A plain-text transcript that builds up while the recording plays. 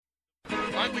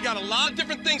right? We got a lot of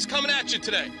different things coming at you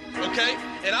today, okay?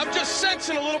 And I'm just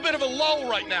sensing a little bit of a lull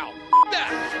right now.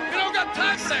 That. We don't got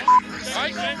time for that. All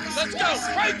right? Let's go.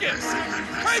 Crank it.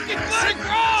 Crank it. Let it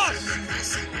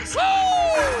cross.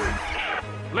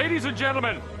 Woo! Ladies and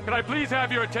gentlemen, can I please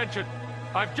have your attention?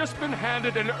 I've just been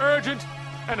handed an urgent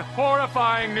and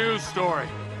horrifying news story.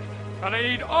 And I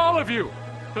need all of you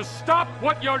to stop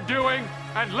what you're doing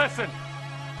and listen.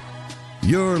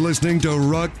 You're listening to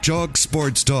Rock Chalk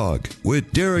Sports Talk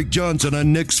with Derek Johnson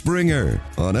and Nick Springer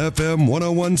on FM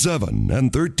 1017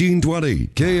 and 1320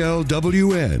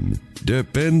 KLWN.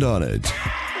 Depend on it.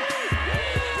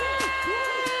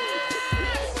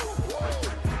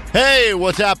 Hey,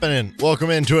 what's happening?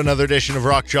 Welcome into another edition of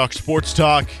Rock Chalk Sports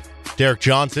Talk. Derek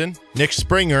Johnson, Nick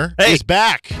Springer is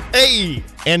back. Hey!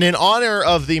 And in honor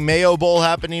of the Mayo Bowl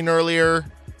happening earlier,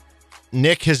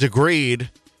 Nick has agreed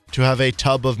to have a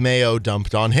tub of mayo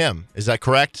dumped on him. Is that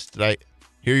correct? Did I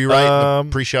hear you right in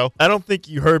the pre-show? I don't think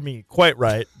you heard me quite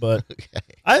right, but Okay.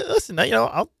 I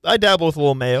dabble with a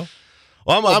little mayo.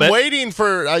 Well, I'm waiting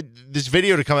for this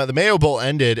video to come out. The Mayo Bowl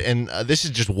ended, and this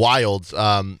is just wild.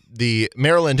 The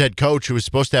Maryland head coach, who was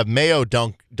supposed to have mayo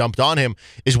dumped on him,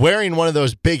 is wearing one of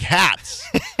those big hats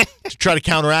to try to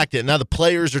counteract it. Now the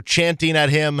players are chanting at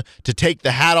him to take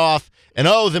the hat off. And,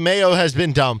 the mayo has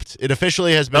been dumped. It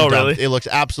officially has been dumped. Really? It looks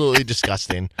absolutely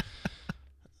disgusting.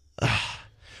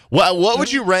 What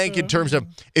would you rank in terms of,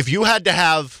 if you had to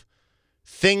have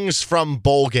things from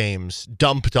bowl games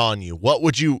dumped on you, what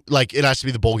would you, like, it has to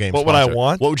be the bowl game What would I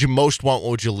want? What would you most want?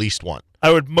 What would you least want?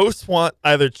 I would most want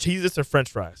either Cheez-Its or French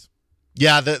fries.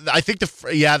 Yeah, I think the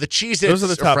Cheez-Its Those are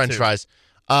the top French two. fries.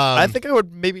 I think I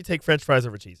would maybe take French fries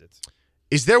over Cheez-Its.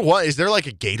 Is there like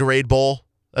a Gatorade bowl?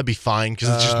 That'd be fine because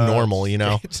it's just normal, you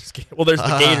know. Well, there's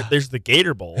the Gator. There's the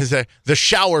Gator Bowl. Is there the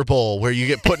shower bowl where you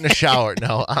get put in a shower?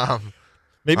 No.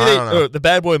 Maybe I don't know. the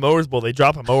Bad Boy Mowers Bowl. They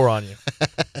drop a mower on you.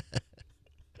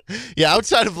 Yeah,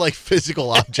 outside of like physical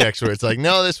objects where it's like,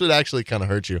 no, this would actually kind of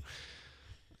hurt you.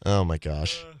 Oh my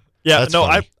gosh. Yeah, That's no,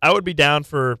 funny. I would be down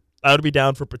for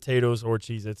potatoes or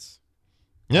Cheez-Its.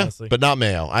 Yeah, honestly. but not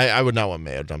mayo. I would not want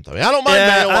mayo dumped on me. I don't mind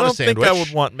mayo on I a don't think sandwich. I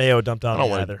would want mayo dumped on I don't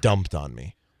me want either. it dumped on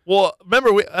me. Well,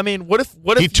 remember, what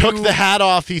if He took the hat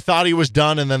off. He thought he was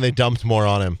done, and then they dumped more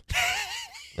on him.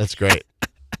 That's great.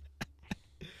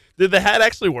 Did the hat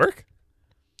actually work?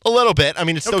 A little bit. I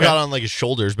mean, it still Okay. got on like his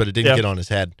shoulders, but it didn't Yeah. get on his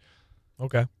head.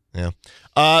 Okay. Yeah.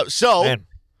 So Man,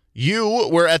 you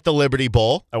were at the Liberty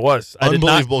Bowl. I was.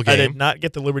 Unbelievable I game. did not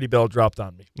get the Liberty Bell dropped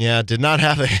on me. Yeah, did not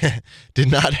have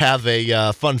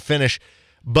a fun finish.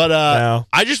 But No.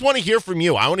 I just want to hear from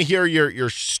you. I want to hear your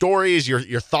stories,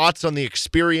 your thoughts on the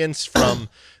experience from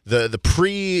the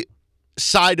pre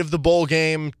side of the bowl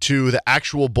game to the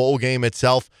actual bowl game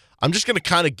itself. I'm just going to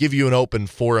kind of give you an open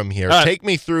forum here. All right. Take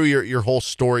me through your whole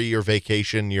story, your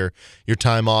vacation, your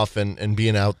time off, and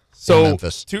being out in So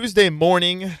Memphis. Tuesday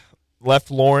morning, left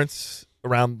Lawrence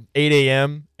around 8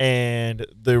 a.m. and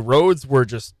the roads were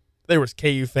there was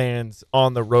KU fans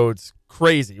on the roads,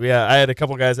 crazy. Yeah, I had a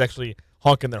couple guys actually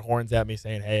honking their horns at me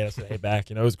saying, hey, I said, hey, back.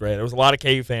 It was great. There was a lot of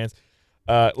KU fans.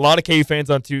 A lot of KU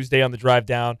fans on Tuesday on the drive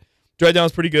down. Drive down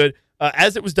was pretty good.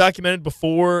 As it was documented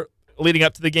before, leading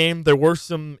up to the game, there were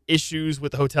some issues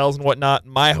with the hotels and whatnot.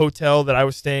 My hotel that I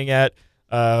was staying at,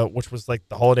 which was like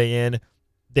the Holiday Inn,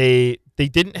 they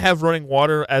didn't have running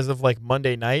water as of like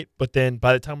Monday night, but then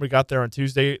by the time we got there on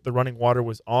Tuesday, the running water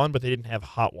was on, but they didn't have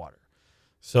hot water.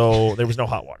 So there was no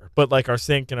hot water. But like our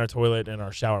sink and our toilet and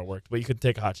our shower worked, but you couldn't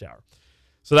take a hot shower.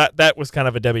 So that was kind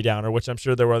of a Debbie Downer, which I'm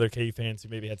sure there were other KU fans who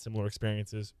maybe had similar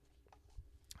experiences.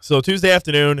 So Tuesday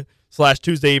afternoon /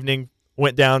 Tuesday evening,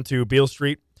 went down to Beale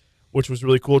Street, which was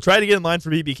really cool. Tried to get in line for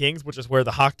BB King's, which is where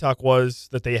the Hawk Talk was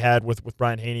that they had with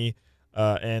Brian Haney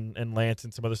and Lance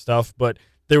and some other stuff. But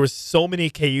there was so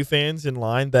many KU fans in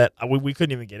line that we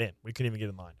couldn't even get in. We couldn't even get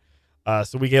in line.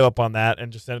 So we gave up on that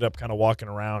and just ended up kind of walking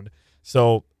around.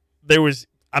 So there was,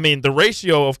 the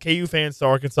ratio of KU fans to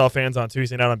Arkansas fans on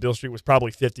Tuesday night on Beale Street was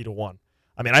probably 50-1.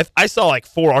 I saw like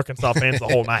 4 Arkansas fans the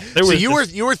whole night. So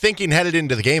you were thinking headed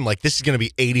into the game like this is going to be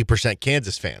 80%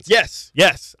 Kansas fans. Yes.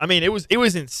 It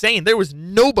was insane. There was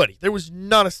nobody. There was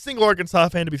not a single Arkansas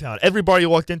fan to be found. Every bar you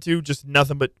walked into, just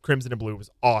nothing but crimson and blue. It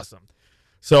was awesome.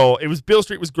 So it was Beale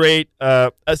Street was great.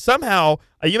 Somehow,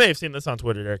 you may have seen this on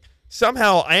Twitter, Derek.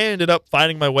 Somehow I ended up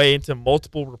finding my way into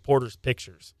multiple reporters'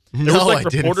 pictures. There was like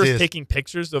reporters taking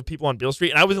pictures of people on Beale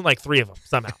Street, and I was in like 3 of them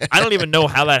somehow. I don't even know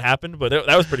how that happened, but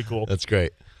that was pretty cool. That's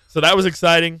great. So that was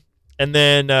exciting. And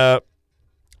then,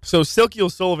 so Silky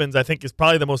O'Sullivan's, I think, is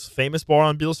probably the most famous bar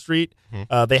on Beale Street.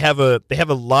 They have a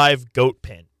live goat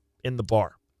pen in the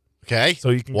bar. Okay. So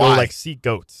you can Why? go like see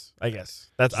goats, I guess.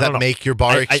 Does that make your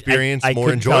bar experience more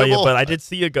couldn't tell enjoyable? you, but I did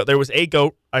see a goat. There was a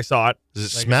goat. I saw it.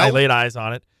 Does it Like, smell? I laid eyes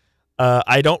on it.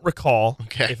 I don't recall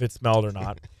if it smelled or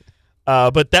not.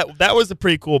 But that was a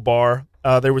pretty cool bar.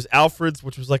 There was Alfred's,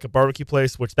 which was like a barbecue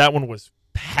place, which that one was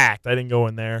packed. I didn't go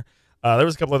in there. There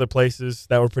was a couple other places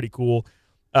that were pretty cool.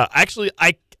 Actually,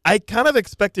 I kind of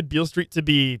expected Beale Street to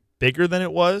be bigger than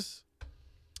it was.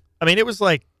 I mean, it was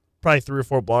like probably 3 or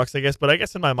 4 blocks, I guess. But I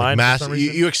guess in my mind, Mass, for some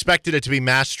reason, you expected it to be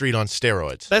Mass Street on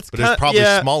steroids. That's but it's probably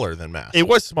smaller than Mass. It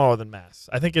was smaller than Mass.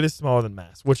 I think it is smaller than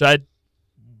Mass, which I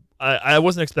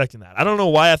wasn't expecting that. I don't know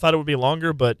why I thought it would be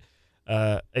longer, but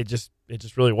it just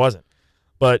really wasn't.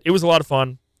 But it was a lot of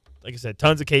fun. Like I said,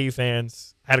 tons of KU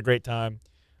fans. Had a great time.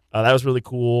 That was really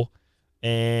cool.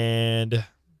 And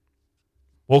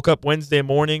woke up Wednesday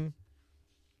morning.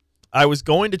 I was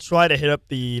going to try to hit up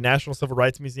the National Civil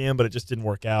Rights Museum, but it just didn't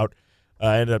work out.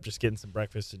 I ended up just getting some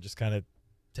breakfast and just kind of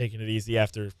taking it easy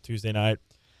after Tuesday night.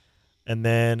 And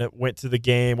then went to the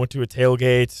game, went to a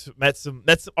tailgate, met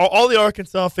all the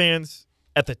Arkansas fans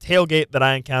at the tailgate that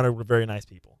I encountered were very nice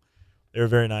people. They were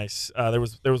very nice. There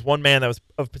was one man that was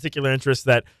of particular interest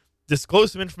that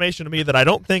disclosed some information to me that I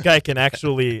don't think I can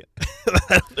actually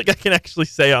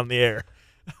say on the air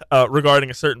regarding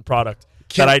a certain product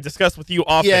that I discussed with you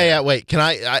off. Yeah. Wait, can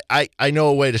I know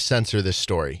a way to censor this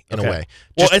story in a way.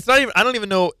 Well, it's not even. I don't even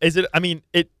know. Is it? I mean,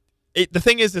 it. The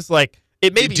thing is like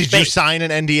it may be. Did fake. you sign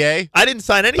an NDA? I didn't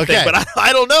sign anything, Okay. but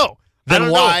I don't know. Then I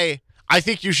don't why? know. I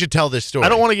think you should tell this story. I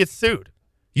don't want to get sued.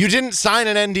 You didn't sign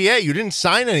an NDA. You didn't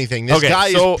sign anything. This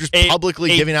guy so is just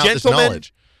publicly giving out this gentleman,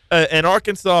 knowledge. An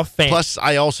Arkansas fan. Plus,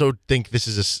 I also think this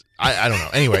is I don't know.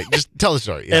 Anyway, just tell the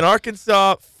story. Yeah. An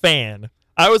Arkansas fan.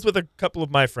 I was with a couple of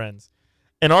my friends.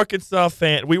 An Arkansas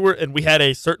fan. We had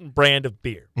a certain brand of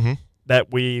beer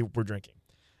that we were drinking.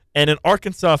 And an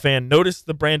Arkansas fan noticed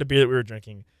the brand of beer that we were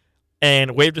drinking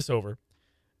and waved us over.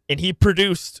 And he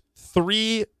produced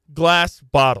 3 glass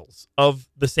bottles of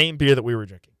the same beer that we were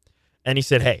drinking. And he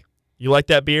said, "Hey, you like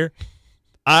that beer?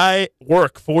 I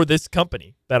work for this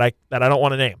company that I don't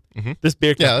want to name. This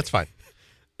beer company." Yeah, that's fine.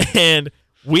 And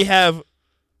we have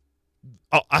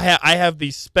I have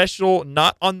these special,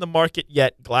 not on the market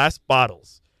yet, glass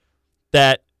bottles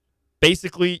that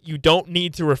basically you don't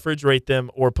need to refrigerate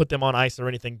them or put them on ice or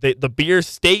anything. The beer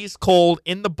stays cold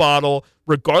in the bottle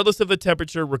regardless of the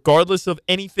temperature, regardless of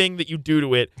anything that you do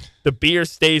to it. The beer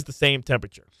stays the same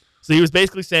temperature. So he was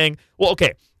basically saying, well,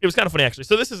 okay, it was kind of funny actually.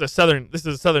 So this is a southern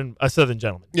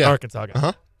gentleman, Arkansas guy.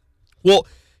 Uh-huh. Well,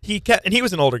 he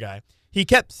was an older guy. He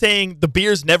kept saying the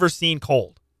beer's never seen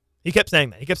cold. He kept saying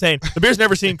that. He kept saying the beer's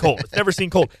never seen cold. It's never seen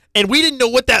cold. And we didn't know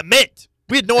what that meant.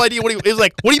 We had no idea what it was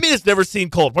like. What do you mean it's never seen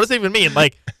cold? What does that even mean?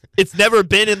 Like, it's never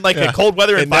been in like a cold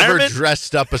weather environment? Never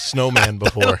dressed up a snowman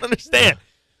before. I don't understand.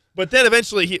 But then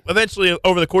eventually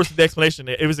over the course of the explanation,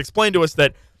 it was explained to us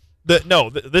that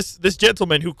this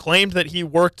gentleman who claimed that he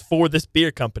worked for this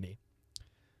beer company,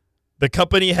 the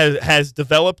company has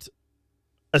developed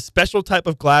a special type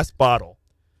of glass bottle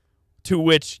to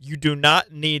which you do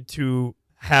not need to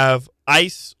have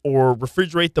ice or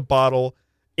refrigerate the bottle.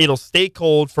 It'll stay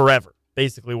cold forever,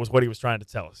 basically, was what he was trying to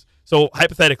tell us. So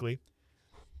hypothetically,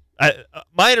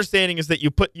 my understanding is that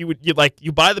you buy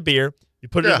the beer, you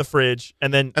put it in the fridge,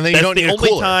 and then you don't need a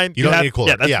cooler. You don't need a cooler.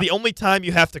 Yeah, that's the only time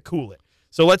you have to cool it.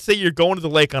 So let's say you're going to the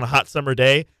lake on a hot summer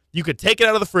day. You could take it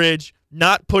out of the fridge,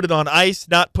 not put it on ice,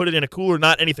 not put it in a cooler,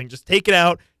 not anything. Just take it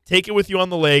out, take it with you on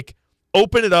the lake,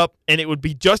 open it up, and it would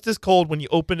be just as cold when you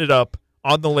open it up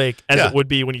on the lake as it would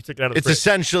be when you took it out of the fridge. It's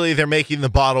essentially they're making the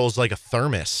bottles like a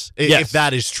thermos, if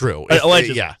that is true.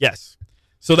 Allegedly, yes.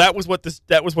 So that was what this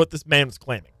man was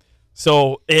claiming.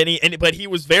 So but he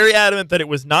was very adamant that it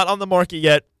was not on the market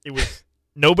yet. It was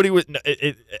nobody was.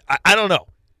 I don't know.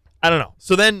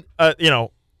 So then I don't even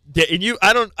know if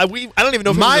it was a scam or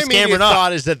not. My immediate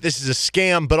thought is that this is a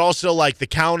scam, but also like the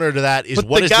counter to that is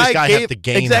what does this guy have to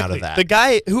gain out of that? The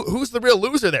guy who's the real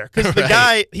loser there, because the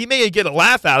guy, he may get a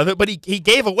laugh out of it, but he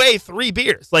gave away 3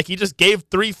 beers. Like he just gave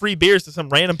 3 free beers to some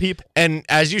random people. And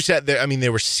as you said, they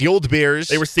were sealed beers.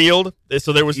 They were sealed,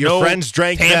 so there was Your friends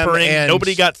drank tampering. them, and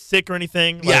nobody got sick or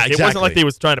anything. Like, exactly. It wasn't like they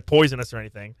was trying to poison us or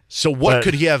anything. So what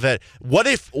could he have had? What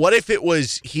if it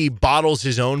was he bottles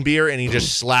his own beer and he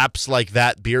just slaps like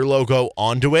that beer logo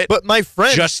onto it? But my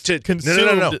friend just to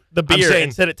consumed the beer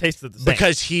and said it tasted the same.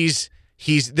 Because he's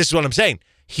this is what I'm saying.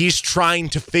 He's trying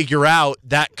to figure out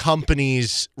that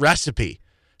company's recipe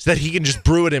so that he can just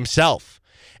brew it himself.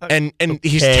 And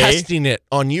he's testing it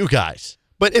on you guys.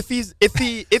 But if he is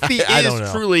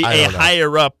truly a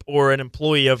higher up or an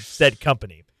employee of said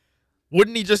company,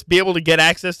 wouldn't he just be able to get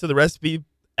access to the recipe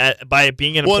by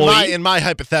being an Well, employee? in my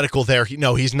hypothetical,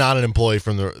 he's not an employee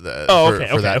from the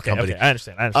that company. Okay. I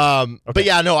understand. But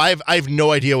yeah, no, I have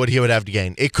no idea what he would have to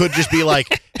gain. It could just be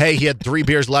like, hey, he had 3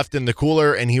 beers left in the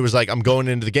cooler, and he was like, I'm going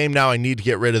into the game now. I need to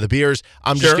get rid of the beers.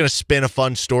 I'm just going to spin a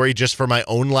fun story just for my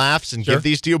own laughs and give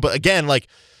these to you. But again, like,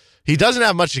 he doesn't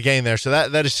have much to gain there, so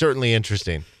that is certainly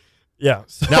interesting. Yeah.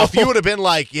 So. Now, if you would have been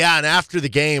like, yeah, and after the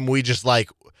game, we just like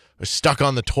stuck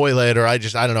on the toilet, or I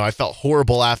don't know, I felt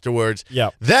horrible afterwards. Yeah.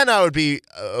 Then I would be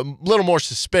a little more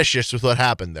suspicious with what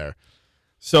happened there.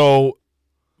 So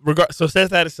set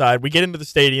that aside. We get into the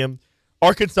stadium.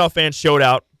 Arkansas fans showed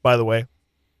out, by the way.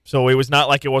 So it was not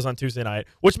like it was on Tuesday night,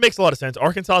 which makes a lot of sense.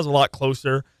 Arkansas is a lot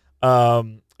closer.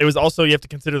 It was also, you have to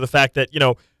consider the fact that,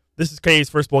 this is KU's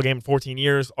first bowl game in 14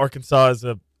 years. Arkansas is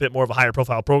a bit more of a higher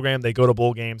profile program. They go to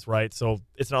bowl games, right? So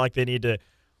it's not like they need to.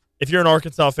 If you're an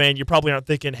Arkansas fan, you probably aren't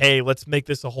thinking, hey, let's make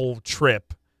this a whole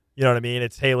trip. You know what I mean?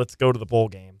 It's, hey, let's go to the bowl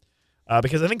game.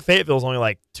 Because I think Fayetteville is only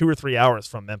like 2 or 3 hours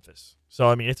from Memphis. So,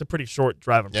 I mean, it's a pretty short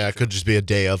drive. Yeah, it could just be a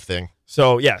day of thing.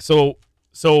 So, yeah. So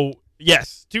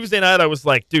yes, Tuesday night I was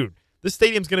like, dude, this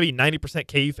stadium's going to be 90%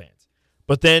 KU fans.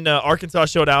 But then Arkansas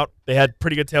showed out. They had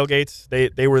pretty good tailgates.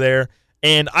 They were there.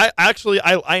 And I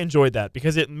enjoyed that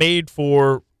because it made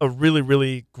for a really,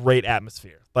 really great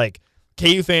atmosphere. Like,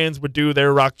 KU fans would do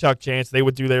their rock chalk chants. They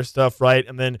would do their stuff, right?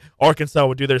 And then Arkansas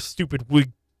would do their stupid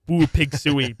woo pig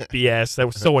suey BS. That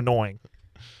was so annoying.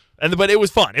 But it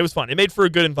was fun. It made for a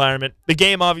good environment. The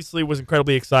game obviously was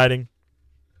incredibly exciting.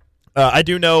 I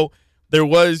do know there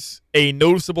was a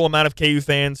noticeable amount of KU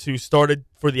fans who started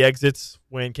for the exits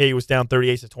when KU was down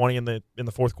 38-20 in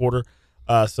the fourth quarter.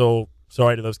 So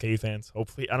sorry to those KU fans.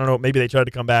 Hopefully, I don't know, maybe they tried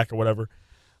to come back or whatever.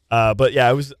 But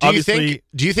yeah, it was obviously.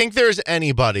 Do you think there's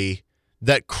anybody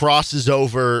that crosses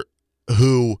over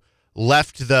who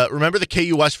left remember the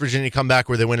KU West Virginia comeback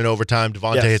where they win in overtime,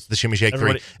 Devontae hits the shimmy shake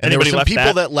 3, and there were some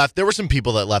people that left. There were some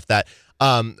people that left that.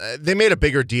 They made a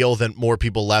bigger deal than more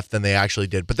people left than they actually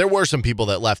did, but there were some people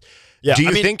that left. Yeah, do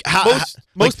you think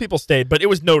most people stayed, but it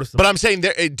was noticeable. But I'm saying,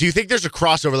 do you think there's a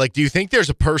crossover? Like, do you think there's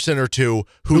a person or two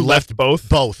who left both,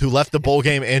 who left the bowl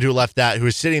game and who left that, who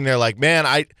is sitting there like, man,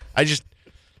 I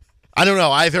don't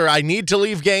know. Either I need to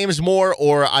leave games more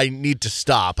or I need to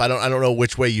stop. I don't know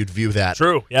which way you'd view that.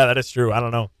 True. Yeah, that is true. I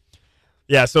don't know.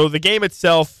 Yeah, so the game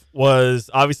itself was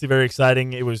obviously very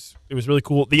exciting. It was really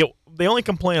cool. The only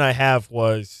complaint I have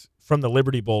was from the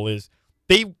Liberty Bowl is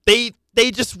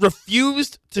they just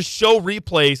refused to show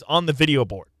replays on the video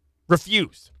board.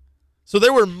 Refused. So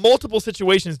there were multiple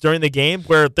situations during the game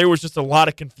where there was just a lot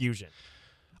of confusion.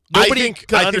 Nobody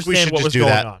could understand what was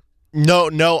going on.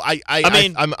 No,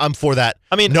 I'm for that.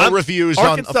 I mean, reviews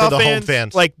for the home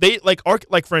fans. Like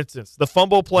for instance, the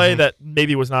fumble play that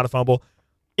maybe was not a fumble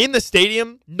in the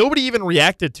stadium. Nobody even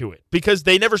reacted to it because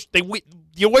it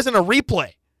wasn't a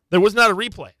replay. There was not a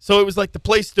replay, so it was like the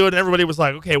play stood and everybody was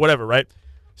like, okay, whatever, right?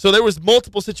 So there was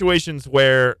multiple situations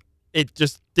where it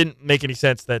just didn't make any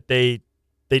sense that they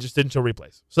just didn't show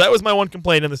replays. So that was my one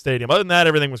complaint in the stadium. Other than that,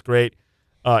 everything was great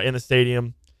in the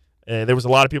stadium. There was a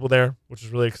lot of people there, which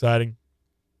was really exciting.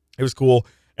 It was cool.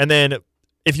 And then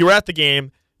if you were at the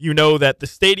game, you know that the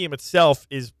stadium itself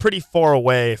is pretty far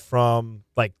away from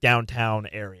like downtown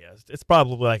areas. It's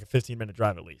probably like a 15-minute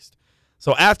drive at least.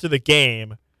 So after the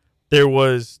game, there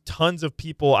was tons of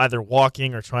people either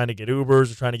walking or trying to get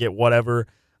Ubers or trying to get whatever.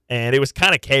 And it was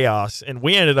kind of chaos. And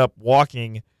we ended up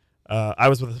walking. I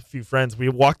was with a few friends. We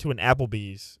walked to an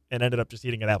Applebee's and ended up just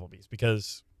eating at Applebee's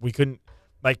because we couldn't.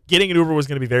 Like, getting an Uber was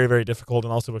going to be very, very difficult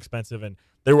and also expensive. And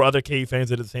there were other KU fans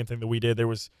that did the same thing that we did. There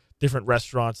was different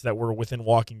restaurants that were within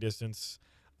walking distance,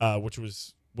 which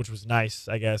was nice,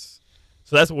 I guess.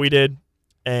 So that's what we did.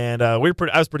 And I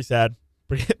was pretty sad.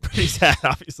 Pretty sad,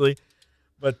 obviously.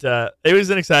 But it was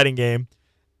an exciting game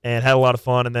and had a lot of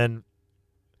fun. And then,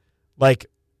 like,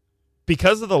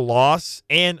 because of the loss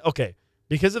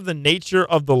because of the nature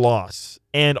of the loss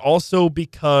and also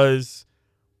because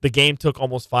the game took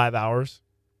almost 5 hours,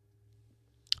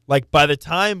 like, by the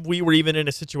time we were even in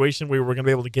a situation where we were going to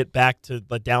be able to get back to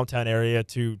the downtown area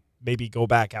to maybe go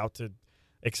back out to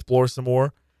explore some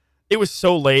more, it was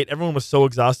so late. Everyone was so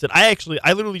exhausted. I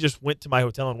literally just went to my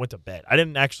hotel and went to bed. I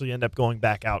didn't actually end up going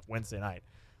back out Wednesday night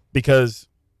because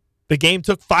the game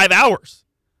took 5 hours.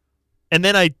 And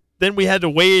then we had to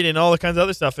wait and all the kinds of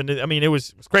other stuff. And it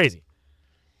was crazy.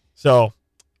 So,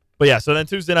 but yeah, so then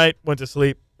Tuesday night went to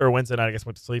sleep, or Wednesday night, I guess,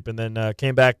 went to sleep, and then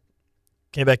came back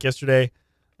yesterday.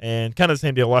 And kind of the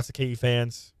same deal, lots of KU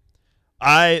fans.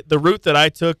 The route that I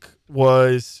took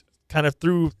was kind of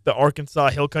through the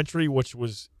Arkansas Hill Country, which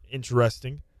was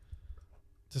interesting,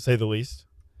 to say the least.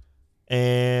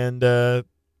 And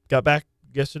got back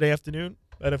yesterday afternoon,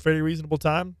 at a very reasonable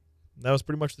time. That was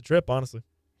pretty much the trip, honestly.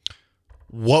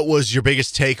 What was your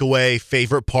biggest takeaway,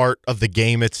 favorite part of the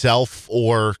game itself?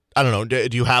 Or, I don't know,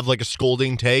 do you have like a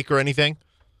scolding take or anything?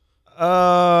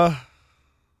 Let's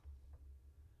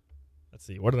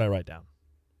see. What did I write down?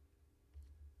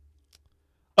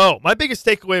 Oh, my biggest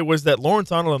takeaway was that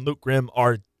Lawrence Arnold and Luke Grimm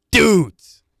are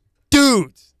dudes.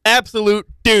 Dudes. Absolute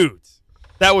dudes.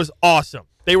 That was awesome.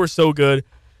 They were so good.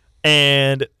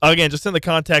 And, again, just in the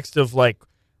context of, like,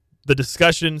 the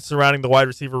discussion surrounding the wide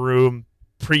receiver room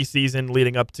preseason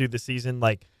leading up to the season,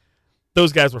 like,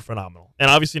 those guys were phenomenal.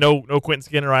 And obviously no Quentin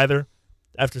Skinner either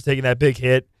after taking that big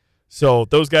hit. So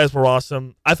those guys were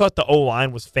awesome. I thought the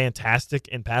O-line was fantastic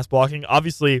in pass blocking.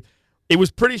 Obviously, it was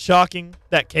pretty shocking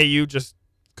that KU just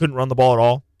couldn't run the ball at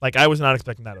all. Like, I was not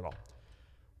expecting that at all.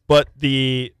 But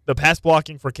the pass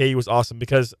blocking for KU was awesome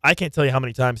because I can't tell you how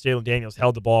many times Jalen Daniels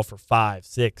held the ball for 5,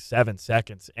 6, 7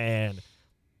 seconds, and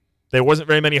there wasn't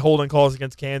very many holding calls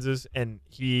against Kansas, and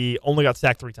he only got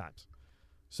sacked 3 times.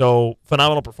 So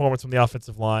phenomenal performance from the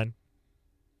offensive line.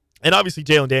 And obviously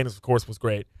Jalen Daniels, of course, was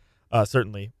great,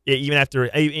 certainly. Even after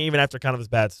kind of his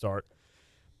bad start,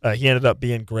 he ended up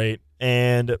being great.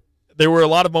 And there were a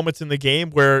lot of moments in the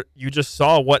game where you just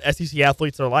saw what SEC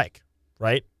athletes are like,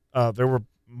 right? There were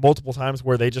multiple times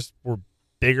where they just were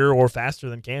bigger or faster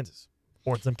than Kansas,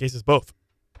 or in some cases both.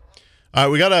 All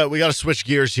right, we gotta switch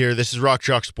gears here. This is Rock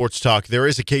Chalk Sports Talk. There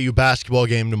is a KU basketball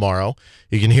game tomorrow.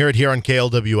 You can hear it here on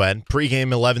KLWN. Pre-game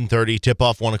 11:30,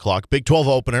 tip-off 1 o'clock. Big 12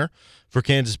 opener for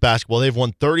Kansas basketball. They've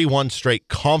won 31 straight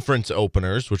conference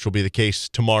openers, which will be the case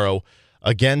tomorrow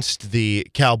against the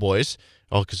Cowboys.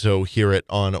 Also hear it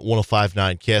on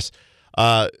 105.9 KISS.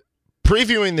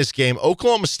 Previewing this game,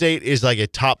 Oklahoma State is like a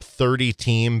top 30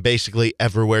 team, basically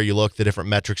everywhere you look, the different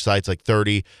metric sites, like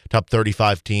 30, top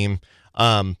 35 team.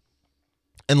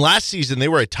 And last season, they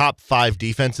were a top 5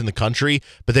 defense in the country,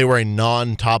 but they were a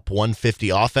non-top 150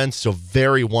 offense, so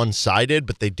very one-sided,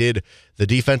 but they did the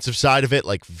defensive side of it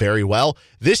like very well.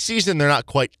 This season, they're not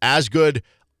quite as good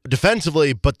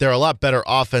defensively, but they're a lot better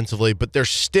offensively, but they're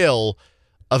still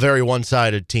a very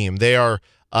one-sided team. They are,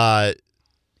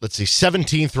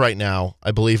 17th right now,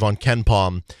 I believe, on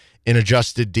KenPom in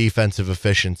adjusted defensive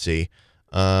efficiency.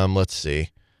 Let's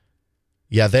see.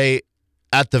 Yeah, they,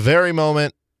 at the very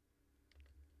moment,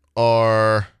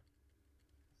 are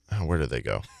where did they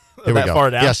go? Here we go. Far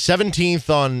down? Yeah, 17th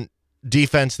on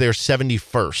defense. They're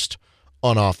 71st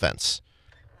on offense.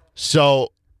 So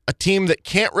a team that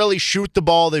can't really shoot the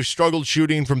ball. They've struggled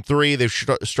shooting from 3. They've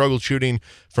struggled shooting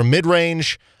from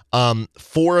mid-range.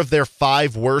 4 of their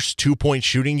 5 worst 2-point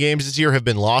shooting games this year have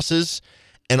been losses,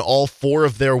 and all 4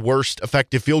 of their worst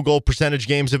effective field goal percentage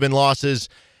games have been losses.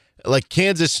 Like,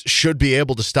 Kansas should be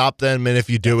able to stop them, and if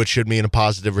you do, it should mean a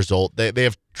positive result. They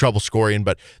have trouble scoring,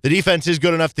 but the defense is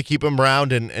good enough to keep them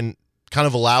around and kind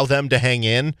of allow them to hang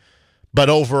in. But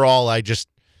overall,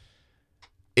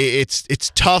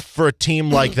 it's tough for a team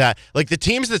like that. Like, the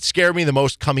teams that scare me the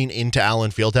most coming into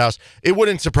Allen Fieldhouse, it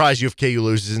wouldn't surprise you if KU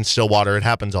loses in Stillwater. It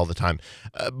happens all the time.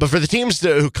 But for the teams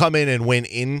who come in and win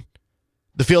in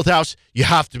the Fieldhouse, you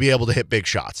have to be able to hit big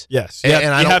shots. Yes.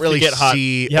 And I don't really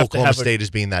see Oklahoma State as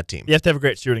being that team. You have to have a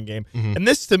great shooting game. Mm-hmm. And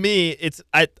this, to me,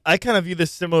 I kind of view this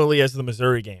similarly as the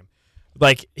Missouri game.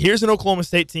 Like, here's an Oklahoma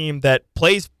State team that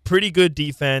plays pretty good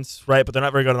defense, right? But they're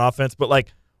not very good on offense. But,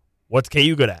 like, what's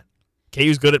KU good at?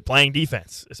 KU's good at playing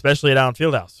defense, especially at Allen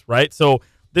Fieldhouse, right? So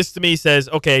this, to me, says,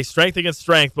 okay, strength against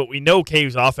strength, but we know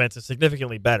KU's offense is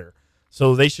significantly better.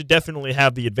 So they should definitely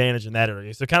have the advantage in that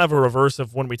area. So kind of a reverse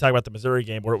of when we talk about the Missouri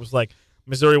game, where it was like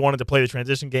Missouri wanted to play the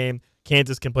transition game.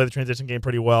 Kansas can play the transition game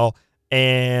pretty well.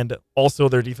 And also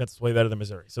their defense is way better than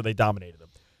Missouri. So they dominated them.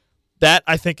 That,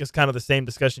 I think, is kind of the same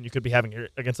discussion you could be having here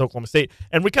against Oklahoma State.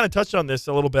 And we kind of touched on this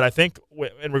a little bit, I think,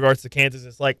 in regards to Kansas.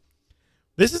 It's like,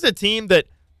 this is a team that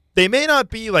they may not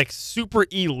be like super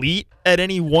elite at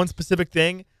any one specific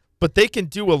thing, but they can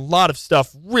do a lot of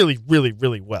stuff really, really,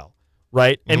 really well.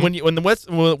 Right, Mm-hmm.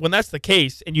 And when that's the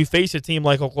case, and you face a team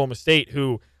like Oklahoma State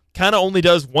who kind of only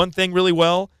does one thing really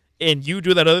well, and you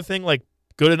do that other thing like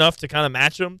good enough to kind of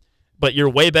match them, but you're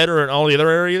way better in all the other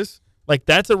areas, like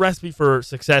that's a recipe for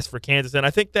success for Kansas. And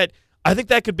I think that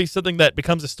could be something that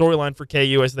becomes a storyline for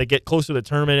KU as they get closer to the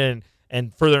tournament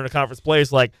and further into conference play.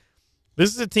 Is like,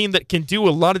 this is a team that can do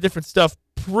a lot of different stuff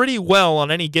pretty well on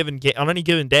any given day,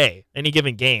 any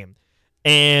given game,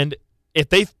 and if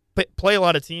they play a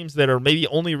lot of teams that are maybe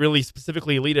only really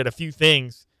specifically elite at a few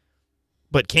things,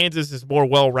 but Kansas is more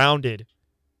well-rounded,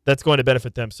 that's going to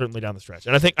benefit them certainly down the stretch.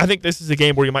 And I think this is a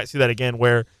game where you might see that again,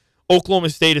 where Oklahoma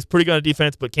State is pretty good on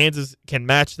defense, but Kansas can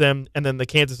match them, and then the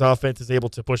Kansas offense is able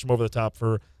to push them over the top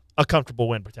for a comfortable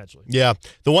win potentially. Yeah.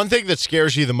 The one thing that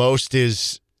scares you the most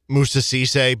is Moussa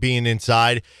Cisse being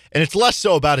inside, and it's less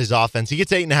so about his offense. He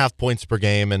gets 8.5 points per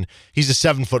game, and he's a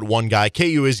 7'1" guy.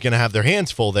 KU is going to have their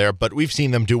hands full there, but we've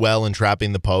seen them do well in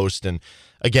trapping the post. And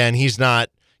again, he's not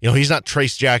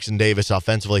Trace Jackson Davis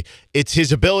offensively. It's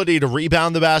his ability to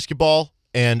rebound the basketball,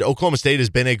 and Oklahoma State has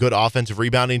been a good offensive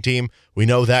rebounding team. We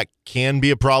know that can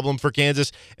be a problem for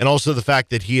Kansas, and also the fact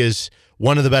that he is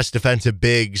one of the best defensive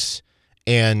bigs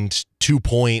and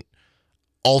 2-point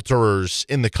alterers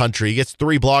in the country. He gets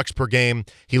 3 blocks per game.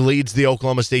 He leads the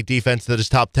Oklahoma State defense that is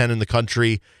top 10 in the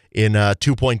country in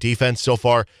 2-point defense so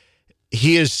far.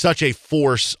 He is such a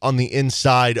force on the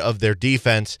inside of their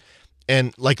defense.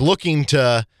 And like looking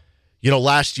to,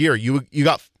 last year, you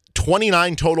got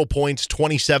 29 total points,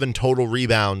 27 total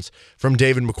rebounds from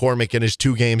David McCormick in his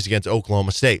 2 games against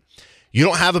Oklahoma State. You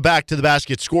don't have a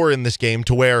back-to-the-basket scorer in this game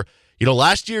to where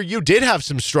last year you did have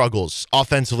some struggles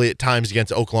offensively at times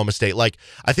against Oklahoma State. Like,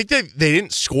 I think they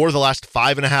didn't score the last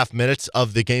 5.5 minutes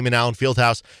of the game in Allen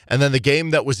Fieldhouse, and then the game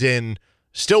that was in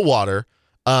Stillwater,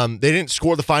 they didn't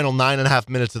score the final 9.5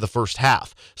 minutes of the first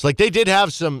half. So, like, they did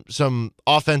have some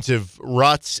offensive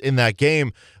ruts in that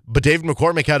game, but David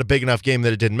McCormick had a big enough game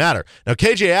that it didn't matter. Now,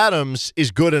 KJ Adams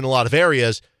is good in a lot of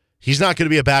areas. He's not going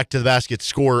to be a back-to-the-basket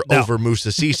scorer over Moussa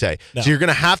Cisse. So you're going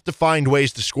to have to find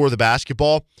ways to score the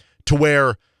basketball to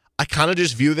where I kind of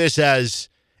just view this as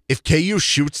if KU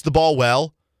shoots the ball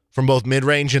well from both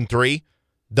mid-range and 3,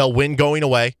 they'll win going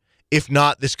away. If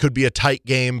not, this could be a tight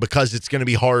game because it's going to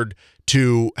be hard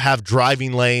to have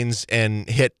driving lanes and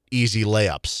hit easy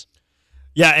layups.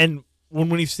 Yeah, and when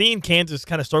we've seen Kansas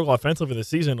kind of struggle offensively this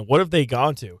season, what have they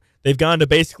gone to? They've gone to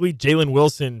basically Jalen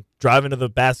Wilson driving to the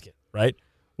basket, right?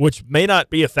 Which may not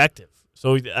be effective.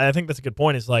 So I think that's a good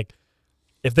point. Is like,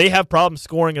 if they have problems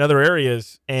scoring in other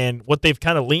areas, and what they've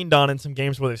kind of leaned on in some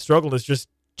games where they've struggled is just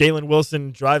Jalen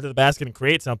Wilson drive to the basket and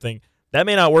create something, that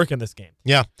may not work in this game.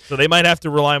 Yeah. So they might have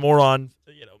to rely more on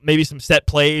maybe some set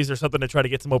plays or something to try to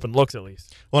get some open looks at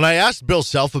least. When I asked Bill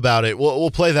Self about it,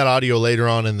 we'll play that audio later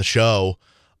on in the show.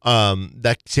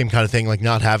 That same kind of thing, like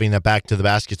not having that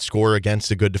back-to-the-basket score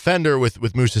against a good defender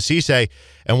with Moussa Cisse.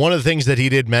 And one of the things that he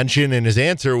did mention in his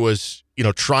answer was,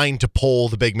 trying to pull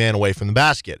the big man away from the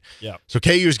basket. Yeah. So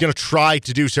KU is going to try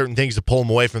to do certain things to pull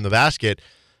him away from the basket.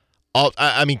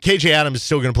 I mean, KJ Adams is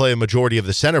still going to play a majority of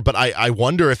the center, but I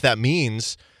wonder if that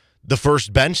means the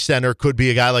first bench center could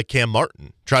be a guy like Cam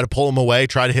Martin. Try to pull him away,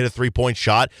 try to hit a 3-point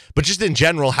shot. But just in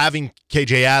general, having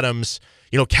KJ Adams,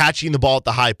 catching the ball at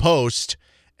the high post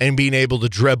and being able to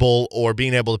dribble or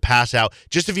being able to pass out,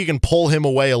 just if you can pull him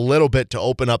away a little bit to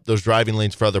open up those driving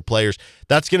lanes for other players,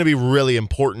 that's going to be really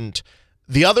important.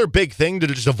 The other big thing to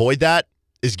just avoid that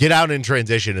is get out in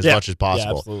transition as much as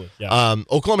possible. Yeah, absolutely. Yeah.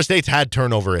 Oklahoma State's had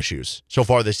turnover issues so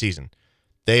far this season.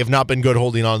 They have not been good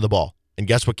holding on to the ball. And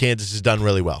guess what Kansas has done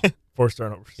really well? Forced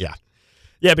turnovers. Yeah.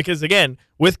 Yeah, because, again,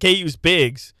 with KU's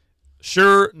bigs,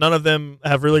 sure, none of them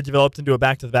have really developed into a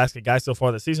back-to-the-basket guy so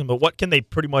far this season, but what can they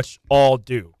pretty much all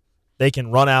do? They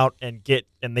can run out and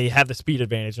they have the speed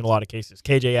advantage in a lot of cases.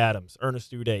 KJ Adams,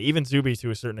 Ernest Uday, even Zuby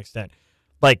to a certain extent.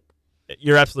 Like,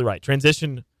 you're absolutely right.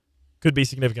 Transition could be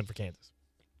significant for Kansas.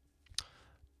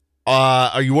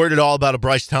 Are you worried at all about a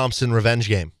Bryce Thompson revenge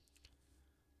game?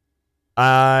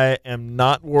 I am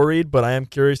not worried, but I am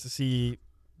curious to see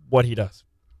what he does.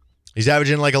 He's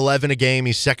averaging like 11 a game.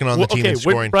 He's second on the team in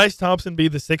scoring. Would Bryce Thompson be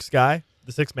the sixth guy,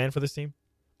 the sixth man for this team?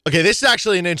 Okay, this is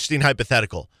actually an interesting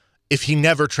hypothetical. If he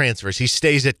never transfers, he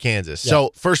stays at Kansas. Yeah.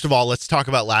 So, first of all, let's talk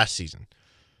about last season.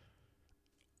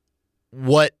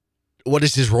 What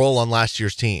is his role on last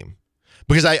year's team?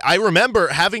 Because I remember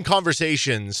having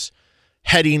conversations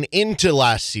heading into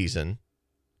last season.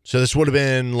 So this would have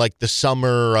been like the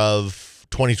summer of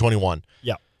 2021.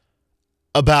 Yeah.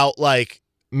 About like,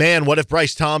 man, what if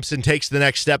Bryce Thompson takes the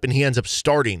next step and he ends up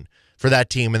starting for that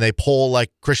team and they pull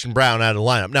like Christian Brown out of the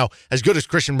lineup? Now, as good as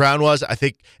Christian Brown was, I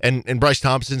think, and Bryce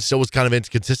Thompson still was kind of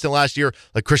inconsistent last year,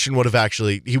 like Christian would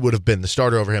have been the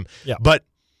starter over him. Yeah. But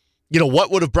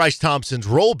what would have Bryce Thompson's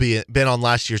role been on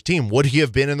last year's team? Would he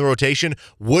have been in the rotation?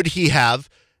 Would he have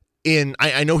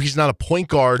I know he's not a point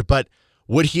guard, but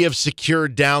would he have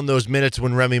secured down those minutes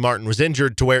when Remy Martin was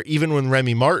injured to where even when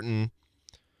Remy Martin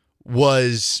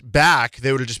was back,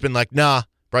 they would have just been like, nah,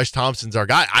 Bryce Thompson's our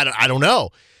guy. I don't know.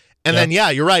 And then,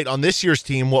 you're right. On this year's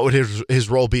team, what would his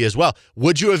role be as well?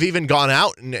 Would you have even gone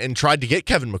out and tried to get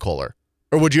Kevin McCullough?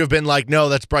 Or would you have been like, no,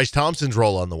 that's Bryce Thompson's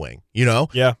role on the wing?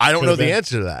 Yeah. I don't know the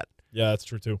answer to that. Yeah, that's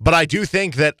true too. But I do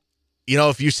think that,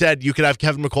 if you said you could have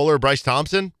Kevin McCullough or Bryce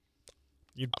Thompson,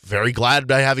 you're very glad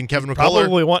by having Kevin McCullough.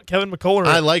 Probably want Kevin McCullough.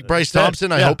 I like Bryce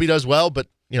Thompson. I hope he does well, but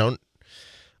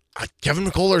Kevin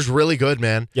McCullough's really good,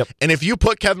 man. Yep. And if you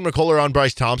put Kevin McCullough on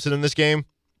Bryce Thompson in this game,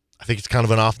 I think it's kind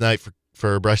of an off night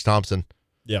for Bryce Thompson.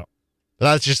 Yeah.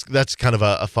 That's kind of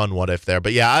a fun what if there.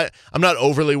 But yeah, I'm not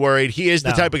overly worried. He is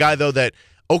the type of guy, though, that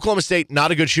Oklahoma State, not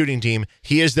a good shooting team.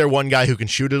 He is their one guy who can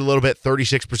shoot it a little bit,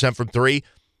 36% from three.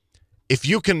 If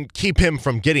you can keep him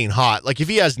from getting hot, like if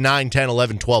he has 9, 10,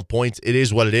 11, 12 points, it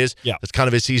is what it is. Yeah. That's kind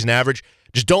of his season average.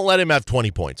 Just don't let him have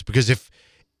 20 points, because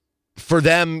for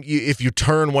them, if you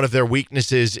turn one of their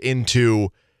weaknesses into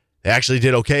they actually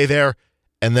did okay there,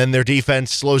 and then their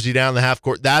defense slows you down in the half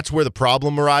court, that's where the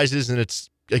problem arises, and it's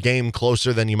a game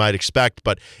closer than you might expect.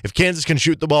 But if Kansas can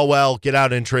shoot the ball well, get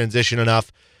out in transition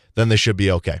enough, then they should be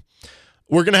okay.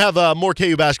 We're going to have more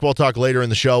KU basketball talk later in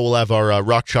the show. We'll have our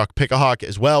Rock Chalk Pick-a-Hawk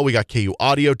as well. We got KU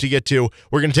audio to get to.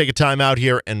 We're going to take a time out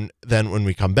here, and then when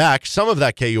we come back, some of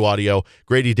that KU audio,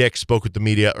 Grady Dick spoke with the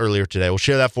media earlier today. We'll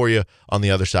share that for you on the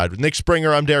other side. With Nick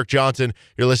Springer, I'm Derek Johnson.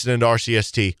 You're listening to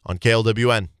RCST on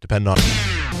KLWN. Depend on it.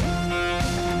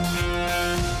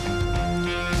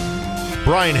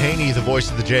 Brian Haney, the voice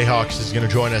of the Jayhawks, is going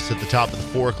to join us at the top of the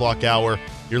 4 o'clock hour.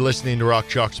 You're listening to Rock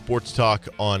Chalk Sports Talk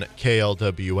on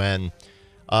KLWN.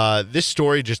 This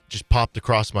story just popped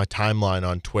across my timeline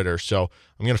on Twitter, so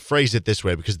I'm going to phrase it this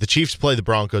way because the Chiefs play the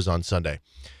Broncos on Sunday.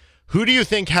 Who do you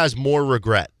think has more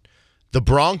regret? The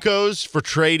Broncos for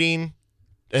trading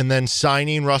and then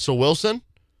signing Russell Wilson?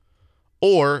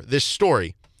 Or this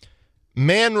story,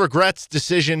 man regrets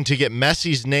decision to get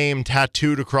Messi's name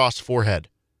tattooed across forehead?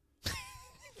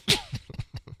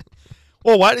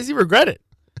 Well, why does he regret it?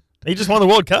 He just won the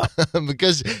World Cup.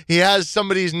 Because he has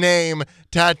somebody's name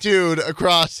tattooed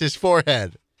across his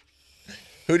forehead.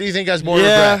 Who do you think has more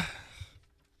regret?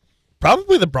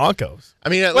 Probably the Broncos. I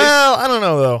mean, I don't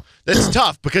know, though. That's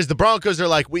tough because the Broncos are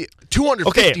like,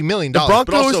 $250 million. The Broncos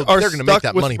but also are they're going to make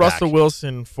that with money Russell back.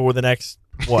 Wilson for the next,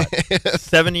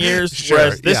 7 years? Sure,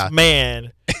 whereas this yeah.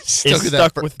 man is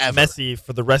stuck with Messi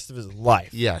for the rest of his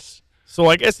life. Yes. So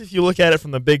I guess if you look at it from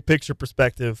the big picture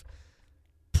perspective,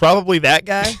 probably that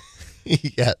guy.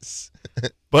 Yes.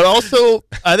 But also,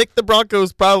 I think the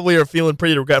Broncos probably are feeling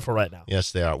pretty regretful right now.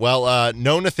 Yes, they are. Well,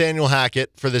 no Nathaniel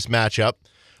Hackett for this matchup,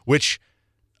 which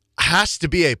has to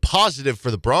be a positive for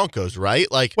the Broncos, right?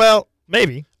 Like, well,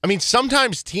 maybe. I mean,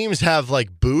 sometimes teams have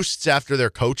like boosts after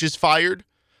their coach is fired.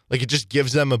 Like it just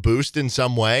gives them a boost in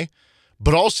some way.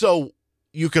 But also,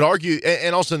 you could argue,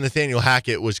 and also Nathaniel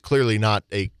Hackett was clearly not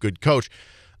a good coach.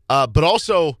 But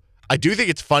also, I do think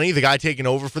it's funny the guy taking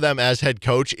over for them as head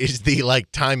coach is the like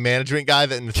time management guy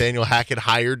that Nathaniel Hackett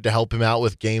hired to help him out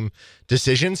with game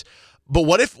decisions. But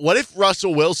what if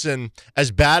Russell Wilson,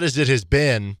 as bad as it has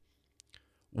been,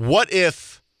 what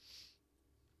if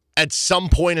at some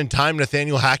point in time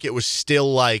Nathaniel Hackett was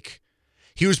still like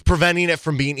he was preventing it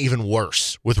from being even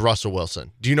worse with Russell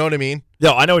Wilson? Do you know what I mean?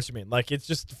 No, I know what you mean. Like it's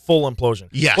just full implosion.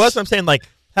 Yes. Well, that's what I'm saying. Like,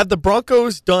 have the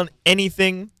Broncos done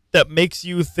anything that makes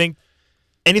you think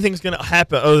anything's going to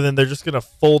happen other than they're just going to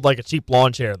fold like a cheap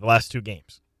lawn chair the last 2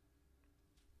 games?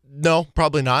 No,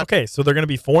 probably not. Okay, so they're going to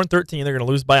be 4-13. They're going to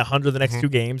lose by 100 the next 2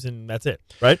 games, and that's it,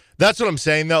 right? That's what I'm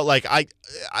saying, though. Like, I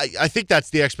think that's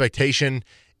the expectation.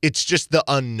 It's just the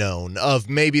unknown of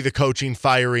maybe the coaching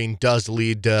firing does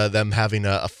lead to them having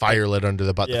a fire lit under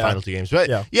the butt the final 2 games. But,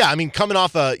 yeah, I mean, coming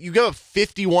off you give up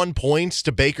 51 points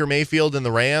to Baker Mayfield and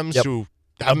the Rams, who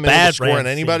haven't been able to score on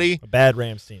anybody. A bad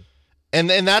Rams team. And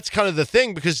that's kind of the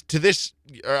thing, because to this,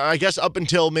 I guess up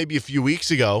until maybe a few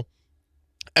weeks ago,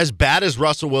 as bad as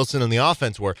Russell Wilson and the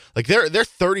offense were, like they're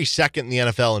 32nd in the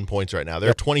NFL in points right now.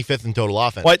 They're 25th in total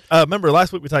offense. Well, remember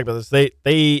last week we talked about this.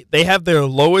 They have their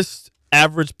lowest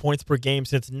average points per game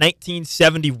since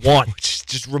 1971. Which is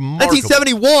just remarkable.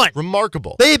 1971.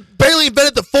 Remarkable. They barely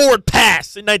invented the forward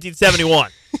pass in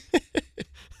 1971.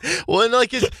 Well, and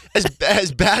like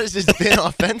as bad as it's been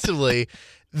offensively,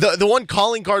 the one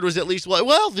calling card was at least,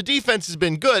 well, the defense has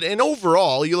been good. And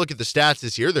overall, you look at the stats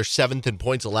this year, they're 7th in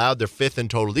points allowed, they're 5th in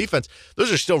total defense.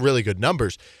 Those are still really good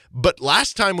numbers. But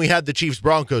last time we had the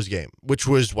Chiefs-Broncos game, which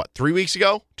was, 3 weeks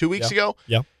ago? 2 weeks ago?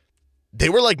 Yeah. They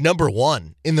were like number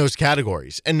 1 in those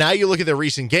categories. And now you look at their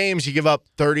recent games, you give up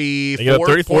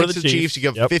 34 points to the Chiefs,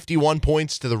 you give 51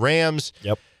 points to the Rams.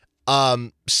 Yep.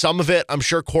 Some of it, I'm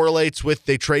sure, correlates with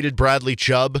they traded Bradley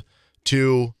Chubb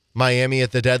to Miami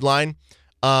at the deadline.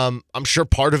 I'm sure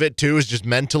part of it, too, is just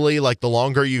mentally, like the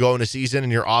longer you go in a season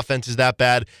and your offense is that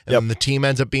bad and then the team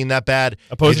ends up being that bad.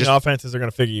 Opposing offenses are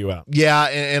going to figure you out. Yeah,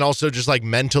 and also just like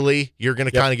mentally, you're going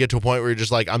to kind of get to a point where you're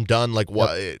just like, I'm done. Like,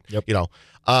 what? You know?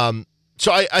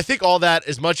 So I think all that,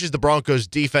 as much as the Broncos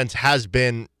defense has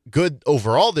been good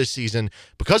overall this season,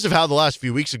 because of how the last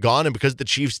few weeks have gone and because the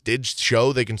Chiefs did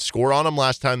show they can score on them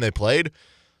last time they played,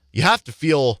 you have to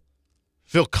feel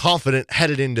confident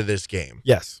headed into this game.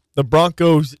 Yes. The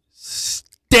Broncos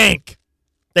stink.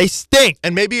 They stink.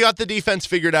 And maybe you got the defense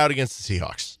figured out against the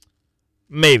Seahawks.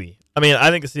 Maybe. I mean, I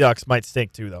think the Seahawks might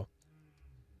stink too, though.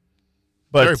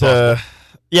 Very But, possible.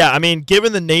 yeah, I mean,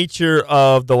 given the nature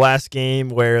of the last game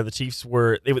where the Chiefs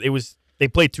were, they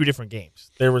played two different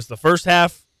games. There was the first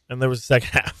half and there was the second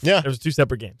half. Yeah. There was two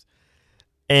separate games.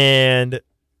 And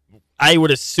I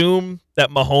would assume that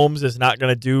Mahomes is not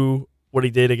going to do what he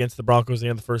did against the Broncos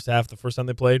in the first half, the first time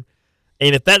they played.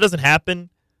 And if that doesn't happen,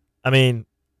 I mean,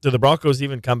 do the Broncos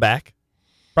even come back?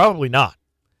 Probably not.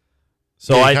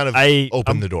 So Yeah, I you kind of I'm-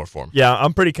 opened the door for him. Yeah,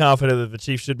 I'm pretty confident that the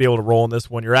Chiefs should be able to roll in this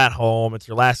one. You're at home. It's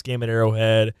your last game at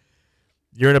Arrowhead.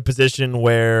 You're in a position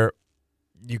where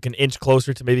you can inch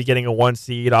closer to maybe getting a 1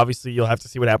 seed. Obviously, you'll have to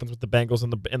see what happens with the Bengals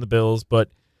and the Bills, but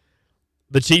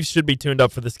the Chiefs should be tuned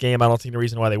up for this game. I don't see any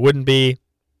reason why they wouldn't be.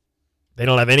 They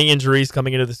don't have any injuries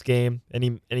coming into this game,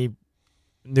 any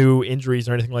new injuries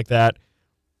or anything like that.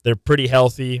 They're pretty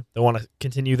healthy. They want to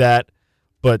continue that.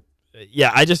 But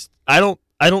yeah, I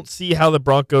don't see how the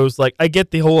Broncos, like, I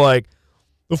get the whole, like,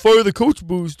 they'll fire the coach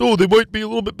boost. Oh, they might be a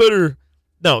little bit better.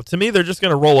 No, to me, they're just going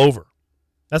to roll over.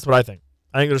 That's what I think.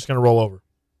 I think they're just going to roll over.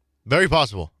 Very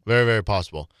possible. Very, very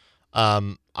possible.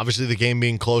 Obviously, the game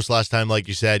being close last time, like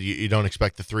you said, you don't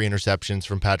expect the 3 interceptions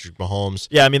from Patrick Mahomes.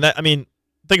 Yeah, I mean,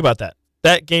 think about that.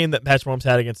 That game that Patrick Mahomes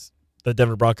had against the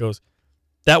Denver Broncos,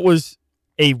 that was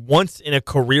a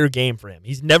once-in-a-career game for him.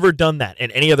 He's never done that in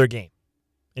any other game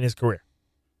in his career.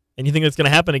 And you think that's going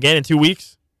to happen again in 2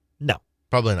 weeks? No.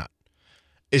 Probably not.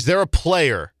 Is there a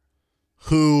player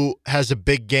who has a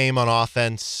big game on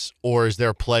offense, or is there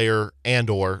a player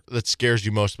or that scares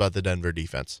you most about the Denver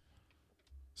defense?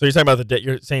 So you're talking about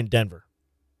you're saying Denver.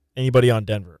 Anybody on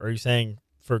Denver? Or are you saying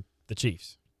for the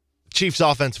Chiefs? Chiefs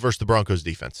offense versus the Broncos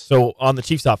defense. So on the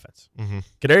Chiefs offense,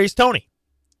 Kadarius Toney.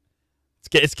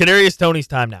 It's Kadarius Toney's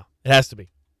time now. It has to be.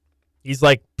 He's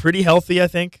like pretty healthy, I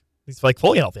think. He's like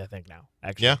fully healthy, I think now.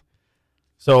 Actually, Yeah.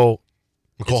 So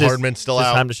McCole Hardman's still it's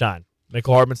out. time to shine.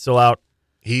 McCole Hardman's still out.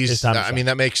 He's. time to I shine. mean,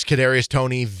 that makes Kadarius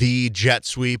Toney the jet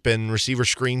sweep and receiver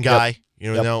screen guy.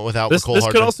 You know, without This McCole could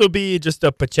Hardman. also be just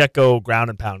a Pacheco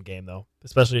ground and pound game, though,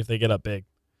 especially if they get up big.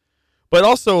 But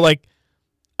also, like,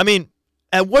 I mean,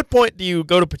 at what point do you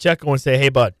go to Pacheco and say, "Hey,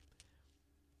 bud,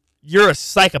 you're a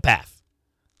psychopath.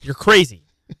 You're crazy.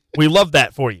 We love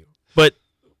that for you, but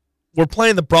we're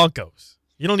playing the Broncos.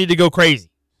 You don't need to go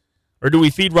crazy." Or do we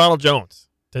feed Ronald Jones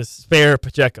to spare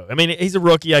Pacheco? I mean, he's a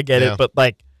rookie, I get Yeah. it, but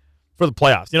like for the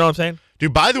playoffs, you know what I'm saying?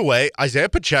 Dude, by the way, Isaiah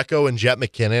Pacheco and Jet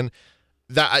McKinnon,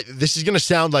 this is going to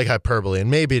sound like hyperbole, and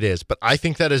maybe it is, but I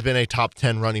think that has been a top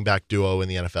 10 running back duo in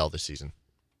the NFL this season.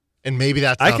 And maybe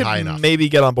that's I not could high enough. maybe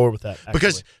get on board with that. Actually.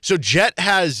 Because, so Jet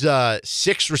has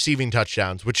 6 receiving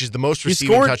touchdowns, which is the most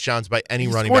receiving scored- touchdowns by any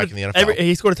He running scored back in the NFL.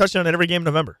 He scored a touchdown in every game in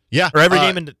November. Yeah. Or every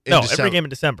game in every December. game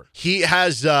in December. He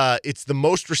has, it's the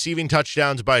most receiving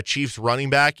touchdowns by a Chiefs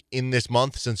running back in this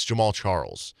month since Jamal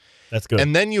Charles. That's good.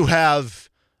 And then you have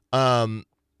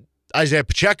Isaiah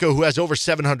Pacheco, who has over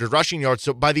 700 rushing yards.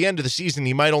 So by the end of the season,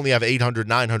 he might only have 800,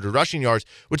 900 rushing yards,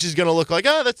 which is going to look like,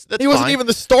 that's he wasn't fine. even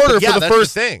the starter But yeah, for the that's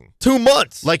first thing. 2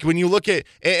 months. Like when you look at,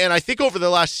 and I think over the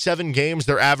last 7 games,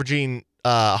 they're averaging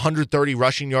 130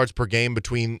 rushing yards per game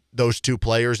between those two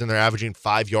players, and they're averaging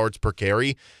 5 yards per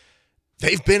carry.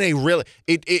 They've been a really,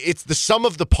 it's the sum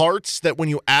of the parts that when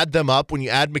you add them up, when you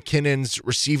add McKinnon's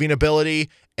receiving ability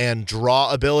and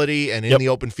draw ability and in the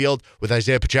open field with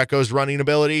Isaiah Pacheco's running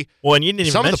ability, well, and you didn't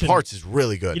even some of mention the parts is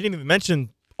really good. You didn't even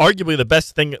mention arguably the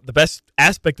best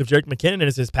aspect of Jerick McKinnon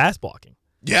is his pass blocking.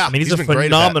 Yeah, I mean, he's been great at that.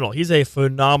 phenomenal. He's a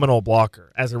phenomenal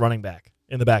blocker as a running back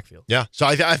in the backfield. Yeah, so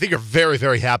I think you're very,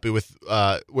 very happy with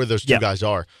where those two guys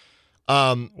are.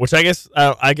 Which I guess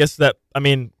that, I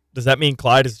mean, does that mean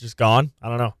Clyde is just gone? I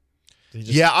don't know.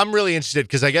 Yeah, I'm really interested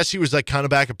because I guess he was like kind of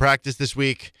back at practice this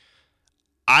week.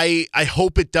 I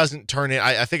hope it doesn't turn in.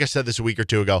 I think I said this a week or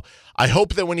two ago. I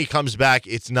hope that when he comes back,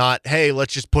 it's not, hey,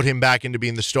 let's just put him back into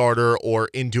being the starter or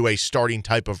into a starting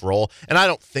type of role. And I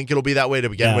don't think it'll be that way to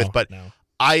begin with, but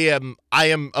I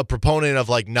am a proponent of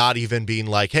like not even being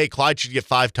like, hey, Clyde should get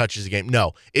 5 touches a game.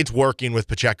 No, it's working with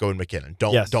Pacheco and McKinnon.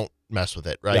 Don't mess with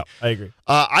it, right? Yeah, I agree.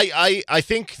 I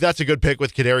think that's a good pick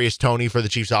with Kadarius Toney for the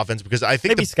Chiefs offense because I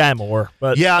think maybe Sky Moore,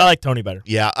 but I like Toney better.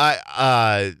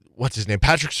 Yeah, what's his name?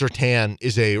 Patrick Surtain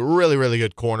is a really, really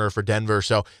good corner for Denver,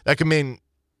 so that could mean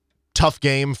tough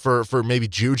game for maybe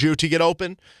Juju to get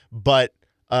open, but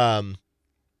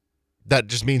that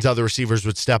just means other receivers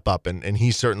would step up, and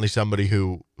he's certainly somebody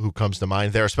who comes to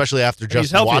mind there, especially after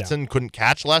Justin Watson couldn't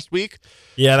catch last week.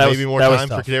 Yeah, that maybe was more that time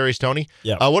was for Kadarius Toney.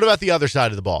 Yeah. What about the other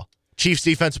side of the ball? Chiefs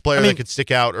defensive player that could stick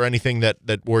out or anything that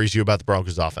worries you about the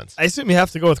Broncos offense? I assume you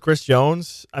have to go with Chris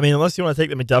Jones. I mean, unless you want to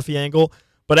take the McDuffie angle.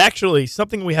 But actually,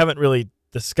 something we haven't really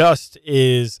discussed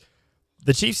is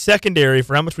the Chiefs secondary,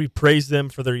 for how much we praise them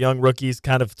for their young rookies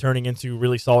kind of turning into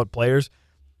really solid players.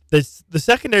 The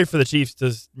secondary for the Chiefs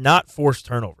does not force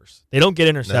turnovers. They don't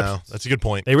get interceptions. No, that's a good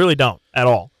point. They really don't at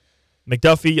all.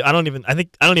 McDuffie, I don't even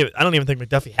think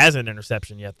McDuffie has an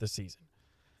interception yet this season.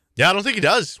 Yeah, I don't think he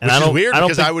does, which is weird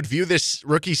because I would view this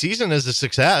rookie season as a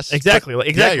success. Exactly.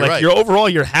 Yeah, you're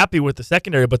right. You're happy with the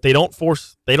secondary, but they don't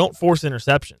force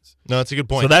interceptions. No, that's a good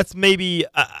point. So that's maybe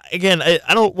again,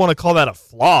 I don't want to call that a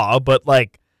flaw, but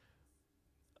like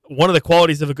one of the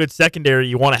qualities of a good secondary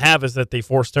you want to have is that they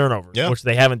force turnovers, which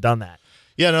they haven't done that.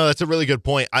 Yeah, no, that's a really good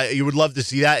point. You would love to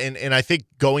see that, and I think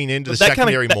going into the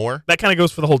secondary more. That kind of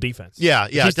goes for the whole defense. Yeah,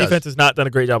 the Chiefs defense has not done a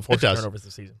great job forcing turnovers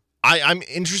this season. I'm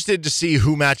interested to see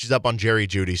who matches up on Jerry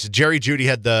Jeudy. So Jerry Jeudy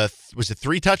had was it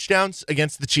 3 touchdowns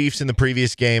against the Chiefs in the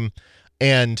previous game,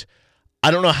 and I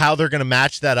don't know how they're going to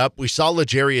match that up. We saw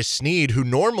L'Jarius Sneed, who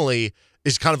normally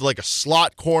is kind of like a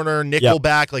slot corner, nickel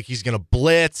back, like he's going to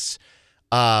blitz.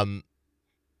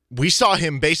 We saw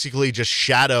him basically just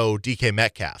shadow DK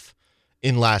Metcalf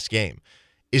in last game.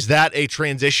 Is that a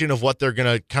transition of what they're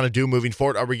going to kind of do moving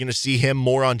forward? Are we going to see him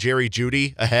more on Jerry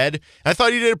Jeudy ahead? I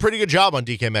thought he did a pretty good job on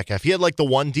DK Metcalf. He had like the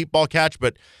one deep ball catch,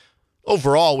 but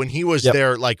overall, when he was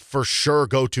their like for sure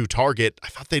go-to target, I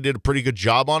thought they did a pretty good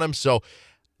job on him. So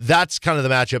that's kind of the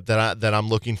matchup that I'm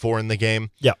looking for in the game.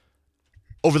 Yeah.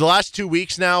 Over the last 2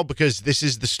 weeks now, because this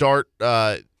is the start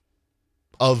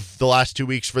of the last 2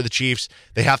 weeks for the Chiefs,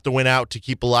 they have to win out to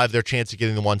keep alive their chance of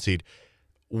getting the 1 seed.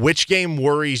 Which game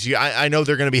worries you? I know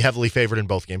they're going to be heavily favored in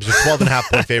both games. There's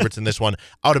 12.5-point favorites in this one.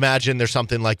 I would imagine there's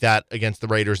something like that against the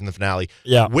Raiders in the finale.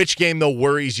 Yeah. Which game, though,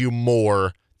 worries you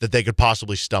more that they could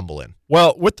possibly stumble in?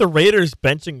 Well, with the Raiders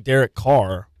benching Derek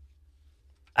Carr,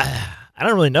 I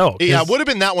don't really know. Yeah, it would have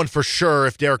been that one for sure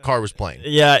if Derek Carr was playing.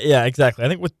 Yeah, exactly. I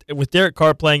think with Derek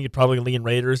Carr playing, you'd probably lean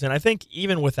Raiders. And I think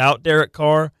even without Derek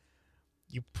Carr,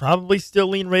 you probably still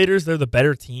lean Raiders. They're the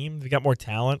better team. They got more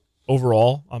talent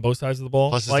overall on both sides of the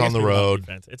ball. Plus, it's on the road.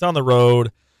 It's on the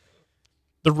road.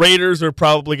 The Raiders are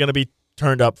probably going to be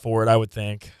turned up for it, I would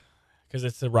think, because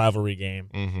it's a rivalry game.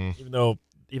 Mm-hmm. Even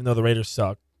though the Raiders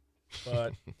suck,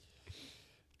 but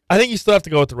I think you still have to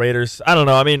go with the Raiders. I don't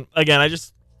know. I mean, again, it's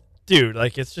just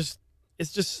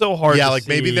so hard. Yeah, to like see.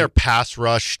 maybe their pass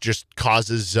rush just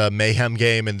causes a mayhem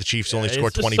game, and the Chiefs only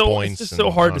score 20 points. It's just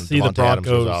so hard to see the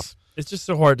Broncos. It's just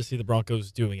so hard to see the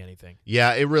Broncos doing anything.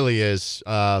 Yeah, it really is.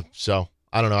 So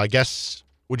I don't know. I guess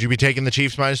would you be taking the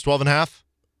Chiefs minus 12.5?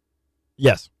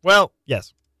 Yes. Well,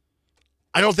 yes.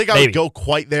 I don't think I would go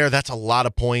quite there. That's a lot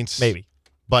of points. Maybe.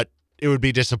 But it would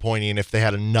be disappointing if they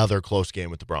had another close game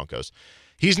with the Broncos.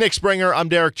 He's Nick Springer. I'm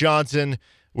Derek Johnson.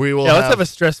 Let's have a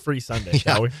stress-free Sunday,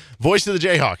 shall we? Voice of the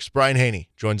Jayhawks, Brian Haney,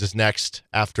 joins us next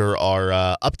after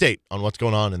our update on what's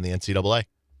going on in the NCAA.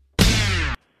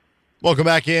 Welcome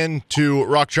back in to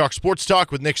Rock Chalk Sports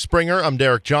Talk with Nick Springer. I'm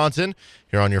Derek Johnson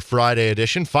here on your Friday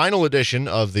edition, final edition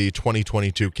of the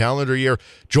 2022 calendar year.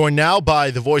 Joined now by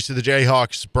the voice of the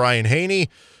Jayhawks, Brian Haney,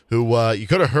 who you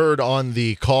could have heard on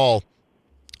the call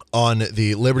on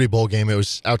the Liberty Bowl game. It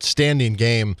was an outstanding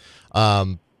game.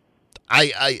 I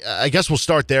guess we'll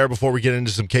start there before we get into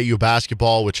some KU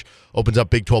basketball, which opens up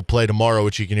Big 12 play tomorrow,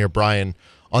 which you can hear Brian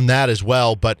on that as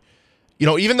well. But,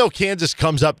 even though Kansas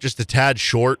comes up just a tad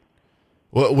short,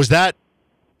 was that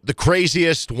the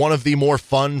craziest, one of the more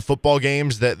fun football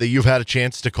games that you've had a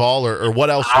chance to call, or what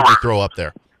else would you throw up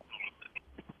there?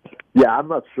 Yeah, I'm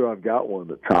not sure I've got one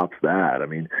that tops that. I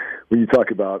mean, when you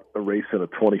talk about erasing a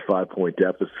 25-point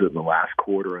deficit in the last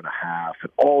quarter and a half,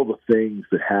 and all the things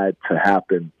that had to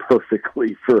happen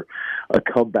perfectly for a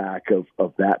comeback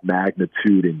of that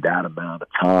magnitude in that amount of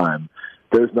time,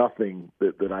 there's nothing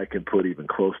that I can put even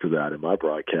close to that in my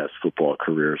broadcast football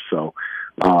career. So,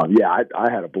 I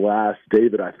had a blast.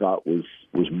 David, I thought, was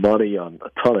money on a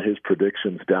ton of his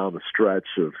predictions down the stretch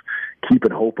of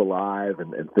keeping hope alive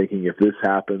and thinking if this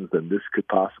happens, then this could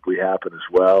possibly happen as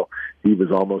well. He was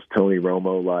almost Tony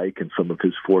Romo-like in some of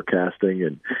his forecasting,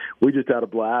 and we just had a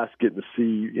blast getting to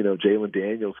see, Jalen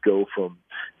Daniels go from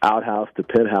outhouse to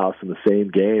penthouse in the same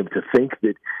game. To think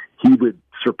that he would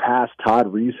surpass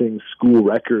Todd Reesing's school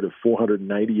record of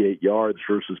 498 yards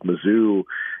versus Mizzou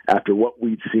after what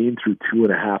we'd seen through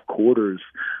 2.5 quarters.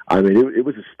 I mean, it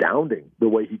was astounding the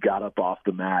way he got up off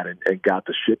the mat and got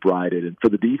the ship righted. And for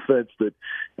the defense that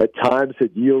at times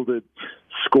had yielded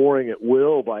scoring at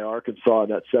will by Arkansas in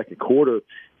that second quarter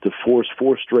to force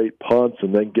 4 straight punts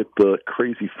and then get the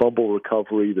crazy fumble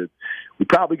recovery that we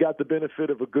probably got the benefit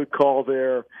of a good call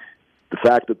there. the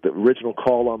fact that the original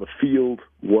call on the field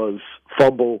was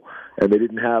fumble and they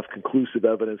didn't have conclusive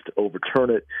evidence to overturn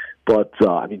it. But,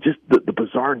 just the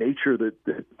bizarre nature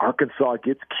that Arkansas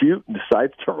gets cute and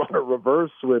decides to run a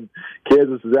reverse when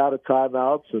Kansas is out of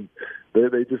timeouts, and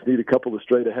they just need a couple of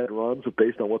straight-ahead runs.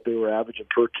 Based on what they were averaging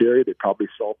per carry, they probably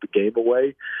solved the game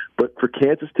away. But for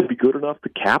Kansas to be good enough to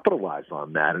capitalize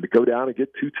on that and to go down and get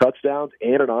 2 touchdowns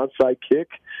and an onside kick,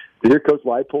 to hear Coach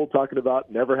Leipold talking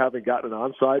about never having gotten an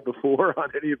onside before on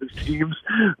any of his teams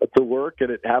to work,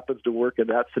 and it happens to work in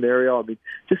that scenario. I mean,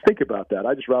 just think about that.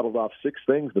 I just rattled off 6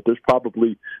 things, but there's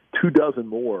probably 24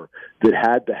 more that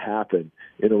had to happen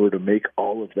in order to make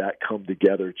all of that come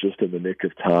together just in the nick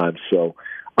of time. So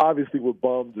obviously we're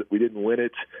bummed that we didn't win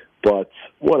it, but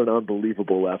what an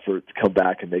unbelievable effort to come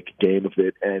back and make a game of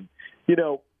it. And,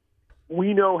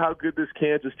 we know how good this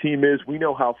Kansas team is. We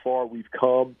know how far we've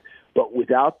come. But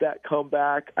without that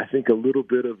comeback, I think a little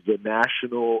bit of the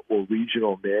national or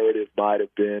regional narrative might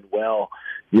have been,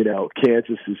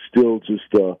 Kansas is still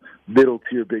just a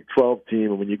middle-tier Big 12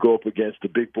 team, and when you go up against the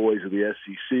big boys of the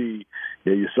SEC,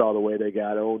 you saw the way they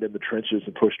got owned in the trenches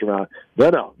and pushed around.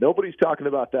 No, nobody's talking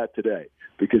about that today,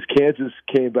 because Kansas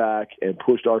came back and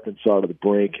pushed Arkansas to the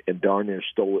brink and darn near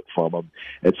stole it from them.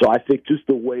 And so I think just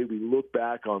the way we look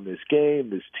back on this game,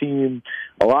 this team,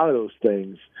 a lot of those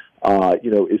things,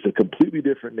 is a completely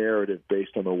different narrative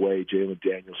based on the way Jalen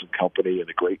Daniels and company and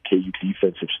the great KU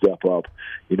defensive step up,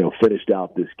 finished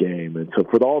out this game. And so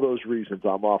for all those reasons,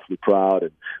 I'm awfully proud,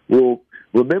 and we'll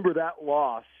remember that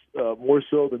loss more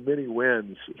so than many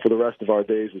wins for the rest of our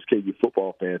days as KU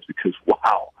football fans, because,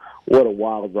 wow, what a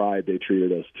wild ride they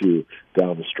treated us to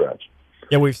down the stretch.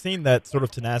 Yeah, we've seen that sort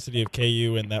of tenacity of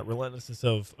KU and that relentlessness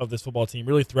of this football team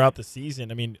really throughout the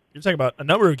season. I mean, you're talking about a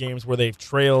number of games where they've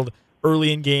trailed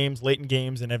early in games, late in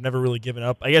games, and have never really given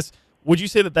up. I guess, would you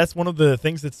say that that's one of the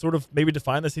things that sort of maybe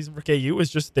defined the season for KU,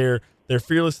 is just their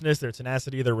fearlessness, their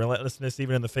tenacity, their relentlessness,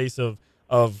 even in the face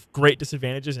of great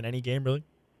disadvantages in any game, really?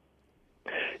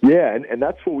 Yeah, and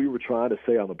that's what we were trying to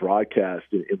say on the broadcast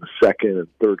in the second and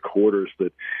third quarters,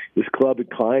 that this club had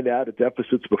climbed out of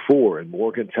deficits before in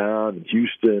Morgantown and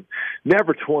Houston,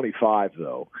 never 25,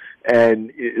 though. And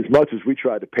as much as we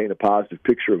tried to paint a positive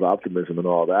picture of optimism and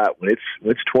all that, when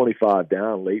it's 25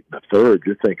 down late in the third,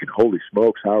 you're thinking, holy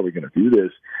smokes, how are we going to do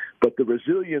this? But the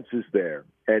resilience is there,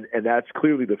 and that's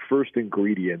clearly the first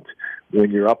ingredient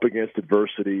when you're up against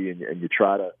adversity and you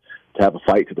try to have a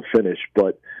fight to the finish.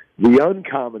 But the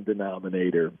uncommon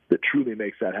denominator that truly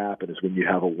makes that happen is when you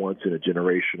have a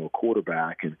once-in-a-generational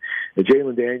quarterback. And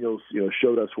Jalen Daniels,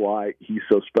 showed us why he's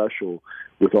so special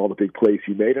with all the big plays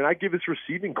he made. And I give his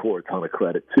receiving corps a ton of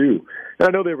credit, too. And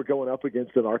I know they were going up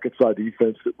against an Arkansas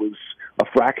defense that was a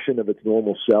fraction of its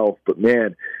normal self. But,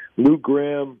 man, Luke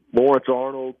Grimm, Lawrence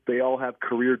Arnold, they all have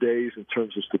career days in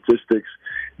terms of statistics.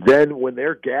 Then when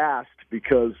they're gassed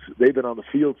because they've been on the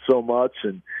field so much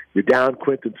and you're down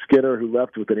Quentin Skinner, who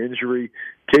left with an injury,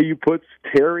 KU puts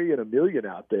Terry and Emilian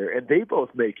out there, and they both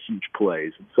make huge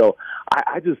plays. And so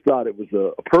I just thought it was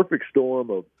a perfect storm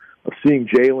of seeing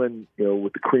Jalen,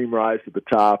 with the cream rise to the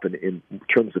top and in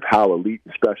terms of how elite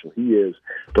and special he is,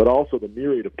 but also the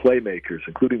myriad of playmakers,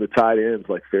 including the tight ends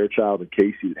like Fairchild and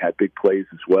Casey that had big plays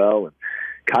as well. And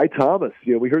Kai Thomas,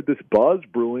 we heard this buzz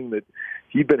brewing that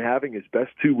he'd been having his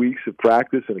best 2 weeks of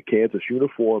practice in a Kansas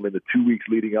uniform in the 2 weeks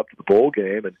leading up to the bowl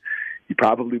game, and he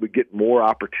probably would get more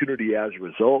opportunity as a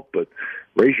result. But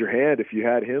raise your hand if you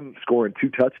had him scoring 2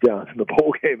 touchdowns in the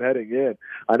bowl game heading in.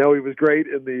 I know he was great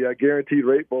in the Guaranteed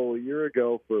Rate Bowl a year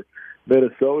ago for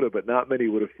Minnesota, but not many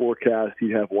would have forecast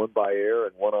he'd have one by air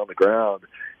and one on the ground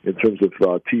in terms of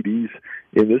TDs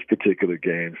in this particular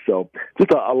game. So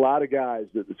just a lot of guys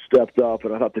that stepped up,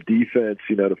 and I thought the defense,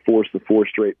 to force the 4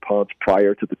 straight punts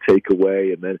prior to the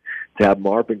takeaway, and then to have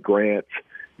Marvin Grant,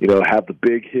 have the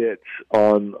big hits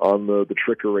on the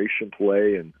trickeration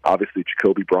play, and obviously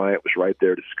Jacoby Bryant was right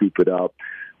there to scoop it up.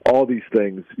 All these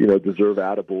things, deserve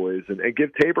attaboys, and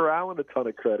give Tabor Allen a ton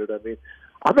of credit. I mean,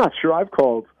 I'm not sure I've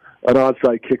called an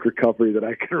onside kick recovery that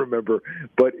I can remember,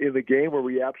 but in the game where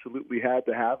we absolutely had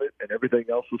to have it and everything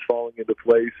else was falling into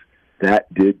place,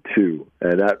 that did too,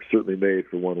 and that certainly made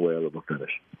for one way of a finish.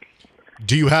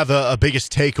 Do you have a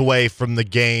biggest takeaway from the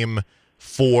game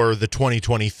for the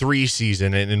 2023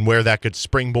 season and where that could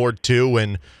springboard to,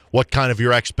 and what kind of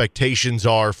your expectations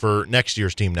are for next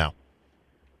year's team now?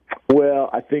 Well,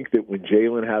 I think that when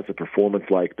Jalen has a performance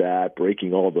like that,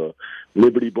 breaking all the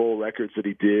Liberty Bowl records that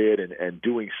he did and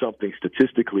doing something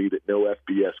statistically that no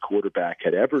FBS quarterback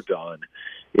had ever done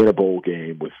in a bowl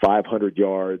game with 500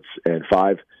 yards and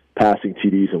 5 passing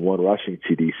TDs and 1 rushing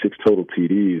TD, 6 total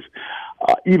TDs,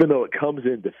 even though it comes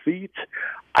in defeat,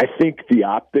 I think the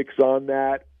optics on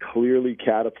that clearly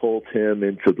catapult him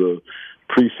into the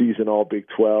preseason All Big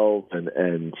 12,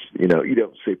 and you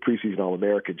don't say preseason All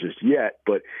American just yet,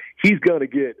 but he's going to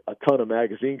get a ton of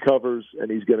magazine covers,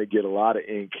 and he's going to get a lot of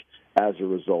ink as a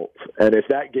result. And if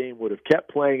that game would have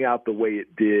kept playing out the way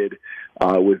it did,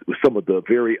 with some of the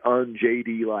very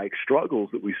un-JD-like struggles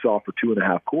that we saw for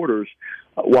 2.5 quarters,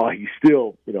 while he's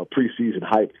still, preseason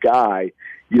hyped guy,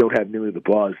 you don't have nearly the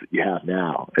buzz that you have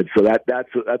now. And so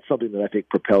that's something that I think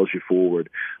propels you forward.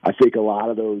 I think a lot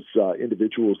of those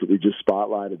individuals that we just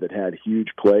spotlighted that had huge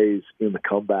plays in the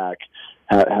comeback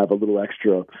have a little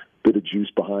extra bit of juice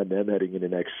behind them heading into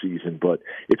next season. But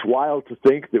it's wild to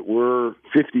think that we're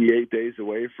 58 days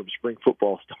away from spring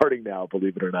football starting now,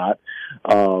 believe it or not.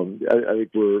 I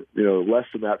think we're, less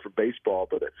than that for baseball,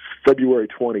 but February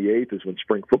 28th is when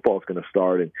spring football is going to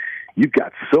start. And you've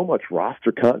got so much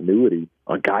roster continuity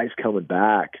on guys coming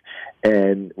back.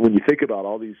 And when you think about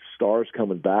all these stars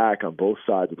coming back on both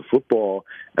sides of the football,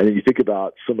 and then you think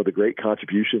about some of the great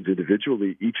contributions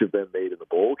individually each of them made in the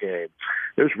bowl game,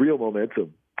 there's real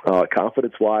momentum.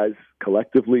 Confidence-wise,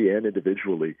 collectively and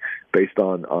individually, based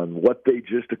on what they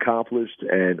just accomplished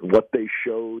and what they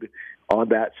showed on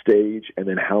that stage, and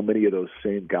then how many of those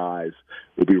same guys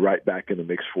will be right back in the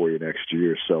mix for you next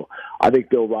year. So I think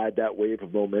they'll ride that wave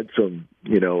of momentum,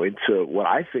 into what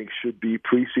I think should be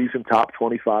preseason top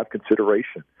 25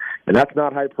 consideration. And that's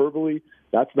not hyperbole.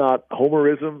 That's not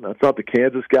homerism. That's not the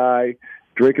Kansas guy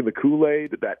drinking the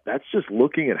Kool-Aid. That's just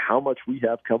looking at how much we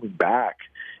have coming back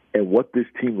and what this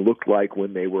team looked like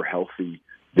when they were healthy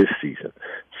this season.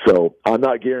 So I'm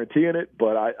not guaranteeing it,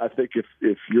 but I think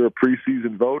if you're a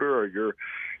preseason voter, or you're,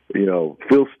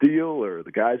 Phil Steele or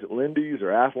the guys at Lindy's or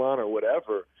Athlon or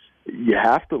whatever, you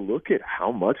have to look at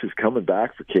how much is coming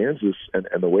back for Kansas and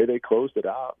the way they closed it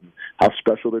out and how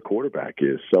special their quarterback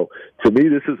is. So to me,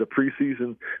 this is a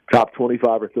preseason top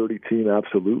 25 or 30 team,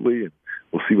 absolutely, and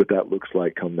we'll see what that looks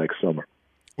like come next summer.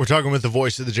 We're talking with the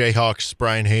voice of the Jayhawks,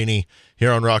 Brian Haney,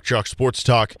 here on Rock Chalk Sports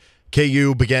Talk.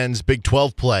 KU begins Big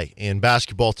 12 play in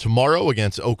basketball tomorrow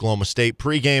against Oklahoma State.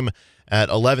 Pregame at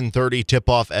 11:30,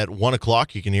 tip-off at 1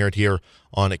 o'clock. You can hear it here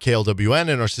on KLWN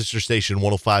and our sister station,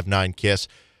 105.9 KISS.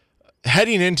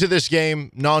 Heading into this game,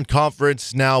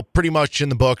 non-conference now pretty much in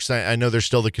the books. I know there's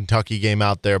still the Kentucky game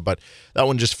out there, but that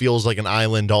one just feels like an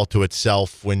island all to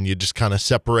itself when you just kind of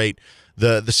separate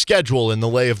the schedule and the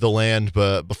lay of the land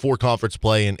before conference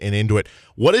play and into it.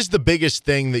 What is the biggest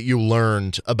thing that you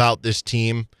learned about this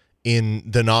team in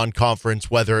the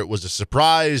non-conference, whether it was a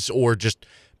surprise or just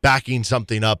backing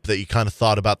something up that you kind of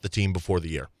thought about the team before the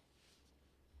year?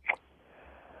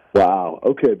 Wow.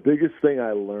 Okay, biggest thing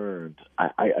I learned,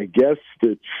 I guess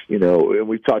that, and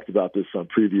we've talked about this on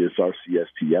previous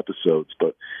RCST episodes,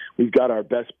 but we've got our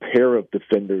best pair of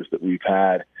defenders that we've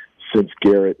had since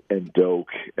Garrett and Doak,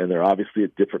 and they're obviously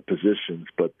at different positions,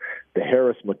 but the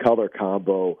Harris-McCullough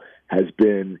combo has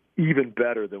been even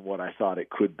better than what I thought it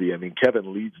could be. I mean,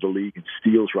 Kevin leads the league in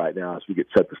steals right now as we get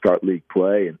set to start league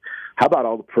play, and how about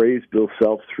all the praise Bill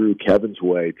Self threw Kevin's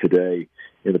way today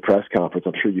in the press conference?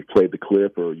 I'm sure you've played the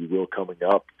clip, or you will coming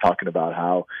up, talking about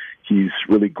how he's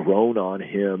really grown on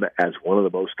him as one of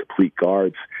the most complete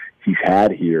guards he's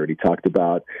had here, and he talked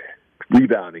about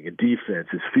rebounding and defense,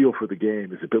 his feel for the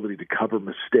game, his ability to cover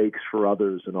mistakes for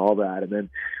others and all that. And then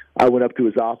I went up to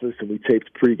his office and we taped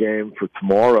pregame for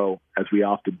tomorrow, as we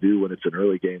often do when it's an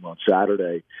early game on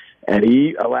Saturday. And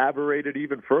he elaborated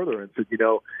even further and said,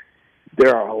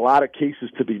 there are a lot of cases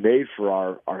to be made for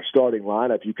our starting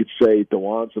lineup. You could say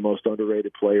DeJuan's the most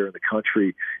underrated player in the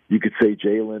country. You could say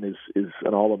Jalen is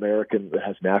an All-American that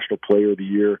has National Player of the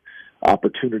Year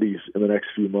opportunities in the next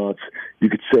few months. You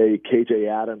could say KJ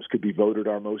Adams could be voted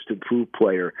our most improved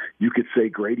player. You could say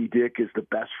Grady Dick is the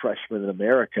best freshman in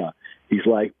America. He's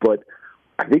like, but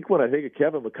I think when I think of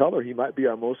Kevin McCullough, he might be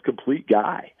our most complete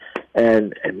guy.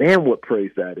 And man, what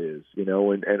praise that is,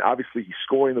 and obviously he's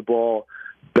scoring the ball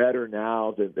better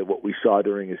now than what we saw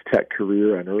during his Tech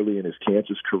career and early in his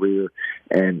Kansas career.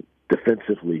 And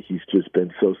defensively, he's just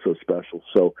been so special.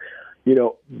 So,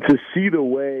 to see the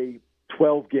way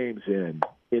 12 games in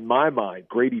my mind,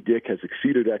 Grady Dick has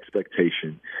exceeded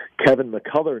expectation. Kevin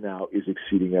McCullough now is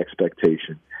exceeding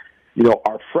expectation.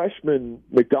 Our freshman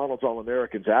McDonald's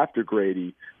All-Americans after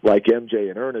Grady, like MJ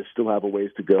and Ernest, still have a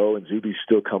ways to go, and Zuby's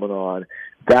still coming on.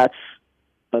 That's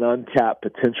an untapped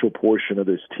potential portion of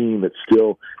this team that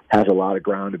still has a lot of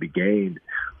ground to be gained.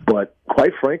 But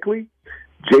quite frankly,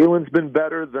 Jalen's been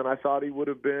better than I thought he would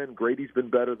have been. Grady's been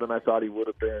better than I thought he would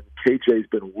have been. KJ's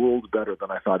been worlds better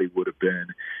than I thought he would have been.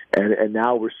 And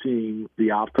now we're seeing the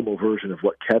optimal version of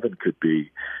what Kevin could be.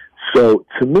 So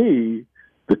to me,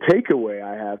 the takeaway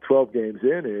I have 12 games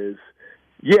in is,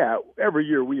 yeah, every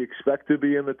year we expect to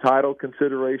be in the title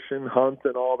consideration hunt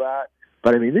and all that.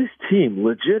 But, I mean, this team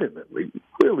legitimately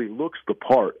really looks the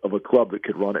part of a club that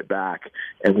could run it back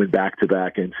and win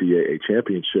back-to-back NCAA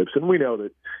championships. And we know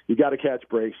that you got to catch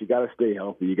breaks, you got to stay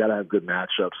healthy, you got to have good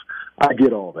matchups. I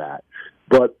get all that.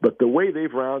 But the way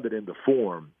they've rounded into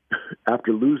form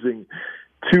after losing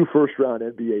 2 first-round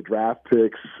NBA draft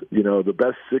picks, the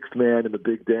best sixth man in the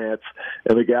big dance,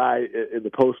 and the guy in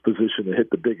the post position that hit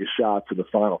the biggest shots in the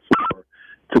Final Four,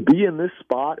 to be in this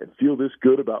spot and feel this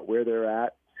good about where they're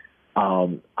at,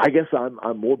 I guess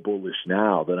I'm more bullish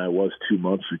now than I was 2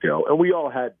 months ago. And we all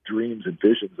had dreams and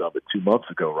visions of it 2 months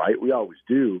ago, right? We always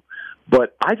do.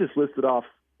 But I just listed off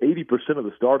 80% of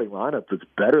the starting lineup that's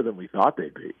better than we thought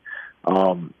they'd be.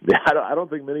 I don't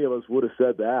think many of us would have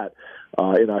said that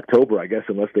in October, I guess,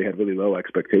 unless they had really low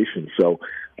expectations. So,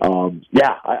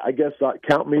 I guess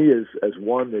count me as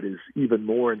one that is even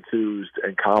more enthused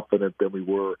and confident than we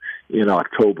were in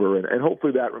October. And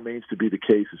hopefully that remains to be the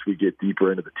case as we get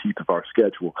deeper into the teeth of our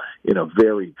schedule in a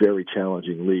very, very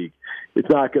challenging league. It's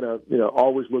not going to,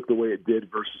 always look the way it did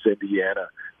versus Indiana,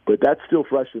 but that's still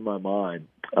fresh in my mind.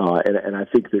 And I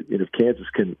think that if Kansas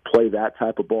can play that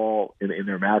type of ball in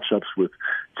their matchups with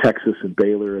Texas and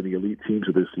Baylor and the elite teams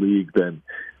of this league, then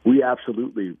we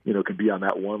absolutely, can be on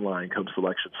that one line come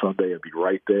Selection Sunday and be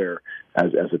right there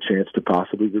as a chance to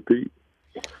possibly repeat.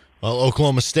 Well,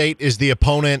 Oklahoma State is the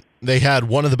opponent. They had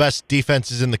one of the best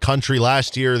defenses in the country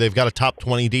last year. They've got a top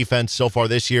 20 defense so far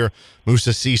this year.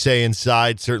 Moussa Cisse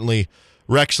inside certainly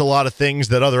wrecks a lot of things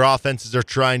that other offenses are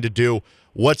trying to do.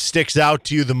 What sticks out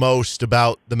to you the most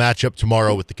about the matchup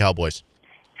tomorrow with the Cowboys?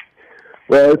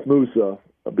 Well, it's Moussa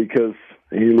because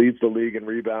he leads the league in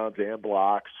rebounds and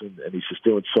blocks, and he's just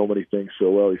doing so many things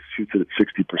so well. He shoots it at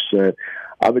 60%.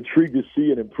 I'm intrigued to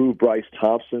see an improved Bryce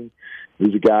Thompson.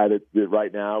 He's a guy that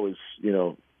right now is,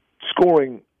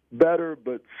 scoring better,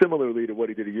 but similarly to what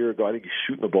he did a year ago. I think he's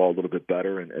shooting the ball a little bit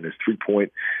better, and his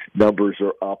three-point numbers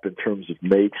are up in terms of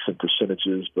makes and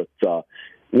percentages, but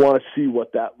want to see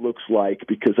what that looks like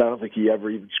because I don't think he ever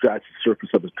even scratched the surface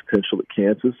of his potential at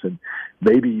Kansas, and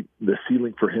maybe the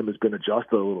ceiling for him has been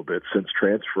adjusted a little bit since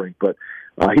transferring, but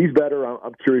he's better.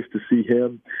 I'm curious to see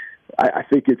him. I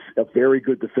think it's a very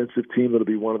good defensive team. It'll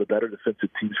be one of the better defensive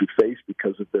teams we face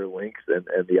because of their length and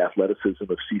the athleticism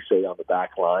of Cisse on the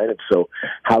back line. And so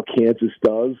how Kansas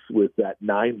does with that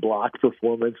 9-block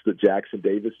performance that Jackson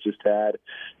Davis just had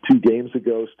 2 games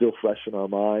ago, still fresh in our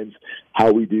minds,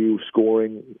 how we do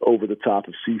scoring over the top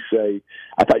of Cisse.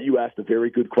 I thought you asked a very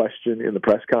good question in the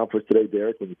press conference today,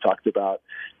 Derek, when you talked about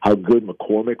how good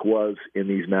McCormick was in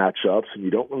these matchups, and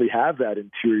you don't really have that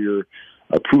interior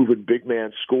a proven big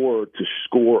man scorer to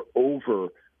score over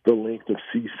the length of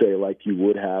Cisse like you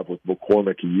would have with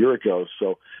McCormick a year ago.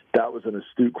 So that was an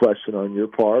astute question on your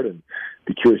part, and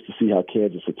be curious to see how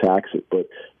Kansas attacks it. But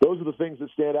those are the things that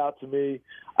stand out to me.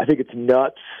 I think it's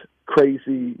nuts,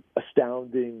 crazy,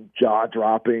 astounding,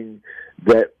 jaw-dropping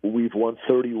that we've won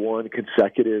 31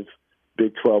 consecutive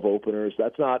Big 12 openers.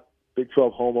 That's not Big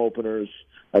 12 home openers.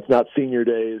 That's not senior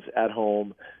days at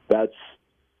home. That's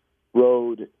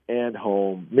road and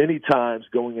home, many times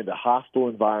going into hostile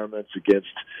environments against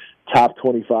top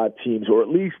 25 teams or at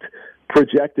least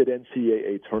projected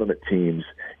NCAA tournament teams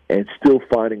and still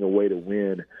finding a way to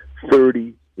win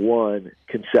 31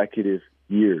 consecutive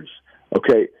years.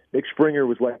 Okay, Nick Springer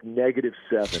was like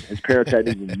 -7. His parents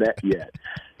hadn't even met yet.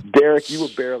 Derek, you were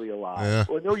barely alive. Yeah.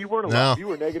 Well, no, you weren't alive. No. You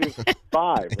were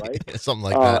 -5, right? Something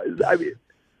like that. I mean,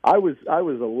 I was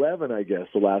 11, I guess,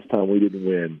 the last time we didn't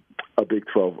win a Big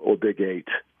 12 or Big 8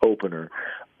 opener.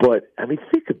 But, I mean,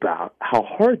 think about how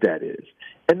hard that is.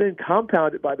 And then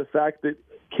compound it by the fact that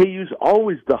KU's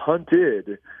always the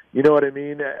hunted, you know what I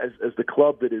mean, as the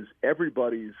club that is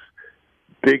everybody's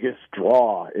biggest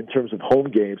draw in terms of home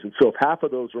games. And so if half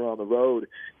of those are on the road,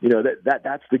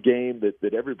 that's the game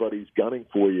that everybody's gunning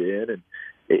for you in. And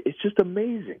it's just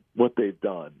amazing what they've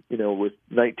done, with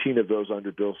 19 of those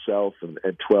under Bill Self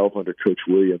and 12 under Coach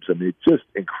Williams. I mean, it's just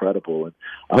incredible. And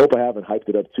I hope I haven't hyped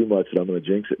it up too much and I'm going to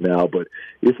jinx it now. But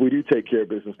if we do take care of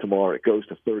business tomorrow, it goes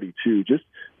to 32. Just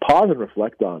pause and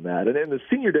reflect on that. And the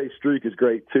senior day streak is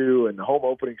great too, and the home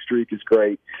opening streak is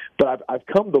great. But I've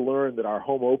come to learn that our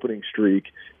home opening streak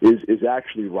is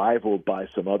actually rivaled by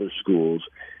some other schools.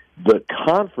 The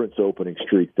conference opening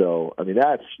streak, though, I mean,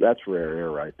 that's rare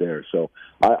air right there. So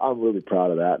I'm really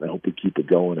proud of that, and I hope we keep it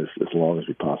going as long as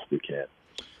we possibly can.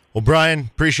 Well, Brian,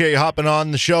 appreciate you hopping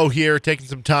on the show here, taking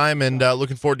some time, and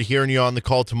looking forward to hearing you on the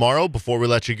call tomorrow. Before we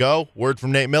let you go, word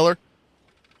from Nate Miller.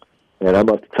 And I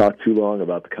must have talked too long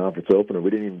about the conference opener.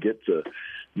 We didn't even get to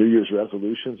New Year's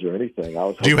resolutions or anything.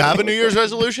 Do you have a New Year's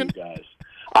resolution? Guys.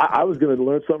 I was going to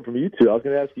learn something from you two. I was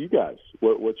going to ask you guys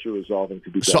what you're resolving to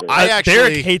be better. So I actually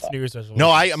Derek hates New Year's resolutions.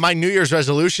 No, my New Year's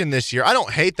resolution this year. I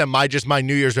don't hate them. My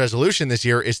New Year's resolution this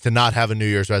year is to not have a New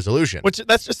Year's resolution. Which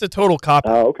that's just a total cop.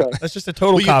 Oh, okay. That's just a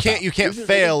total cop. You can't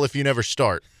fail if you never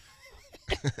start.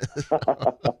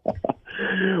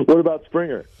 What about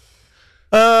Springer?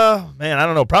 Man, I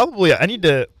don't know. Probably I need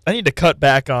to cut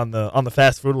back on the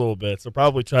fast food a little bit. So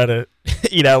probably try to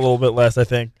eat out a little bit less, I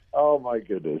think. Oh my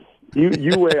goodness. You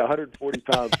weigh 140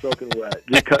 pounds soaking wet.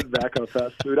 You're cutting back on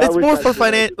fast food. It's more for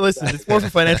Listen, it's more for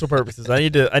financial purposes. I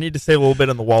need to save a little bit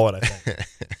in the wallet, I think.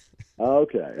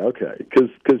 Okay.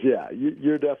 Because yeah,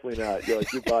 you're definitely not. You're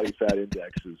like, your body fat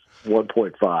index is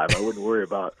 1.5. I wouldn't worry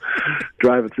about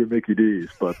driving through Mickey D's.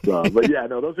 But yeah,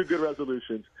 no, those are good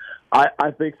resolutions.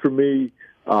 I think for me,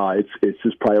 it's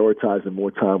just prioritizing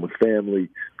more time with family.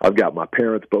 I've got my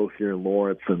parents both here in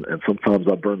Lawrence, and sometimes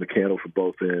I burn the candle from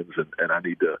both ends, and I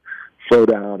need to slow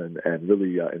down and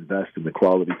really invest in the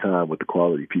quality time with the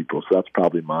quality people. So that's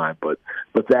probably mine. But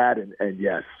that and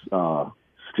yes,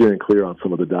 steering clear on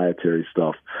some of the dietary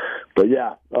stuff. But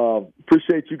yeah,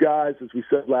 appreciate you guys. As we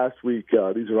said last week,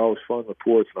 these are always fun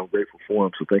reports, and I'm grateful for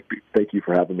them. So thank you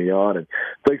for having me on. And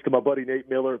thanks to my buddy Nate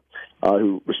Miller,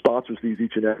 who sponsors these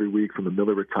each and every week from the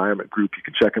Miller Retirement Group. You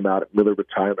can check him out at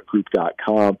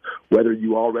millerretirementgroup.com. Whether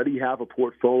you already have a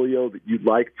portfolio that you'd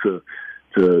like to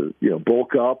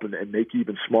bulk up and make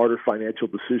even smarter financial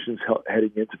decisions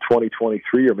heading into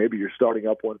 2023, or maybe you're starting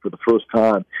up one for the first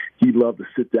time, he'd love to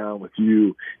sit down with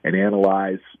you and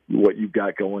analyze what you've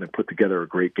got going and put together a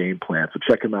great game plan. So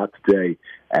check him out today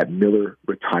at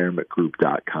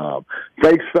millerretirementgroup.com.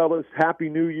 Thanks, fellas. Happy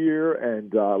New Year,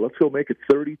 and let's go make it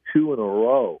 32 in a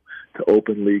row to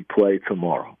Open League play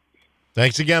tomorrow.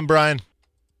 Thanks again, Brian.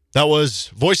 That was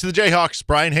voice of the Jayhawks,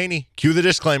 Brian Haney. Cue the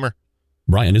disclaimer.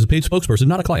 Brian is a paid spokesperson,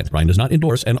 not a client. Brian does not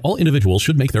endorse, and all individuals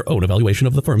should make their own evaluation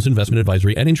of the firm's investment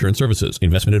advisory and insurance services.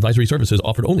 Investment advisory services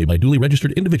offered only by duly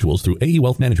registered individuals through AE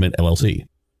Wealth Management, LLC.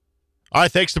 All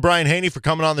right, thanks to Brian Haney for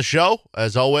coming on the show.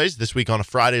 As always, this week on a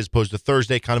Friday as opposed to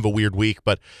Thursday, kind of a weird week,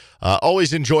 but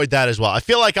always enjoyed that as well. I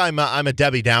feel like I'm a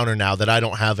Debbie Downer now that I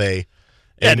don't have a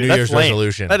New Year's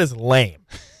resolution. That is lame.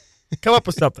 Come up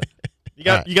with something. You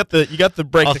got the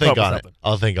break to come up with something.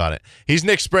 I'll think on it. He's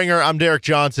Nick Springer. I'm Derek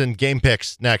Johnson. Game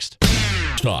picks next.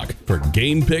 Talk for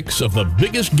game picks of the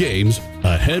biggest games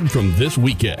ahead from this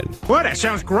weekend. Well, that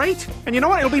sounds great. And you know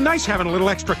what? It'll be nice having a little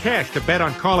extra cash to bet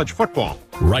on college football.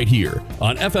 Right here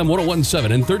on FM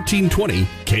 1017 and 1320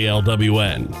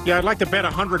 KLWN. Yeah, I'd like to bet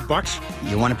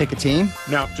 $100. You want to pick a team?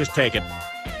 No, just take it.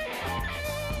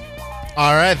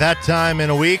 All right, that time in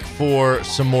a week for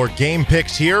some more game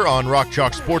picks here on Rock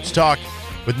Chalk Sports Talk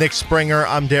with Nick Springer.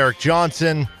 I'm Derek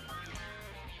Johnson.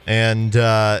 And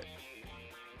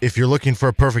if you're looking for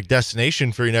a perfect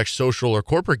destination for your next social or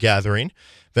corporate gathering,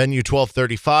 Venue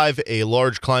 1235, a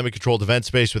large climate-controlled event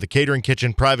space with a catering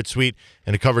kitchen, private suite,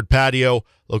 and a covered patio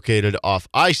located off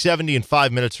I-70 and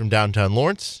 5 minutes from downtown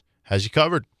Lawrence, has you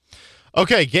covered.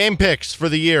 Okay, game picks for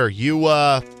the year. You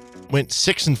went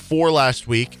 6-4 last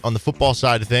week on the football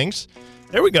side of things.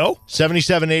 There we go.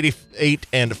 77, 88,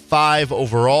 and 5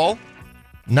 overall.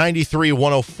 93,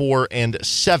 104, and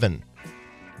 7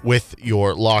 with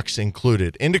your locks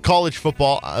included. Into college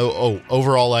football,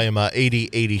 overall I am 80,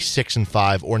 86, and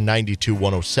 5, or 92,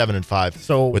 107, and 5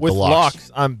 so with the the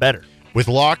locks. I'm better. With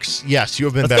locks, yes, you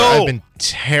have been Let's better. go. I've been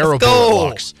terrible at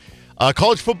locks.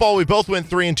 College football, we both went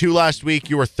 3-2 last week.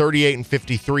 You were 38 and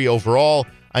 53 overall.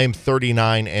 I am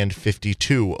 39 and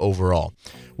 52 overall.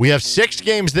 We have 6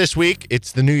 games this week.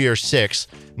 It's the New Year's 6.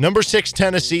 Number 6,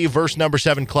 Tennessee versus number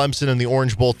 7, Clemson in the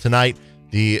Orange Bowl tonight.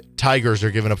 The Tigers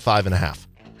are giving up 5.5.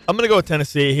 I'm going to go with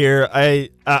Tennessee here. I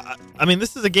mean,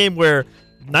 this is a game where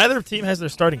neither team has their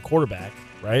starting quarterback,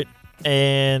 right?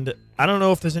 And I don't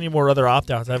know if there's any more other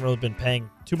opt-outs. I haven't really been paying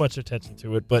too much attention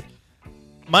to it, but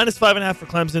minus 5.5 for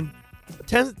Clemson.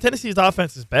 Tennessee's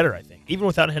offense is better, I think. Even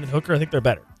without Hendon Hooker, I think they're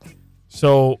better.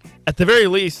 So, at the very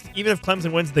least, even if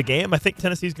Clemson wins the game, I think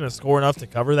Tennessee's going to score enough to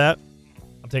cover that.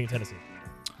 I'm taking Tennessee.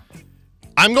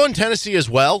 I'm going Tennessee as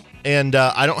well, and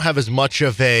I don't have as much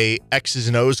of a X's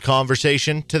and O's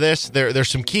conversation to this. There's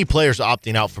some key players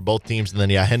opting out for both teams, and then,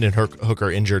 Hendon Hooker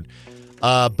injured.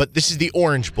 But this is the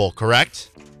Orange Bowl, correct?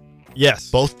 Yes.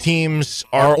 Both teams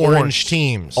are orange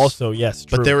teams. Also, yes,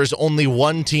 true. But there is only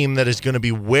one team that is going to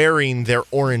be wearing their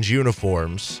orange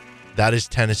uniforms. That is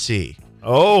Tennessee.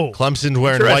 Oh. Clemson's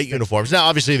wearing white uniforms. Now,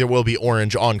 obviously, there will be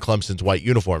orange on Clemson's white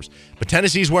uniforms. But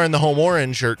Tennessee's wearing the home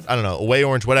orange, or, I don't know, away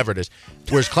orange, whatever it is.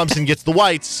 Whereas Clemson gets the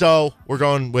whites, so we're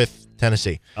going with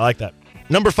Tennessee. I like that.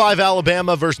 Number 5,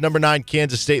 Alabama versus number 9,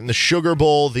 Kansas State in the Sugar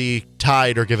Bowl. The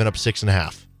Tide are giving up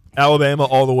 6.5. Alabama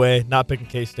all the way. Not picking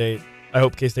K-State. I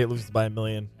hope K-State loses by 1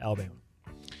 million. Alabama.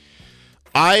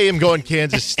 I am going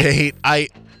Kansas State. I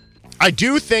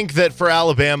do think that for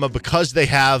Alabama, because they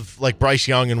have like Bryce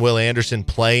Young and Will Anderson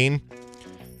playing,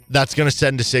 that's going to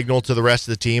send a signal to the rest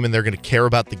of the team, and they're going to care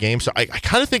about the game. So I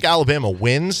kind of think Alabama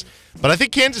wins, but I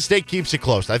think Kansas State keeps it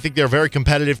close. I think they're a very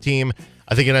competitive team.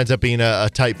 I think it ends up being a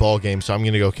tight ball game, so I'm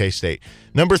going to go K-State.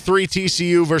 Number 3,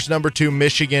 TCU versus number 2,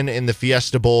 Michigan in the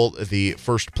Fiesta Bowl, the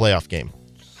first playoff game.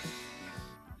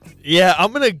 Yeah,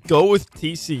 I'm going to go with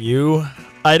TCU.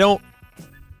 I don't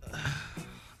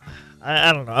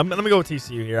know. I'm going to go with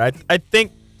TCU here. I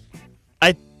think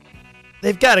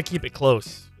they've got to keep it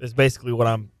close is basically what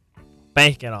I'm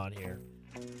banking on here.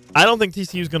 I don't think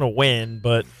TCU is going to win,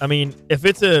 but, I mean, if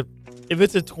it's a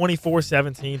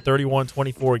 24-17,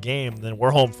 31-24 game, then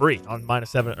we're home free on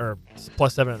 -7 or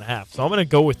 +7.5. So I'm going to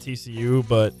go with TCU,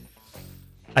 but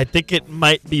I think it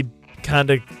might be kind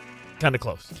of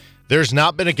close. There's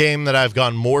not been a game that I've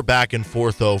gone more back and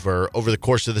forth over the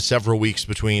course of the several weeks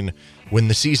between when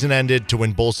the season ended to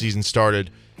when bowl season started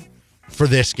for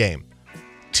this game.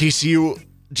 TCU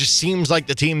just seems like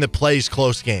the team that plays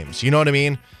close games. You know what I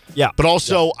mean? Yeah. But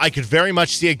also, I could very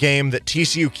much see a game that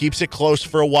TCU keeps it close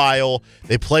for a while.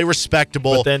 They play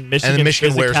respectable. But then and then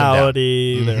Michigan wears them down.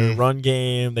 Their run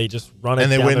game, they just run it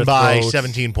and they down win their by throats.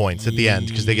 17 points at the end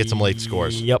because they get some late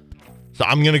scores. Yep. So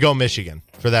I'm going to go Michigan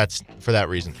for that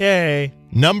reason. Okay.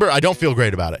 I don't feel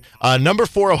great about it. Number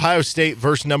 4, Ohio State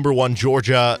versus number 1,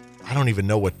 Georgia. I don't even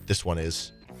know what this one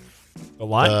is. The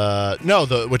line? No,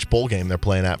 which bowl game they're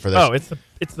playing at for this. Oh,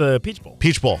 it's the Peach Bowl.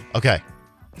 Peach Bowl. Okay.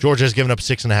 Georgia's given up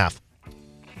 6.5.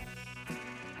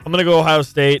 I'm gonna go Ohio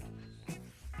State.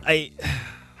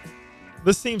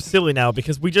 This seems silly now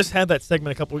because we just had that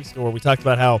segment a couple weeks ago where we talked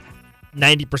about how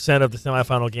 90% of the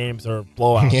semifinal games are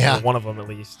blowouts. Yeah. Or one of them at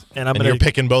least. And you're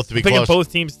picking both to be close.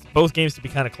 both games to be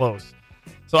kind of close.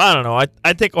 So I don't know.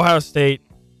 I take Ohio State.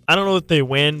 I don't know if they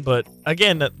win, but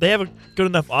again, they have a good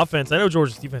enough offense. I know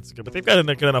Georgia's defense is good, but they've got a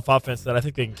good enough offense that I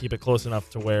think they can keep it close enough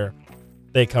to where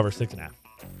they cover 6.5.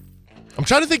 I'm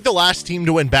trying to think the last team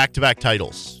to win back-to-back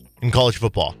titles in college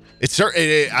football.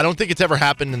 I don't think it's ever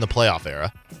happened in the playoff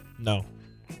era. No.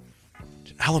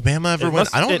 Did Alabama ever win?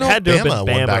 I don't know if Bama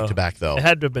won back-to-back, though. It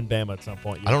had to have been Bama at some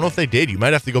point. I don't know if they did. You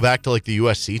might have to go back to like the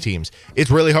USC teams.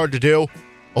 It's really hard to do.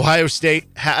 Ohio State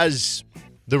has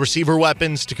the receiver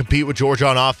weapons to compete with Georgia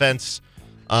on offense.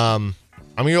 I'm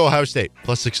going to go Ohio State,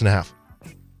 plus 6.5.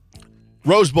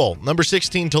 Rose Bowl, number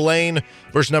 16 Tulane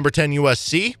versus number 10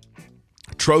 USC.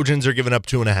 Trojans are giving up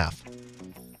 2.5.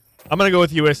 I'm going to go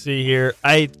with USC here.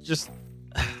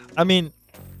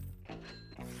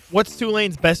 What's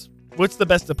the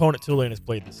best opponent Tulane has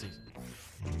played this season?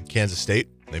 Kansas State.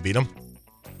 They beat them.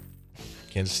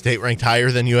 Kansas State ranked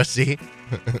higher than USC.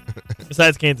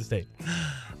 Besides Kansas State.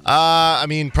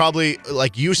 Probably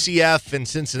like UCF and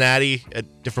Cincinnati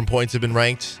at different points have been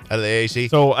ranked out of the AAC.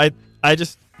 So I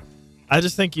just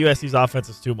think USC's offense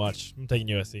is too much. I'm taking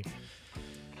USC.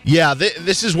 Yeah,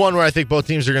 this is one where I think both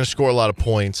teams are going to score a lot of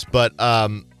points. But by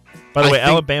the way,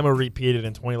 Alabama repeated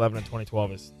in 2011 and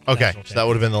 2012 as okay, so that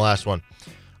would have been the last one.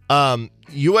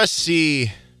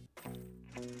 USC.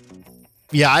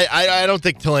 Yeah, I don't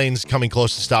think Tulane's coming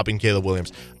close to stopping Caleb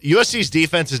Williams. USC's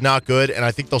defense is not good, and I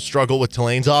think they'll struggle with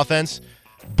Tulane's offense.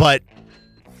 But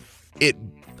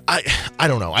I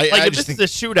don't know. If this is a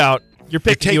shootout, you're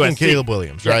picking USC. Caleb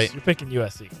Williams, right? Yes, you're picking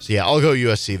USC. So yeah, I'll go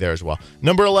USC there as well.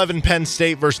 Number 11 Penn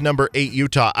State versus number 8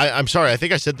 Utah. I'm sorry, I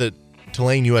think I said the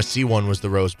Tulane USC one was the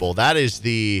Rose Bowl. That is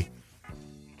the.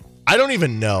 I don't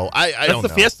even know. I don't know.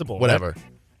 That's the Fiesta Bowl. Whatever. Right?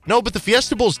 No, but the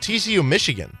Fiesta Bowl is TCU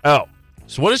Michigan. Oh.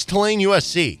 So what is Tulane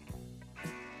USC?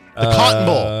 The Cotton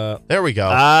Bowl. There we go.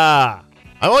 I'm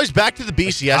always back to the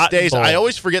BCS days. Bowl. I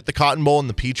always forget the Cotton Bowl and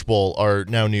the Peach Bowl are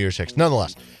now New Year's Six.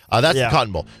 Nonetheless, that's the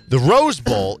Cotton Bowl. The Rose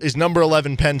Bowl is number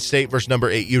 11 Penn State versus number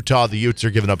 8 Utah. The Utes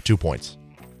are giving up 2 points.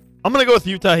 I'm going to go with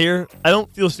Utah here. I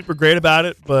don't feel super great about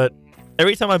it, but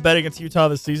every time I bet against Utah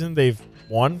this season, they've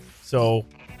won. So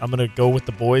I'm going to go with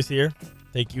the boys here.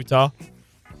 Take Utah.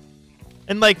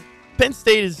 And Penn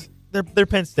State is they're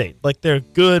Penn State. They're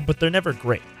good, but they're never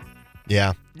great.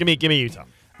 Yeah. Give me Utah.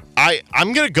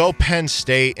 I'm going to go Penn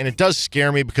State, and it does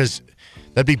scare me because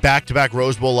that'd be back-to-back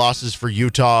Rose Bowl losses for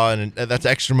Utah, and that's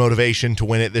extra motivation to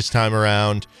win it this time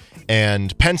around.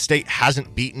 And Penn State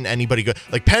hasn't beaten anybody good.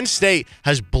 Penn State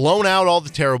has blown out all the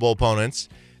terrible opponents.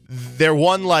 Their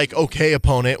one, okay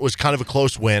opponent was kind of a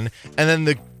close win, and then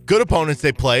the good opponents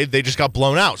they played, they just got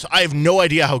blown out. So I have no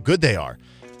idea how good they are.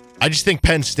 I just think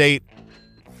Penn State,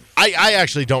 I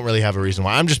actually don't really have a reason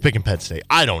why. I'm just picking Penn State.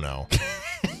 I don't know.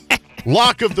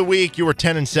 Lock of the week. You were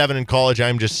 10-7 in college.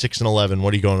 I'm just 6-11.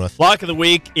 What are you going with? Lock of the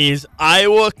week is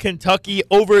Iowa, Kentucky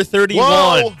over 31.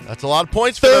 Whoa, that's a lot of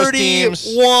points for those teams.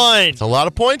 31. It's a lot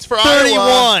of points for 31.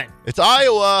 Iowa. It's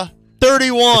Iowa.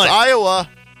 31. It's Iowa.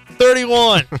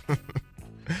 31.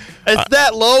 It's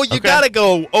that low. You got to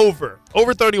go over.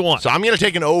 Over 31. So I'm going to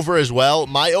take an over as well.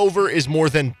 My over is more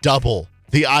than double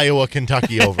the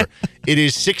Iowa-Kentucky over. It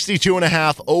is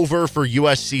 62.5 over for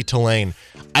USC Tulane.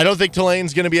 I don't think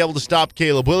Tulane's going to be able to stop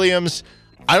Caleb Williams.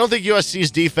 I don't think USC's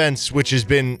defense, which has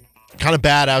been kind of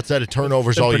bad outside of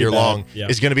turnovers all year long,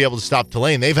 is going to be able to stop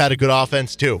Tulane. They've had a good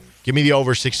offense, too. Give me the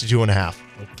over 62.5.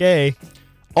 Okay.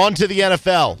 On to the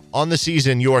NFL. On the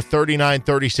season, you are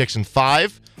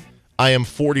 39-36-5. I am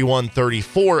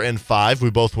 41-34-5. We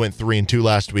both went 3-2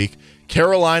 last week.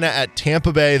 Carolina at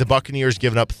Tampa Bay. The Buccaneers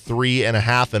giving up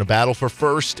 3.5 in a battle for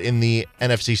first in the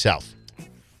NFC South.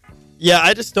 Yeah,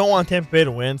 I just don't want Tampa Bay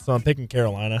to win, so I'm picking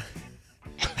Carolina.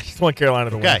 I just want Carolina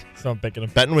to win, so I'm picking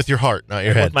them. Betting with your heart, not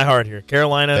your head. With my heart here.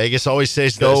 Carolina. Vegas always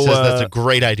says that's a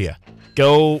great idea.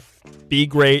 Go be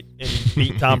great and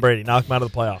beat Tom Brady. Knock him out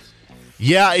of the playoffs.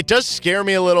 Yeah, it does scare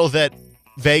me a little that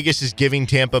Vegas is giving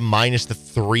Tampa minus the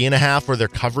 3.5 where they're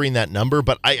covering that number,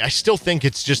 but I still think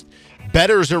it's just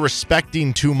bettors are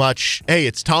respecting too much. Hey,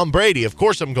 it's Tom Brady. Of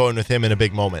course I'm going with him in a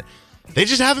big moment. They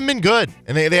just haven't been good,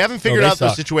 and they haven't figured out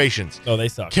those situations. Oh, they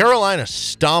suck. Carolina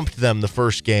stomped them the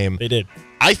first game. They did.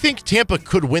 I think Tampa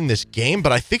could win this game,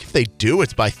 but I think if they do,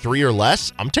 it's by 3 or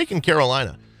less. I'm taking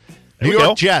Carolina. New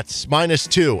York Jets,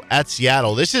 -2 at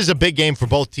Seattle. This is a big game for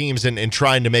both teams and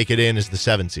trying to make it in as the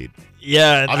 7 seed.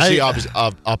 Yeah. Obviously,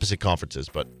 opposite conferences,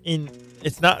 but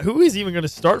it's not. Who is even going to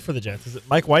start for the Jets? Is it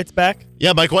Mike White's back?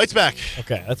 Yeah, Mike White's back.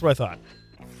 Okay, that's what I thought.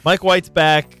 Mike White's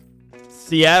back.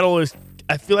 Seattle is.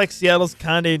 I feel like Seattle's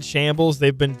kind of in shambles.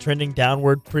 They've been trending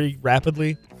downward pretty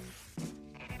rapidly.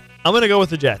 I'm going to go with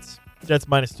the Jets. Jets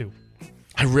 -2.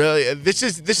 This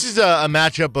is a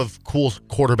matchup of cool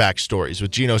quarterback stories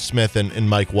with Geno Smith and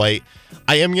Mike White.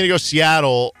 I am going to go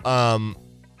Seattle.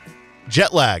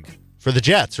 Jet lag for the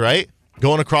Jets, right?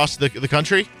 Going across the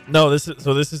country? No, this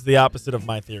is the opposite of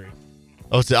my theory.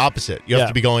 Oh, it's the opposite. You have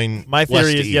to be going My theory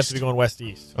west to is you have to be going west to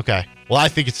east. Okay. Well, I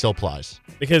think it still applies.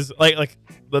 Because like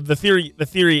the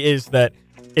theory is that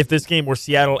if this game were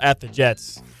Seattle at the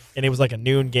Jets and it was like a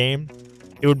noon game,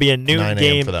 it would be a noon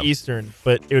game Eastern,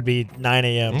 but it would be 9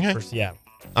 a.m. for Seattle.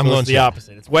 I'm going the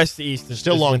opposite. It's west to east.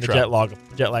 Still long the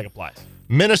jet lag applies.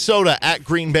 Minnesota at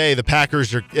Green Bay. The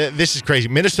Packers are. This is crazy.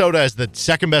 Minnesota has the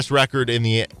second best record in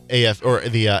the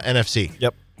NFC.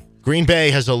 Yep. Green Bay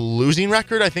has a losing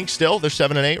record. I think still they're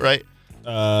 7-8, right?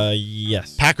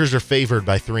 Yes. Packers are favored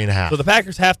by 3.5. So the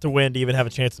Packers have to win to even have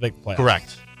a chance to make the playoffs.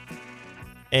 Correct.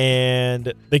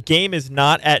 And the game is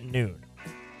not at noon,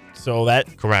 so that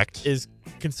is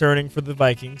concerning for the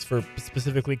Vikings, for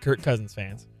specifically Kirk Cousins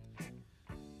fans.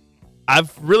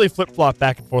 I've really flip-flopped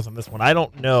back and forth on this one. I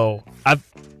don't know. I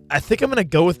think I'm going to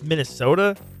go with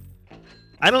Minnesota.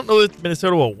 I don't know that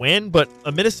Minnesota will win, but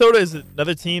Minnesota is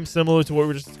another team similar to what we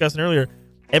were just discussing earlier.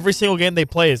 Every single game they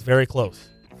play is very close.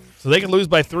 So they can lose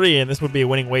by 3, and this would be a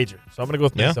winning wager. So I'm going to go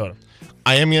with Minnesota.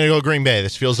 I am going to go Green Bay.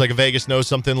 This feels like a Vegas knows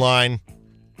something line.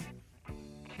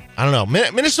 I don't know.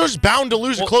 Minnesota's bound to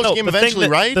lose a close game eventually,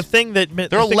 right? The thing that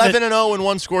they're 11-0 in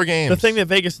one-score games. The thing that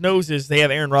Vegas knows is they have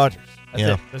Aaron Rodgers. That's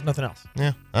it. There's nothing else.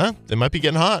 Yeah. They might be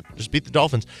getting hot. Just beat the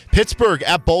Dolphins. Pittsburgh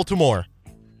at Baltimore.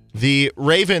 The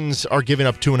Ravens are giving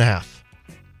up 2.5.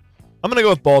 I'm going to go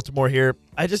with Baltimore here.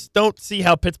 I just don't see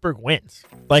how Pittsburgh wins.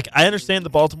 Like, I understand that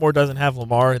Baltimore doesn't have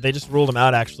Lamar. They just ruled him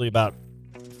out actually about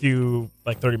 30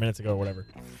 minutes ago or whatever.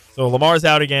 So Lamar's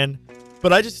out again.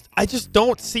 But I just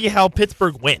don't see how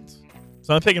Pittsburgh wins.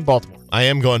 So I'm picking Baltimore. I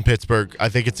am going Pittsburgh. I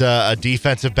think it's a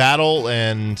defensive battle,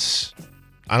 and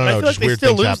I don't know, just weird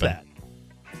things happen.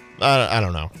 I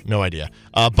don't know. No idea.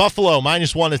 Buffalo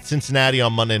 -1 at Cincinnati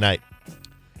on Monday night.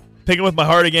 Picking with my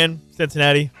heart again.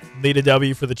 Cincinnati need a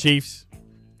W for the Chiefs.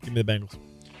 Give me the Bengals.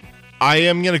 I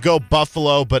am going to go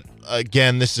Buffalo, but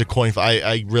again, this is a coin flip.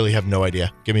 I really have no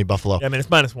idea. Give me Buffalo. Yeah, I mean, it's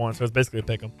 -1, so it's basically a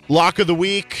pick 'em. Lock of the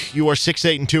week. You are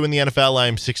 6-8-2 in the NFL. I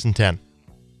am 6-10.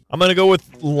 I'm going to go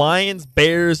with Lions,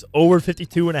 Bears over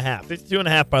 52.5.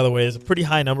 52.5, by the way, is a pretty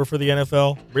high number for the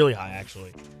NFL. Really high,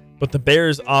 actually. But the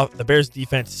Bears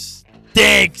defense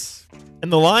stinks.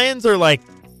 And the Lions are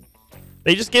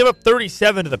they just gave up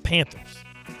 37 to the Panthers.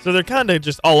 So they're kind of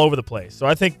just all over the place. So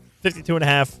I think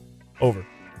 52.5 over.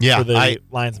 Yeah, for the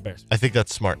Lions and Bears. I think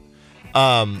that's smart.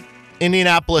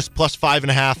 Indianapolis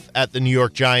 +5.5 at the New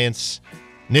York Giants.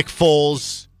 Nick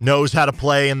Foles knows how to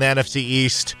play in the NFC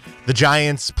East. The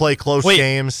Giants play close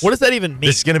games. What does that even mean?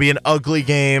 This is going to be an ugly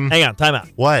game. Hang on, time out.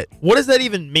 What? What does that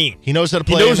even mean? He knows how to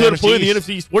play. He knows in how the to play in NFC the East. NFC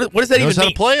East. What does that He even knows how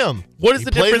mean? to play them. What is He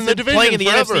the played difference in playing in the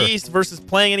forever. NFC East versus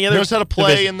playing in the other? He knows how to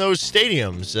play division? in those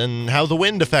stadiums and how the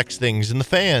wind affects things and the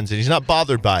fans, and he's not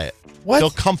bothered by it. What? He'll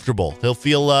feel comfortable. He'll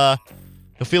feel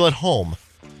at home.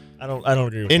 I don't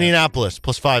agree with Indianapolis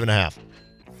plus 5.5.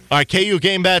 All right, KU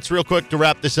game bets real quick to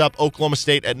wrap this up. Oklahoma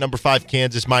State at number 5,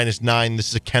 Kansas -9. This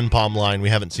is a Ken Palm line. We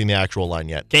haven't seen the actual line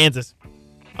yet. that. Kansas.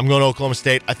 I'm going to Oklahoma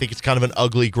State. I think it's kind of an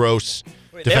ugly, gross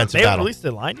defensive They haven't battle. released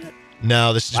the line yet?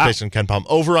 No, this is just based on Ken Palm.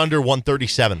 Over under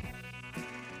 137.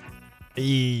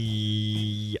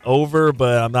 Over,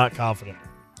 but I'm not confident.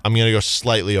 I'm going to go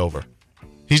slightly over.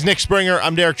 He's Nick Springer.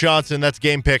 I'm Derek Johnson. That's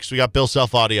Game Picks. We got Bill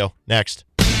Self Audio next.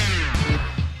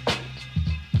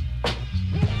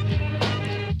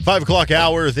 5 o'clock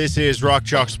hour. This is Rock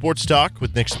Chalk Sports Talk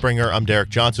with Nick Springer. I'm Derek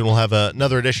Johnson. We'll have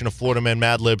another edition of Florida Man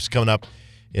Mad Libs coming up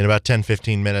in about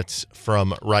 10-15 minutes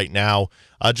from right now.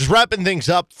 Just wrapping things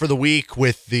up for the week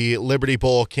with the Liberty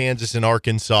Bowl, Kansas and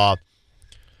Arkansas.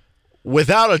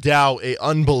 Without a doubt, an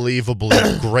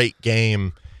unbelievably great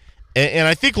game. And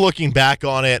I think looking back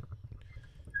on it,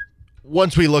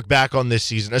 once we look back on this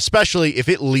season, especially if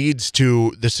it leads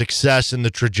to the success and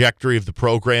the trajectory of the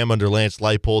program under Lance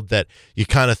Leipold that you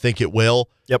kind of think it will,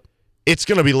 Yep. it's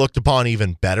going to be looked upon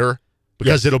even better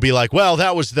because it'll be like, well,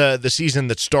 that was the season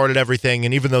that started everything,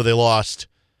 and even though they lost,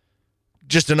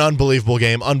 just an unbelievable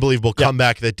game, unbelievable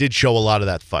comeback that did show a lot of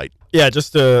that fight. Yeah,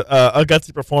 just a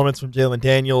gutsy performance from Jalen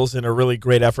Daniels and a really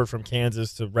great effort from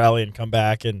Kansas to rally and come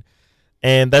back.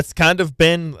 And that's kind of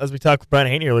been, as we talked with Brian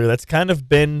Haney earlier, that's kind of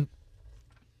been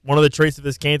one of the traits of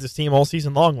this Kansas team all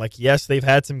season long. Like, yes, they've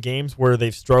had some games where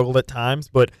they've struggled at times,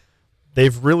 but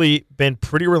they've really been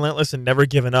pretty relentless and never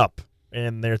given up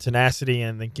in their tenacity,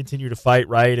 and they continue to fight,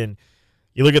 right? And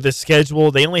you look at this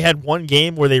schedule, they only had one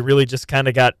game where they really just kind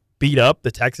of got beat up, the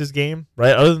Texas game,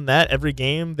 right? Other than that, every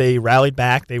game they rallied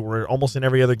back. They were almost in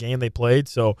every other game they played.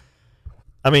 So,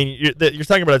 I mean, you're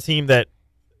talking about a team that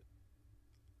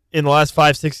in the last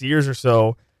 5-6 years or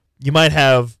so, you might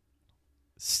have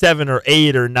 7 or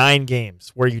 8 or 9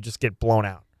 games where you just get blown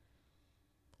out.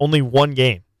 Only one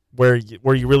game where you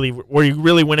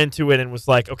really went into it and was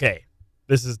like, okay,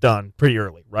 this is done pretty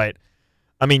early, right?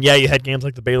 I mean, yeah, you had games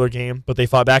like the Baylor game, but they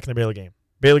fought back in the Baylor game.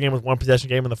 Baylor game was one possession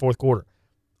game in the fourth quarter.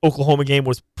 Oklahoma game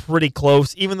was pretty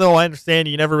close, even though I understand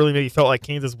you never really maybe felt like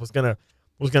Kansas was gonna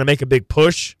make a big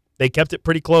push. They kept it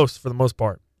pretty close for the most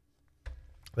part.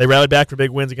 They rallied back for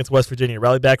big wins against West Virginia,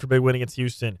 rallied back for big win against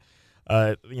Houston.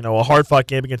 A hard-fought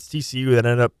game against TCU that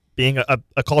ended up being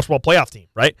a college football playoff team,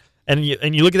 right? And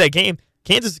you look at that game,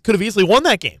 Kansas could have easily won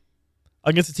that game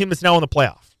against a team that's now in the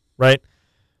playoff, right?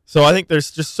 So I think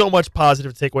there's just so much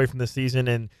positive to take away from this season,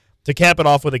 and to cap it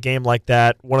off with a game like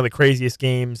that, one of the craziest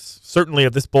games, certainly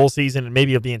of this bowl season and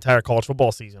maybe of the entire college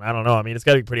football season. I don't know. I mean, it's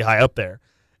got to be pretty high up there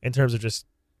in terms of just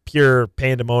pure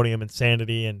pandemonium,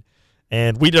 insanity,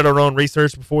 and we did our own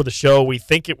research before the show. We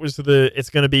think it's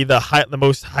going to be the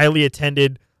most highly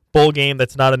attended bowl game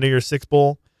that's not a New Year's Six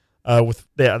bowl. I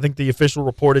think the official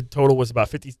reported total was about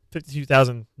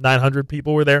 52,900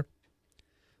 people were there.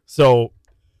 So,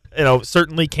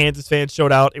 certainly Kansas fans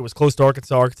showed out. It was close to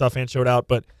Arkansas. Arkansas fans showed out,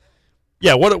 but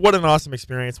yeah, what an awesome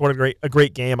experience. What a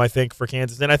great game, I think, for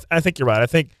Kansas. And I think you're right. I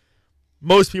think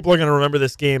most people are going to remember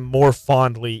this game more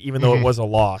fondly, even though it was a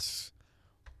loss.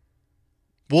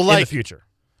 Well, in the future.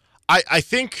 I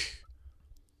think,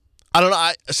 I don't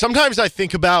know. Sometimes I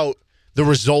think about the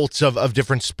results of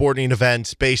different sporting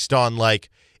events based on, like,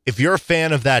 if you're a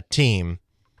fan of that team,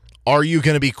 are you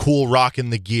going to be cool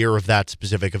rocking the gear of that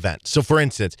specific event? So, for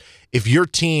instance, if your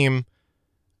team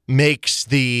makes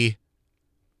the,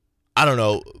 I don't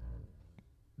know,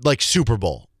 like Super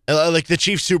Bowl, like the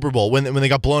Chiefs Super Bowl when they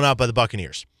got blown out by the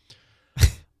Buccaneers,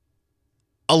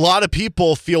 a lot of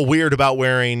people feel weird about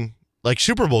wearing like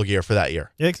Super Bowl gear for that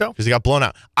year. You think so? Because they got blown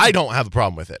out. I don't have a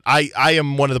problem with it. I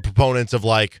am one of the proponents of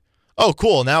like, oh,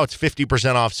 cool, now it's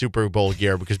 50% off Super Bowl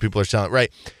gear because people are selling it,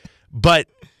 right? But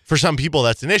for some people,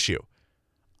 that's an issue.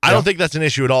 I don't think that's an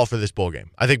issue at all for this bowl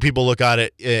game. I think people look at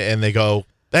it and they go,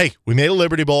 hey, we made a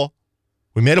Liberty Bowl.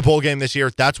 We made a bowl game this year.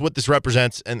 That's what this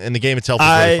represents, and the game itself is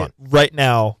really fun. Right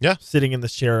now, sitting in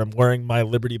this chair, I'm wearing my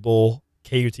Liberty Bowl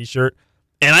KU t-shirt,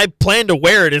 and I plan to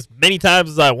wear it as many times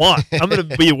as I want. I'm going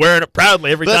to be wearing it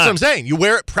proudly every time. That's what I'm saying. You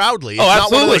wear it proudly. It's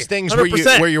absolutely. not one of those things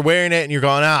 100%. where you're wearing it and you're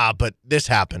going, but this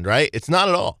happened, right? It's not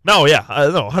at all. No, yeah. I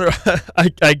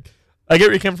get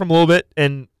where you came from a little bit,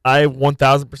 and I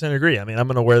 1,000% agree. I mean, I'm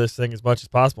going to wear this thing as much as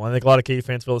possible. I think a lot of KU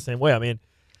fans feel the same way. I mean,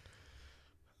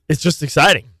 it's just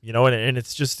exciting, and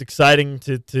it's just exciting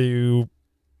to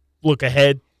look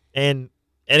ahead. And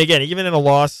again, even in a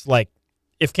loss, like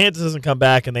if Kansas doesn't come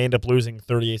back and they end up losing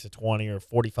 38-20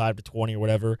 or 45-20 or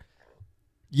whatever,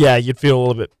 yeah, you'd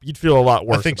feel a lot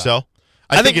worse. I think about so.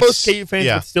 I think most KU fans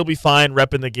would still be fine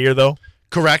repping the gear, though.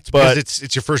 Correct, because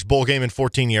it's your first bowl game in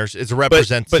 14 years. It's a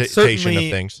representation of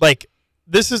things. Like,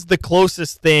 this is the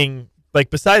closest thing, like,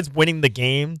 besides winning the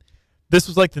game, this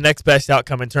was, like, the next best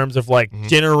outcome in terms of, like,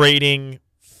 generating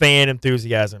fan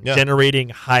enthusiasm, generating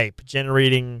hype,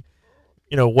 generating,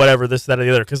 whatever, this, that, or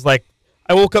the other. Because, like,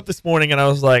 I woke up this morning and I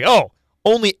was like, oh,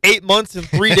 only 8 months and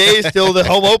 3 days till the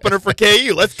home opener for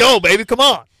KU. Let's go, baby. Come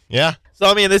on. Yeah. So,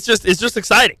 I mean, it's just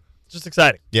exciting. It's just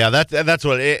exciting. Yeah, that's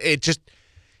what it just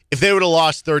 – if they would have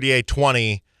lost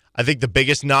 38-20, I think the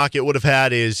biggest knock it would have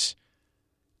had is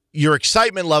your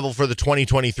excitement level for the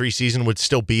 2023 season would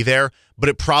still be there, but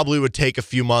it probably would take a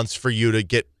few months for you to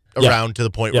get around to the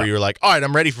point where you're like, all right,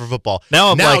 I'm ready for football.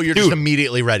 Now you're just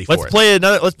immediately ready for it.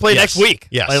 Let's play next week.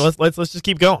 Yes. Like, let's just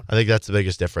keep going. I think that's the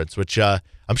biggest difference, which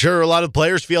I'm sure a lot of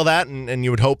players feel that, and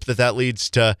you would hope that leads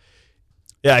to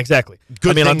exactly.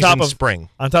 Good things on top in of spring.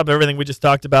 On top of everything we just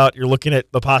talked about, you're looking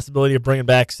at the possibility of bringing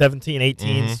back 17,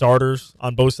 18 starters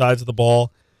on both sides of the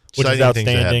ball, which is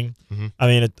outstanding. I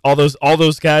mean, all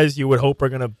those guys you would hope are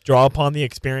going to draw upon the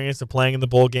experience of playing in the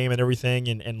bowl game and everything,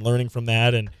 and learning from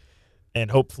that, and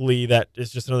hopefully that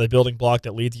is just another building block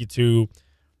that leads you to,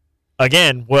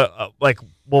 again, we'll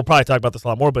probably talk about this a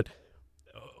lot more, but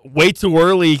way too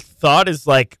early thought is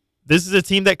like, this is a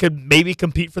team that could maybe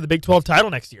compete for the Big 12 title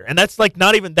next year. And that's like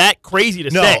not even that crazy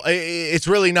to say. No, it's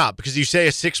really not, because you say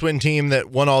a 6-win team that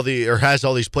won has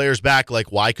all these players back,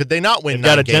 like why could they not win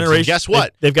 9 games? And guess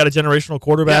what? They've got a generational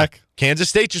quarterback. Yeah. Kansas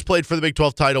State just played for the Big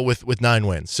 12 title with 9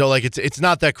 wins. So like it's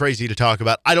not that crazy to talk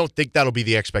about. I don't think that'll be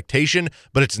the expectation,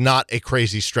 but it's not a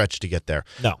crazy stretch to get there.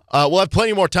 No. We'll have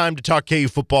plenty more time to talk KU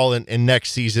football in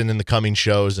next season, in the coming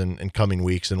shows and coming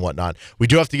weeks and whatnot. We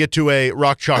do have to get to a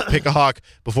Rock Chalk Pick-a-Hawk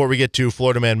before we get to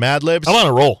Florida Man Mad Libs. I'm on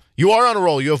a roll. You are on a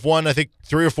roll. You have won, I think,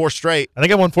 3 or 4 straight. I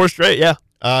think I won 4 straight, yeah.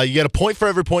 You get a point for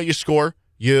every point you score.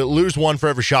 You lose 1 for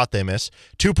every shot they miss.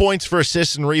 2 points for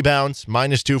assists and rebounds,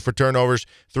 -2 for turnovers,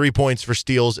 3 points for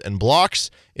steals and blocks.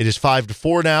 It is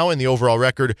 5-4 now in the overall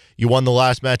record. You won the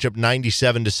last matchup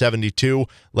 97-72,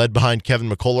 led behind Kevin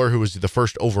McCullough, who was the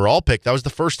first overall pick. That was the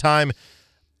first time,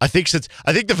 I think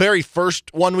the very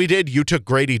first one we did, you took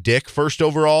Grady Dick first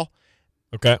overall.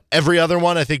 Okay. Every other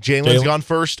one, I think Jalen's gone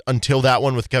first until that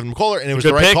one with Kevin McCullough, and it was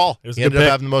the right call. He ended up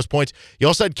having the most points. You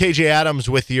also had KJ Adams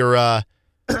with your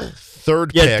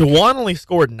third pick. Yeah, DeJuan only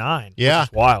scored 9. Yeah. Which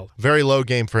is wild. Very low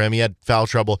game for him. He had foul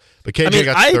trouble, but KJ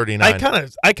got 39.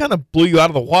 I kind of blew you out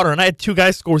of the water, and I had 2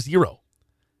 guys score 0,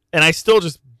 and I still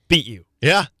just beat you.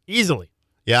 Yeah. Easily.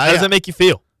 Yeah. How does that make you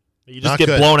feel? You just get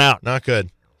blown out. Not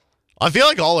good. I feel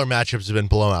like all our matchups have been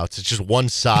blowouts. It's just one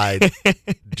side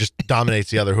just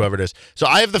dominates the other, whoever it is. So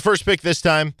I have the first pick this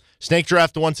time. Snake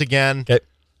draft once again. Okay.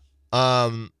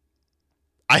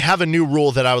 I have a new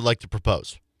rule that I would like to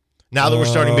propose. Now that we're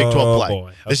starting Big 12 play. Boy.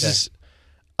 Okay. This is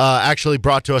actually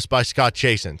brought to us by Scott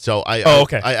Chasen. So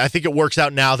I think it works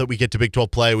out now that we get to Big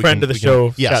 12 play. Friend of the show,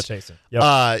 Scott Chasen.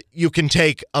 Yep. You can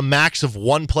take a max of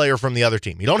 1 player from the other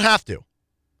team. You don't have to.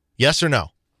 Yes or no?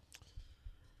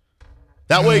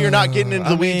 That way you're not getting into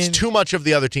the weeds too much of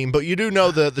the other team, but you do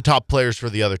know the top players for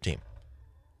the other team.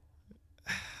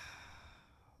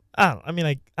 I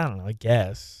don't know, I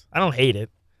guess. I don't hate it.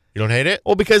 You don't hate it?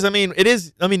 Well, because,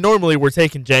 normally we're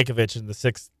taking Jankovic in the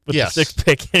 6th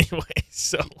pick anyway,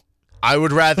 so. I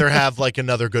would rather have, like,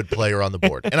 another good player on the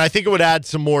board. And I think it would add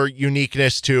some more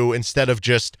uniqueness to, instead of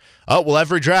just,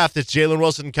 every draft, it's Jalen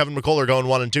Wilson and Kevin McCullough going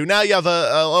 1 and 2. Now you have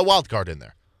a wild card in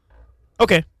there.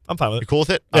 Okay, I'm fine with it. You cool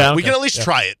with it? Yeah, we can at least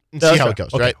try it and see how it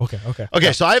goes, right?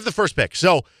 Okay, so I have the first pick.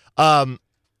 So,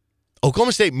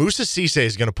 Oklahoma State, Musa Cisse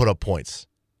is going to put up points.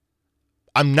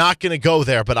 I'm not going to go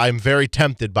there, but I'm very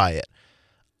tempted by it.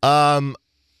 I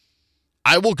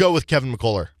will go with Kevin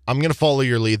McCullough. I'm going to follow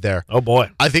your lead there. Oh, boy.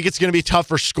 I think it's going to be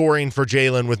tougher scoring for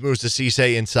Jalen with Musa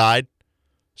Cisse inside,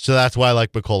 so that's why I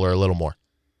like McCullough a little more.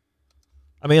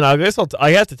 I guess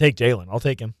I have to take Jalen. I'll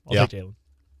take him. I'll take Jalen.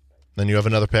 Then you have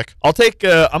another pick? I'll take.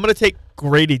 I'm going to take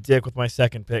Grady Dick with my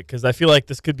second pick because I feel like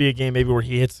this could be a game maybe where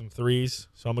he hits some threes.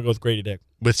 So I'm going to go with Grady Dick.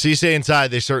 With Cisse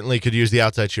inside, they certainly could use the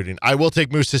outside shooting. I will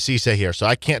take Musa Cisse here, so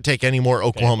I can't take any more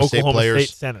Oklahoma State players. Oklahoma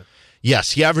State center.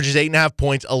 Yes, he averages 8.5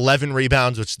 points, 11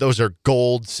 rebounds, which those are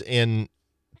golds in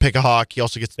Pick-a-Hawk. He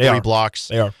also gets 3 blocks.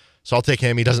 They are. So I'll take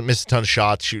him. He doesn't miss a ton of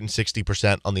shots, shooting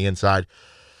 60% on the inside.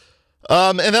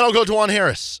 And then I'll go Dwan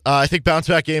Harris. I think bounce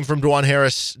back game from Dwan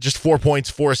Harris. Just 4 points,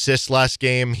 4 assists last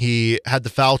game. He had the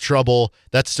foul trouble.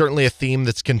 That's certainly a theme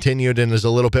that's continued and is a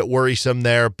little bit worrisome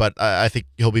there, but I think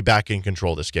he'll be back in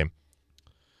control this game.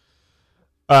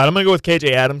 I'm going to go with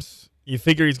KJ Adams. You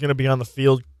figure he's going to be on the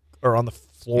field or on the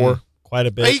floor quite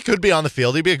a bit. He could be on the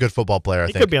field. He'd be a good football player, I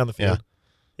think. He could be on the field. Yeah.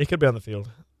 He could be on the field.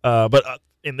 But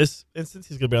in this instance,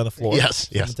 he's going to be on the floor. Yes, So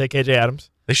yes. I'm going to take KJ Adams.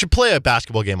 They should play a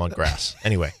basketball game on grass.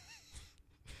 Anyway.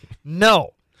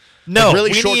 No. Like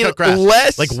really we shortcut need grass.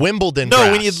 less, Like Wimbledon No,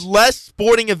 grass. we need less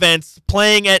sporting events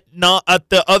playing at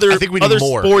the other I think we need other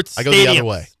more. sports I go the other stadiums.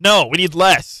 way. No, we need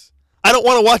less. I don't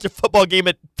want to watch a football game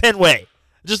at Fenway.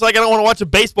 Just like I don't want to watch a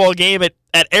baseball game at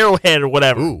Arrowhead or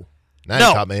whatever. Ooh. Now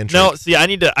you caught my interest. No, see, I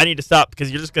need to stop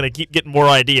because you're just going to keep getting more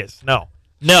ideas. No.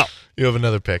 You have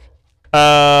another pick.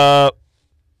 I'll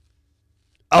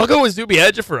go with Zuby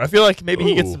Ejiofor. I feel like maybe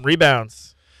he gets Ooh. some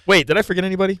rebounds. Wait, did I forget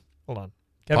anybody? Hold on.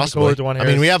 Kevin Possibly. McCullough, Dwan I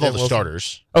Harris, mean, we have all Jalen the Wilson.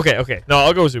 starters. Okay. No,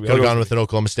 I'll go with Zuby. Could have gone with an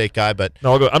Oklahoma State guy, but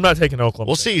No, I'll go. I'm not taking Oklahoma.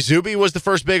 we'll State. see. Zuby was the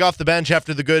first big off the bench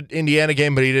after the good Indiana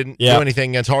game, but he didn't do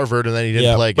anything against Harvard, and then he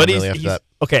didn't play again really after that.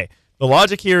 Okay, the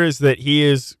logic here is that he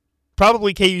is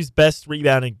probably KU's best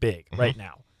rebounding big right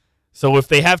now. So if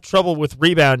they have trouble with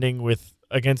rebounding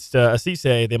against Asise,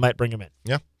 they might bring him in.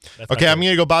 Yeah. That's Okay, my I'm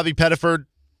going to go Bobby Pettiford.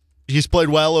 He's played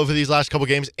well over these last couple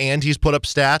games, and he's put up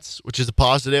stats, which is a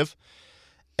positive.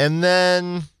 And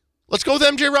then let's go with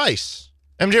MJ Rice.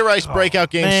 MJ Rice breakout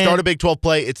game, start a Big 12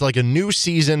 play. It's like a new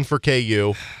season for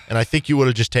KU, and I think you would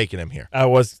have just taken him here. I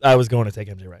was going to take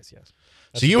MJ Rice, yes.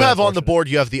 So you have on the board,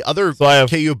 you have the other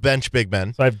KU bench big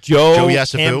men. So I have Joe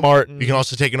Yesufu. Cam Martin. You can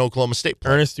also take an Oklahoma State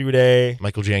player. Ernest Uday.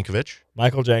 Michael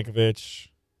Jankovic.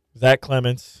 Zach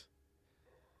Clements.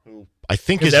 I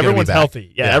think Because is everyone's back.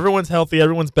 healthy. Yeah, everyone's healthy.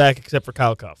 Everyone's back except for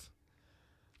Kyle Cuff.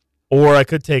 Or I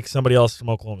could take somebody else from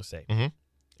Oklahoma State. Mm-hmm.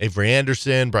 Avery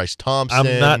Anderson, Bryce Thompson.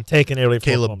 I'm not taking anybody from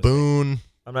Caleb Oklahoma Boone.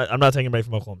 State. I'm not taking anybody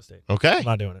from Oklahoma State. Okay. I'm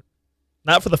not doing it.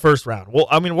 Not for the first round. Well,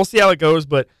 I mean, we'll see how it goes,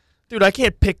 but dude, I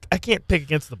can't pick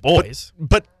against the boys.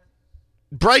 But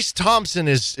Bryce Thompson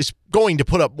is going to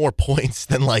put up more points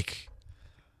than like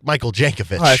Michael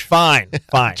Jankovic. All right,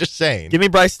 fine. Just saying. Give me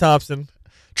Bryce Thompson.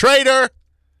 Traitor.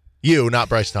 You, not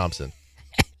Bryce Thompson.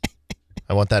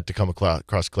 I want that to come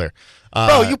across clear.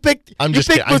 Bro, you picked. I'm you just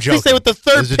picked kidding. I'm joking. Musise with the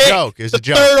third It was a pick. joke. It was the a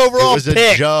joke. Third overall It was a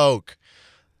pick. joke.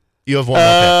 You have one more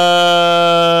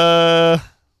pick.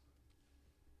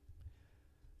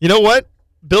 You know what?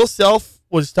 Bill Self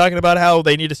was talking about how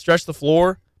they need to stretch the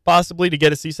floor possibly to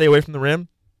get Asise away from the rim.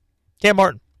 Cam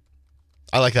Martin.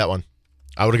 I like that one.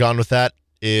 I would have gone with that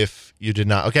if you did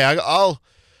not. Okay, I'll.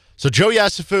 So Joe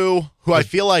Yesufu, who I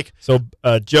feel like. So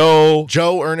Joe,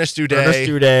 Ernest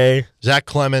Uday, Zach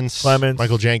Clements,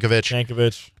 Michael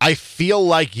Jankovic. I feel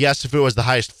like Yesufu has the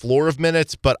highest floor of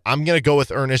minutes, but I'm going to go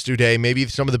with Ernest Uday. Maybe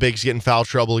some of the bigs get in foul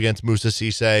trouble against Musa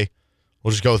Cisse.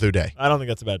 We'll just go with Uday. I don't think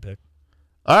that's a bad pick.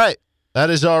 All right. That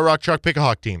is our Rock Chalk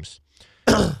Pick-a-Hawk teams.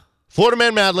 Florida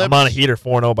Man Mad Libs. I'm on a heater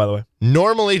 4-0, by the way.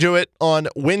 Normally do it on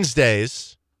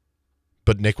Wednesdays,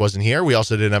 but Nick wasn't here. We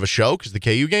also didn't have a show because of the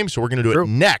KU game, so we're going to do it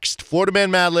next. Florida Man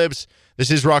Mad Libs.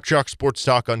 This is Rock Chalk Sports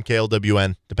Talk on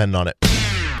KLWN. Depending on it.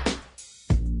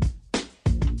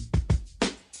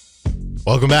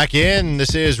 Welcome back in.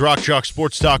 This is Rock Chalk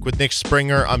Sports Talk with Nick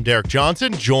Springer. I'm Derek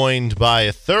Johnson, joined by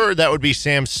a third. That would be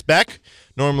Sam Speck.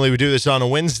 Normally we do this on a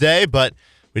Wednesday, but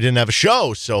we didn't have a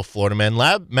show, so Florida Man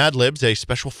Mad Libs, a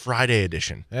special Friday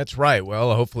edition. That's right.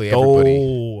 Well, hopefully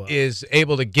everybody is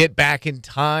able to get back in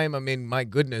time. I mean, my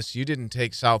goodness, you didn't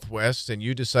take Southwest and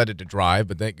you decided to drive,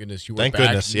 but thank goodness you were back. Thank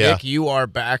goodness, yeah. Nick, you are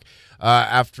back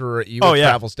after your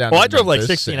travels down. Well, to I drove like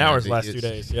Memphis, 16 hours last 2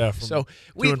 days. Yeah. So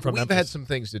we've had some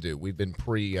things to do. We've been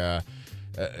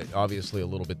obviously a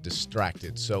little bit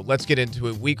distracted. So let's get into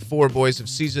it. Week 4, boys, of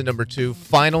season number 2,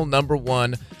 final number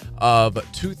 1 of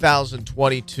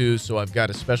 2022. So I've got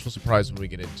a special surprise when we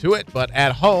get into it. But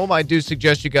at home, I do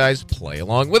suggest you guys play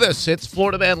along with us. It's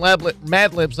Florida Man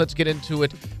Mad Libs. Let's get into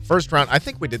it. First round, I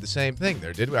think we did the same thing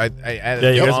there, did we? I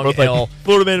added you the guys long both L. like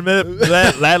Florida Man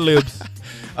Mad Libs.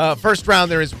 First round,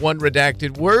 there is one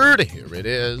redacted word. Here it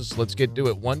is. Let's get to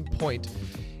it. 1 point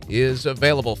is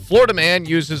available. Florida Man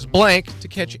uses blank to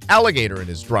catch alligator in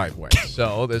his driveway.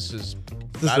 So this is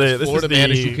as Florida Man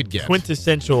as you could get.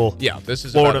 Quintessential. Yeah, this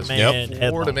is Florida about Man. as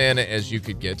Florida Man as you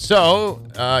could get. So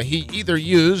he either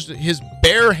used his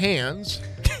bare hands,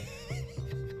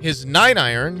 his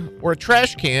 9-iron, or a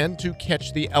trash can to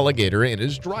catch the alligator in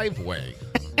his driveway.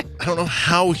 I don't know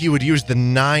how he would use the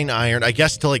 9-iron. I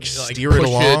guess to like steer it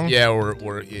along.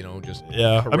 Or just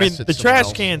I mean, the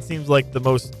trash can seems like the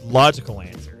most logical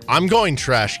answer. I'm going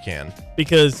trash can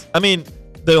because I mean,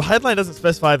 the headline doesn't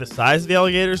specify the size of the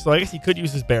alligator, so I guess he could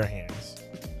use his bare hands.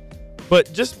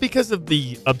 But just because of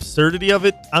the absurdity of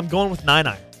it, I'm going with 9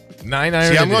 iron. 9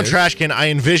 iron. See, I'm going trash can. I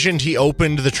envisioned he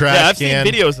opened the trash Yeah, I've can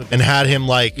seen videos of and this. had him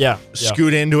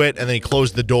scoot into it, and then he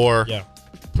closed the door. Yeah.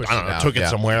 I don't know. Took it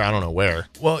somewhere. I don't know where.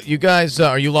 Well, you guys,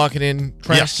 are you locking in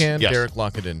trash Yes, can? yes. Derek,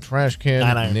 lock it in trash can.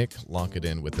 9 iron. Nick, lock it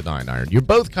in with the 9 iron. You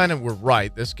both kind of were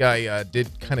right. This guy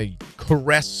did kind of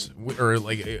caress or,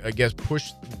 I guess,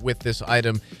 push with this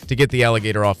item to get the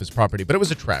alligator off his property, but it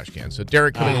was a trash can. So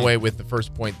Derek coming away with the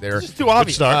first point there. It's just too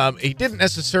obvious. He didn't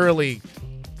necessarily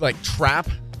trap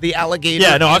the alligator.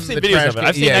 Yeah, no, I've in seen the videos trash of it. can.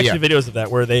 I've seen videos of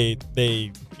that where they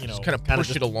Just kinda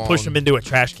push it along. push them into a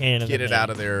trash can and Get then it they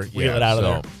out of there. wheel it out of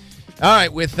there. All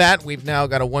right, with that, we've now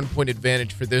got a 1-point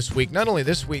advantage for this week. Not only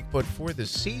this week, but for the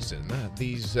season.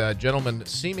 These gentlemen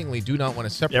seemingly do not want to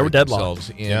separate we're deadlocked. themselves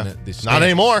in the standings. Not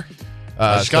anymore.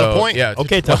 I just got a point. Yeah,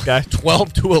 Okay, tough guy.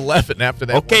 12-11 after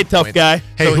that. Okay, 1 tough point. guy.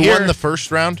 Hey, So who here- won the first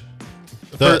round?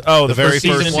 The very first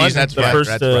season first one, season. That's the right, first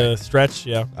that's right. stretch.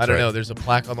 Yeah, I don't know. There's a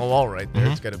plaque on the wall right there.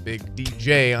 It's got a big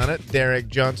DJ on it. Derek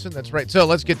Johnson. That's right. So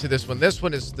let's get to this one. This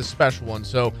one is the special one.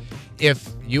 So if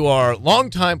you are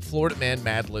longtime Florida Man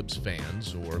Mad Libs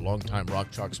fans or longtime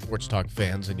Rock Chalk Sports Talk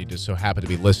fans, and you just so happen to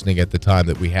be listening at the time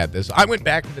that we had this, I went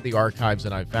back into the archives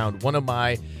and I found one of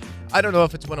my, I don't know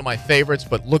if it's one of my favorites,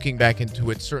 but looking back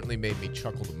into it certainly made me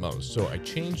chuckle the most. So I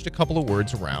changed a couple of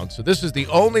words around. So this is the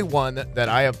only one that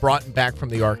I have brought back from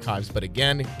the archives. But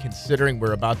again, considering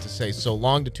we're about to say so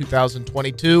long to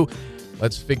 2022,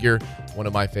 let's figure one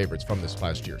of my favorites from this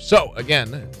past year. So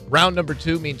again, round number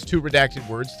 2 means 2 redacted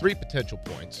words, 3 potential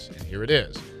points. And here it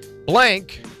is.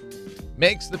 Blank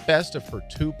makes the best of her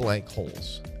 2 blank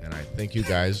holes. And I think you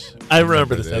guys I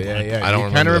remember this Yeah, headline. yeah. I don't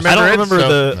You kinda remember this. I don't it, remember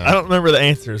so- I don't remember the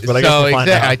answers, but I guess so we'll find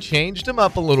out. I changed them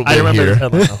up a little bit I remember here. this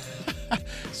headline. though.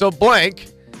 So blank,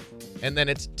 and then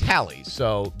it's tally.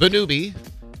 So the newbie,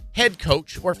 head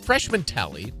coach, or freshman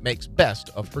tally makes best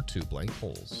of her 2 blank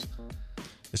holes.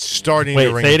 It's starting Wait,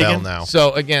 to ring say a it bell again? now.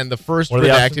 So again, the first What are the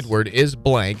redacted options? word is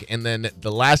blank, and then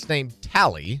the last name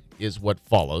tally is what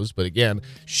follows. But again,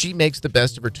 she makes the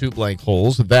best of her 2 blank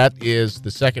holes. That is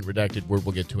the second redacted word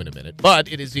we'll get to in a minute.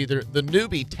 But it is either the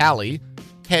newbie tally,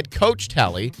 head coach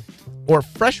tally, or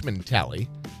freshman tally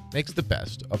makes the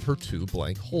best of her 2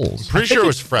 blank holes. Pretty think sure it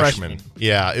was it's freshman.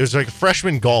 Yeah, it was like a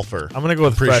freshman golfer. I'm gonna go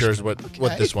with pretty freshman. sure is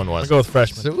what this one I'm was. gonna go with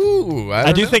freshman. So, ooh, I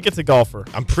don't do know. think it's a golfer.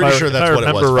 I'm pretty sure that's what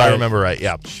it was. If I remember right.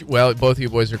 Yeah. Well, both of you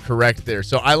boys are correct there.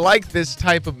 So I like this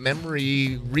type of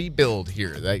memory rebuild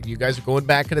here. That you guys are going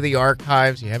back into the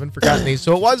archives. You haven't forgotten these.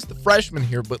 So it was the freshman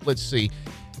here, but let's see.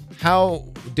 How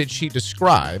did she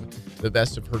describe the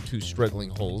best of her 2 struggling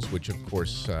holes? Which, of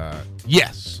course,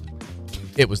 yes,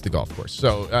 it was the golf course.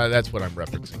 So that's what I'm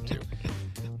referencing to.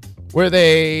 Were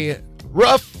they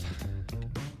rough?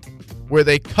 Were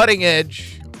they cutting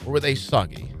edge? Or were they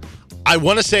soggy? I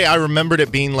want to say I remembered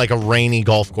it being like a rainy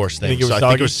golf course thing. think it was So I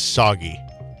think soggy? it was soggy.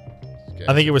 Okay,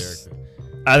 I think it was.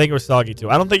 I think it was soggy too.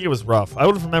 I don't think it was rough. I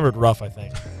would have remembered rough. I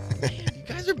think.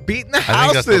 You guys are beating the think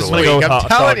house that's what this it was. week. I'm gonna go I'm with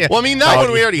telling soggy. you. Well, I mean, that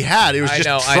one we already had. It was I just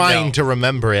know, I trying know. to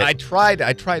remember it. I tried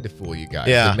to fool you guys.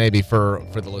 Yeah. and maybe for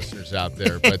the listeners out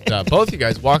there, but both you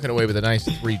guys walking away with a nice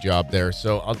 3 job there.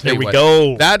 So I'll tell There you we what.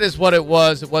 go. That is what it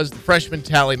was. It was the freshman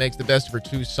tally makes the best of her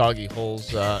 2 soggy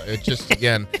holes. It just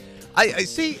again, I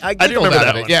see. I do giggled remember out that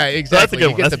of it. one. Yeah, That's a exactly. good You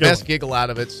one. get That's the a good best one. giggle out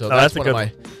of it. So No, that's that's a one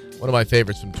good of my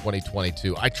favorites from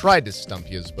 2022. I tried to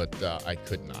stump you, but I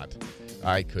could not.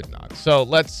 So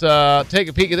let's take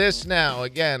a peek at this now.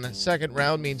 Again, second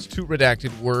round means 2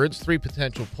 redacted words, 3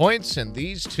 potential points, and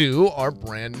these 2 are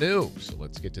brand new. So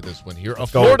let's get to this one here. A go.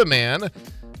 Florida man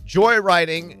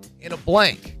joyriding in a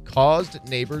blank caused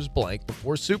neighbors blank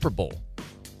before Super Bowl.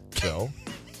 So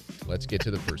let's get to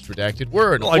the first redacted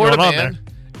word. A A lot Florida going on man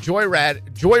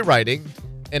joyriding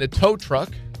in a tow truck,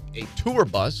 a tour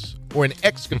bus, or an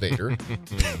excavator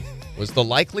was the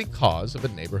likely cause of a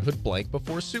neighborhood blank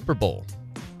before Super Bowl.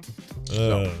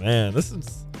 Oh man, this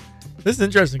is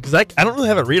interesting because I don't really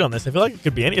have a read on this. I feel like it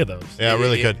could be any of those. yeah,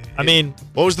 really good. I mean,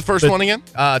 What was the first one again?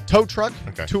 Tow truck,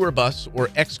 Okay. tour bus, or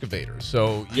excavator.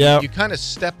 So Yeah. you kind of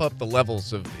step up the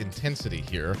levels of intensity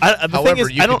here. the However, thing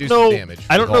is, you I could don't do some know. damage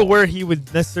I don't with know all. where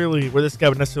this guy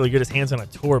would necessarily get his hands on a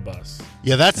tour bus.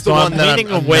 Yeah, that's the So one I'm that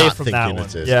leaning I'm away not from thinking that one.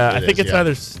 it is. Yeah, I It think is, it's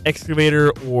either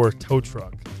excavator or tow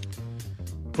truck,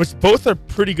 which both are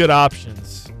pretty good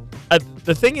options.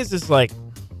 The thing is like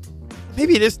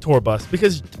maybe it is tour bus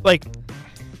because like.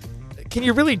 Can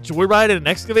you really joyride at an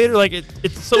excavator? Like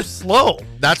it's so slow.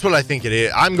 That's what I think it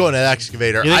is. I'm going to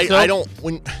excavator. You think so? I don't.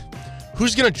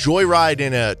 Who's gonna joyride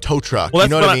in a tow truck? Well, you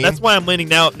know what I mean? That's why I'm leaning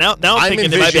now. Now I'm I'm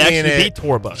thinking it might be envisioning actually it- be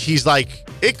tour bus. He's like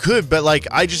It could, but like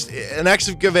an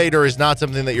excavator is not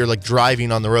something that you're like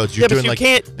driving on the roads. You're doing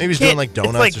maybe he's doing like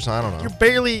donuts or something. I don't know. You're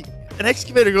barely an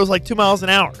excavator goes like 2 miles an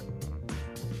hour.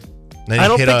 Then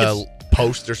you hit a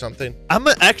post or something. I've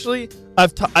actually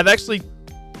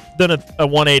done a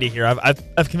 180 here.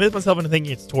 I've convinced myself into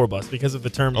thinking it's tour bus because of the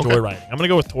term joyriding. I'm gonna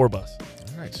go with tour bus.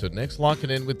 All right, so Nick's locking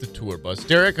in with the tour bus.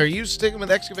 Derek, are you sticking with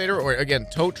excavator or again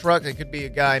tow truck? It could be a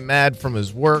guy mad from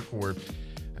his work, or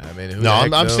I mean, who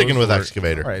I'm sticking with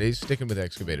excavator. All right, he's sticking with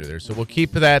excavator there. So we'll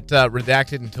keep that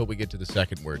redacted until we get to the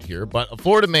second word here. But a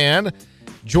Florida man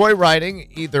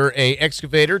joyriding either a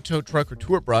excavator, tow truck, or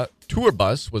tour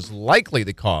bus was likely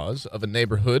the cause of a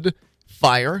neighborhood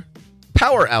fire,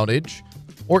 power outage,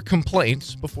 or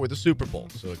complaints before the Super Bowl.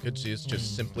 So it could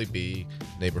just simply be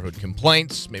neighborhood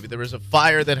complaints. Maybe there was a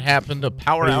fire that happened, a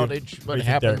power outage that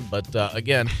happened. But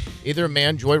again, either a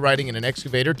man joyriding in an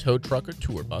excavator, tow truck, or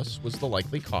tour bus was the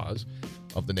likely cause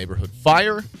of the neighborhood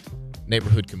fire,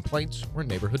 neighborhood complaints, or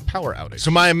neighborhood power outage.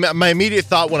 So my immediate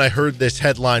thought when I heard this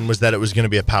headline was that it was going to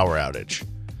be a power outage.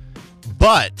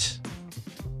 But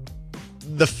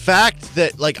the fact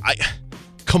that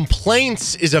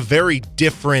complaints is a very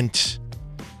different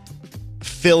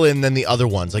fill-in than the other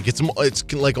ones. Like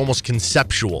it's like almost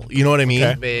conceptual. You know what I mean?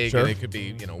 Okay. Big, and it could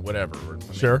be whatever.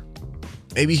 Sure.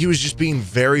 Maybe he was just being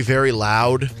very, very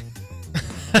loud,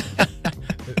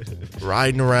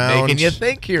 riding around. Making you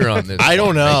think here on this. I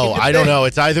don't know.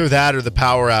 It's either that or the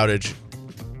power outage.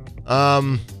 I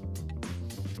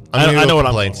know what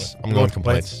I'm going with. I'm going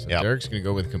complaints. Yeah. Derek's going to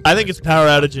go with complaints. I think it's power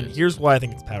outage, and here's why I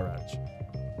think it's power outage.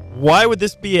 Why would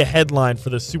this be a headline for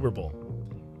the Super Bowl?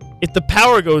 If the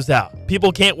power goes out,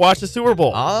 people can't watch the Super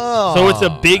Bowl. Oh, so it's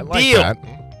a big deal,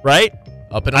 right?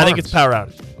 Up in arms. I think it's power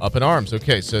outage. Up in arms.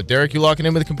 Okay, so Derek, you locking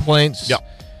in with complaints. Yep.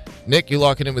 Nick, you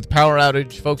locking in with power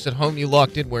outage. Folks at home, you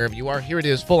locked in wherever you are. Here it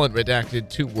is, full and redacted.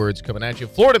 2 words coming at you.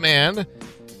 Florida man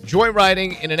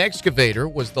joyriding in an excavator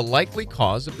was the likely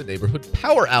cause of the neighborhood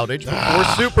power outage before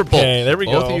Super Bowl. Okay, there we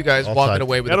go. Both of you guys walking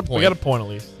away with a point. We got a point at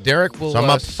least. Derek will. So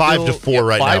I'm up 5-4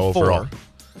 right now overall.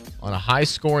 On a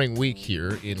high-scoring week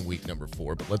here in week number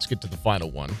 4, but let's get to the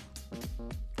final one.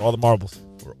 All the marbles.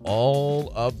 For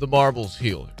all of the marbles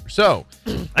here. So,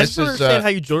 I just don't understand how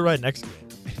you joyride an excavator.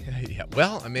 Yeah,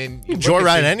 well, I mean, you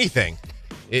joyride anything.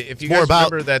 If you guys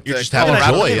remember that, you're just having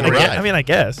joy in a ride. I mean, I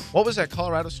guess. What was that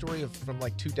Colorado story from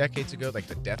like 2 decades ago, like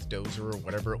the Death Dozer or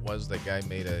whatever it was? That guy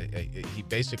made he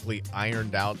basically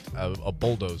ironed out a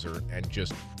bulldozer and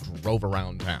just drove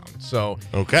around town. So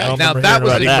okay, now that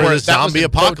was more zombie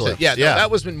apocalypse. Yeah, no,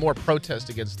 that was been more protest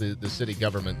against the city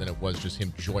government than it was just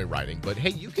him joyriding. But hey,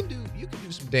 you can do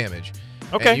some damage.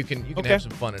 Okay. And you can have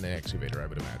some fun in an excavator, I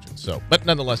would imagine. So, but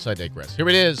nonetheless, I digress. Here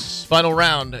it is, final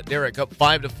round. Derek up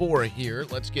 5-4 here.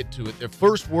 Let's get to it. The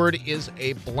first word is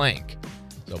a blank.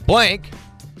 So blank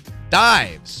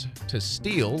dives to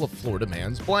steal a Florida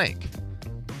man's blank.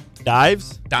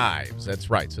 Dives? Dives. That's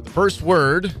right. So the first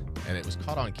word, and it was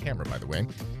caught on camera, by the way.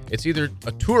 It's either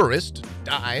a tourist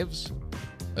dives,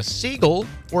 a seagull,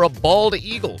 or a bald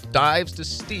eagle dives to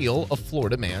steal a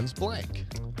Florida man's blank.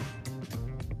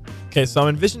 Okay, so I'm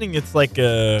envisioning it's like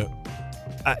a...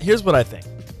 here's what I think.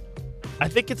 I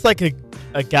think it's like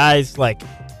a guy's like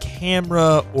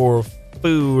camera or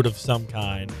food of some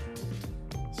kind.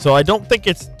 So I don't think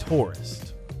it's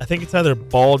tourist. I think it's either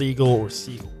bald eagle or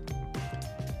seagull.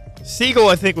 Seagull,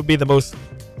 I think, would be the most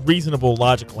reasonable,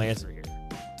 logical answer here.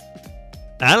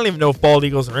 Now, I don't even know if bald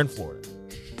eagles are in Florida.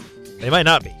 They might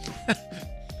not be.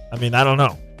 I mean, I don't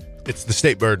know. It's the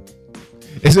state bird.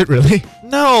 Is it really?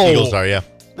 No. Eagles are, yeah.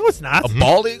 No, it's not. A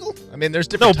bald eagle? I mean, there's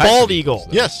different types bald of eagle.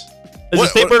 Yes. It's a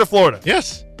state bird of Florida.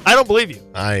 Yes. I don't believe you.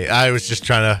 I was just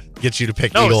trying to get you to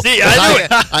pick no, eagle. See, I knew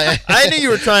it. I knew you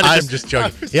were trying to I'm just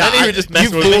joking. Yeah, I knew you were just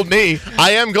messing with me. You fooled me.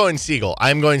 I am going seagull.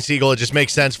 It just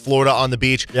makes sense. Florida on the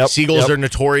beach. Yep, Seagulls are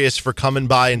notorious for coming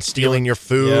by and stealing your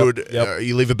food. Yep.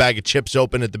 You leave a bag of chips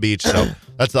open at the beach. So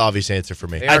that's the obvious answer for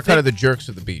me. They are kind of the jerks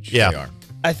of the beach. Yeah. They are.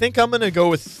 I think I'm going to go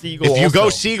with seagull. If you go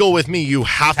seagull with me, you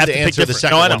have to answer the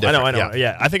second one different. I know.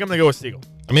 Yeah, I think I'm going to go with seagull.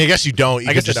 I mean, I guess you don't. You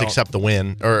can just don't. accept the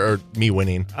win or me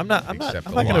winning. I'm not going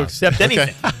to accept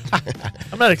anything.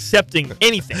 I'm not accepting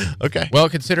anything. Okay. Well,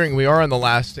 considering we are on the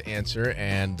last answer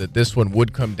and that this one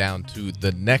would come down to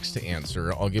the next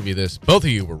answer, I'll give you this. Both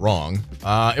of you were wrong.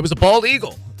 It was a bald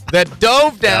eagle that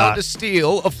dove down to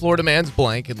steal a Florida man's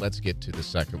blank. And let's get to the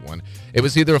second one. It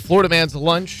was either a Florida man's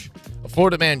lunch, a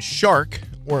Florida man's shark,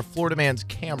 or a Florida man's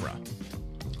camera.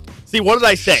 See, what did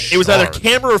I say? It was either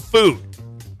camera or food.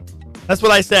 That's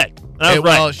what I said. I was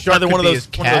well, right. shark either could one of be those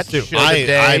his catch. two.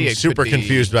 I'm super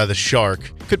confused by the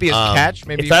shark. Could be his catch.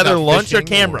 Maybe it's either lunch or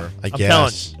camera. I I'm guess.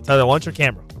 telling you, it's either lunch or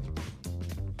camera.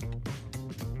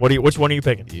 Which one are you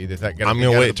picking? You that I'm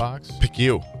going to wait. The box? Pick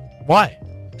you. Why?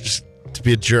 Just to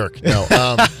be a jerk. No.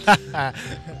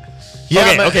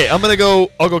 Okay. I'm gonna go.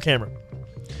 I'll go Cameron.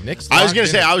 Nick's I was going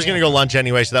locked to say in. I was going to go lunch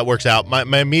anyway, so that works out.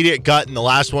 My immediate gut in the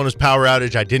last one was power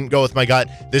outage. I didn't go with my gut.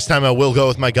 This time I will go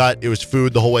with my gut. It was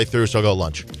food the whole way through, so I'll go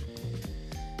lunch.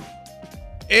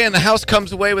 And the house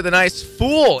comes away with a nice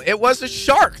fool. It was a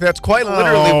shark. That's quite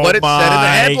literally what it said in the my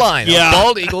headline. God. A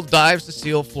bald eagle dives to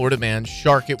steal Florida man's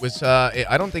shark. It was.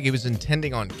 I don't think he was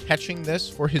intending on catching this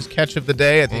for his catch of the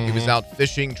day. I think he was out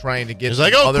fishing, trying to get. He's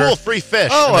like, some cool, free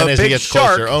fish. Oh, and then a as he big gets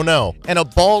shark. closer, oh no. And a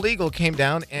bald eagle came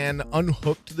down and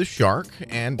unhooked the shark.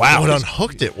 And Wow, it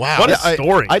unhooked it. Wow. What a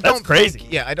story. I That's don't crazy.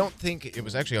 Think, I don't think it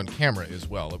was actually on camera as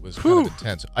well. It was kind of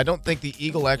intense. I don't think the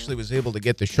eagle actually was able to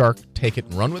get the shark, take it,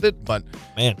 and run with it. But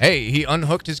Man. hey, he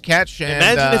unhooked his catch and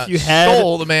Imagine if you had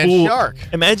stole the man's fooled- shark.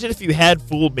 Imagine if you had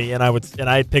fooled me and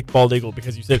I picked bald eagle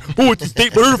because you said, "Oh, it's a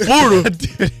state bird of Florida."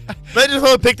 Imagine if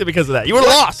I picked it because of that. You would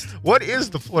have lost. What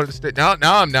is the Florida State? Now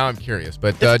I'm curious. But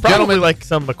It's probably gentlemen, like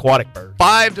some aquatic bird.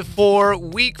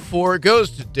 5-4, week 4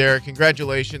 goes to Derek.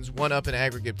 Congratulations, 1 up in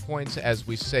aggregate points. As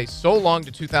we say, so long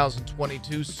to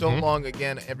 2022. So long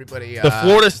again, everybody. The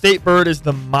Florida state bird is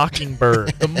the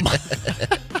mockingbird.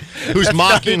 Who's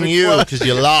mocking you because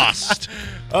you lost?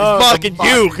 Mocking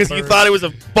you because you thought it was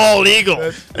a bald eagle.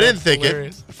 I didn't think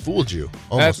hilarious. it. Fooled you. That's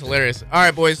Almost. hilarious. All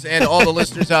right, boys, and all the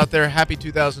listeners out there, happy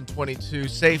 2022.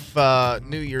 Safe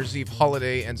New Year's Eve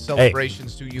holiday and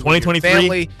celebrations to you and your 2023.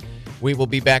 family. We will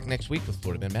be back next week with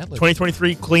Florida Man Mad Libs.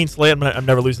 2023 clean slate. I'm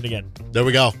never losing again. There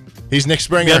we go. He's Nick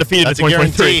Springer. We undefeated That's in a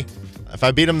 2023. guarantee. If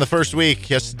I beat him the first week,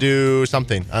 he has to do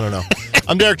something. I don't know.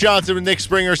 I'm Derek Johnson with Nick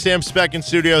Springer, Sam Speck in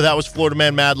studio. That was Florida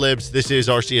Man Mad Libs. This is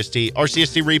RCST.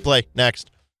 RCST replay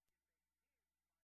next.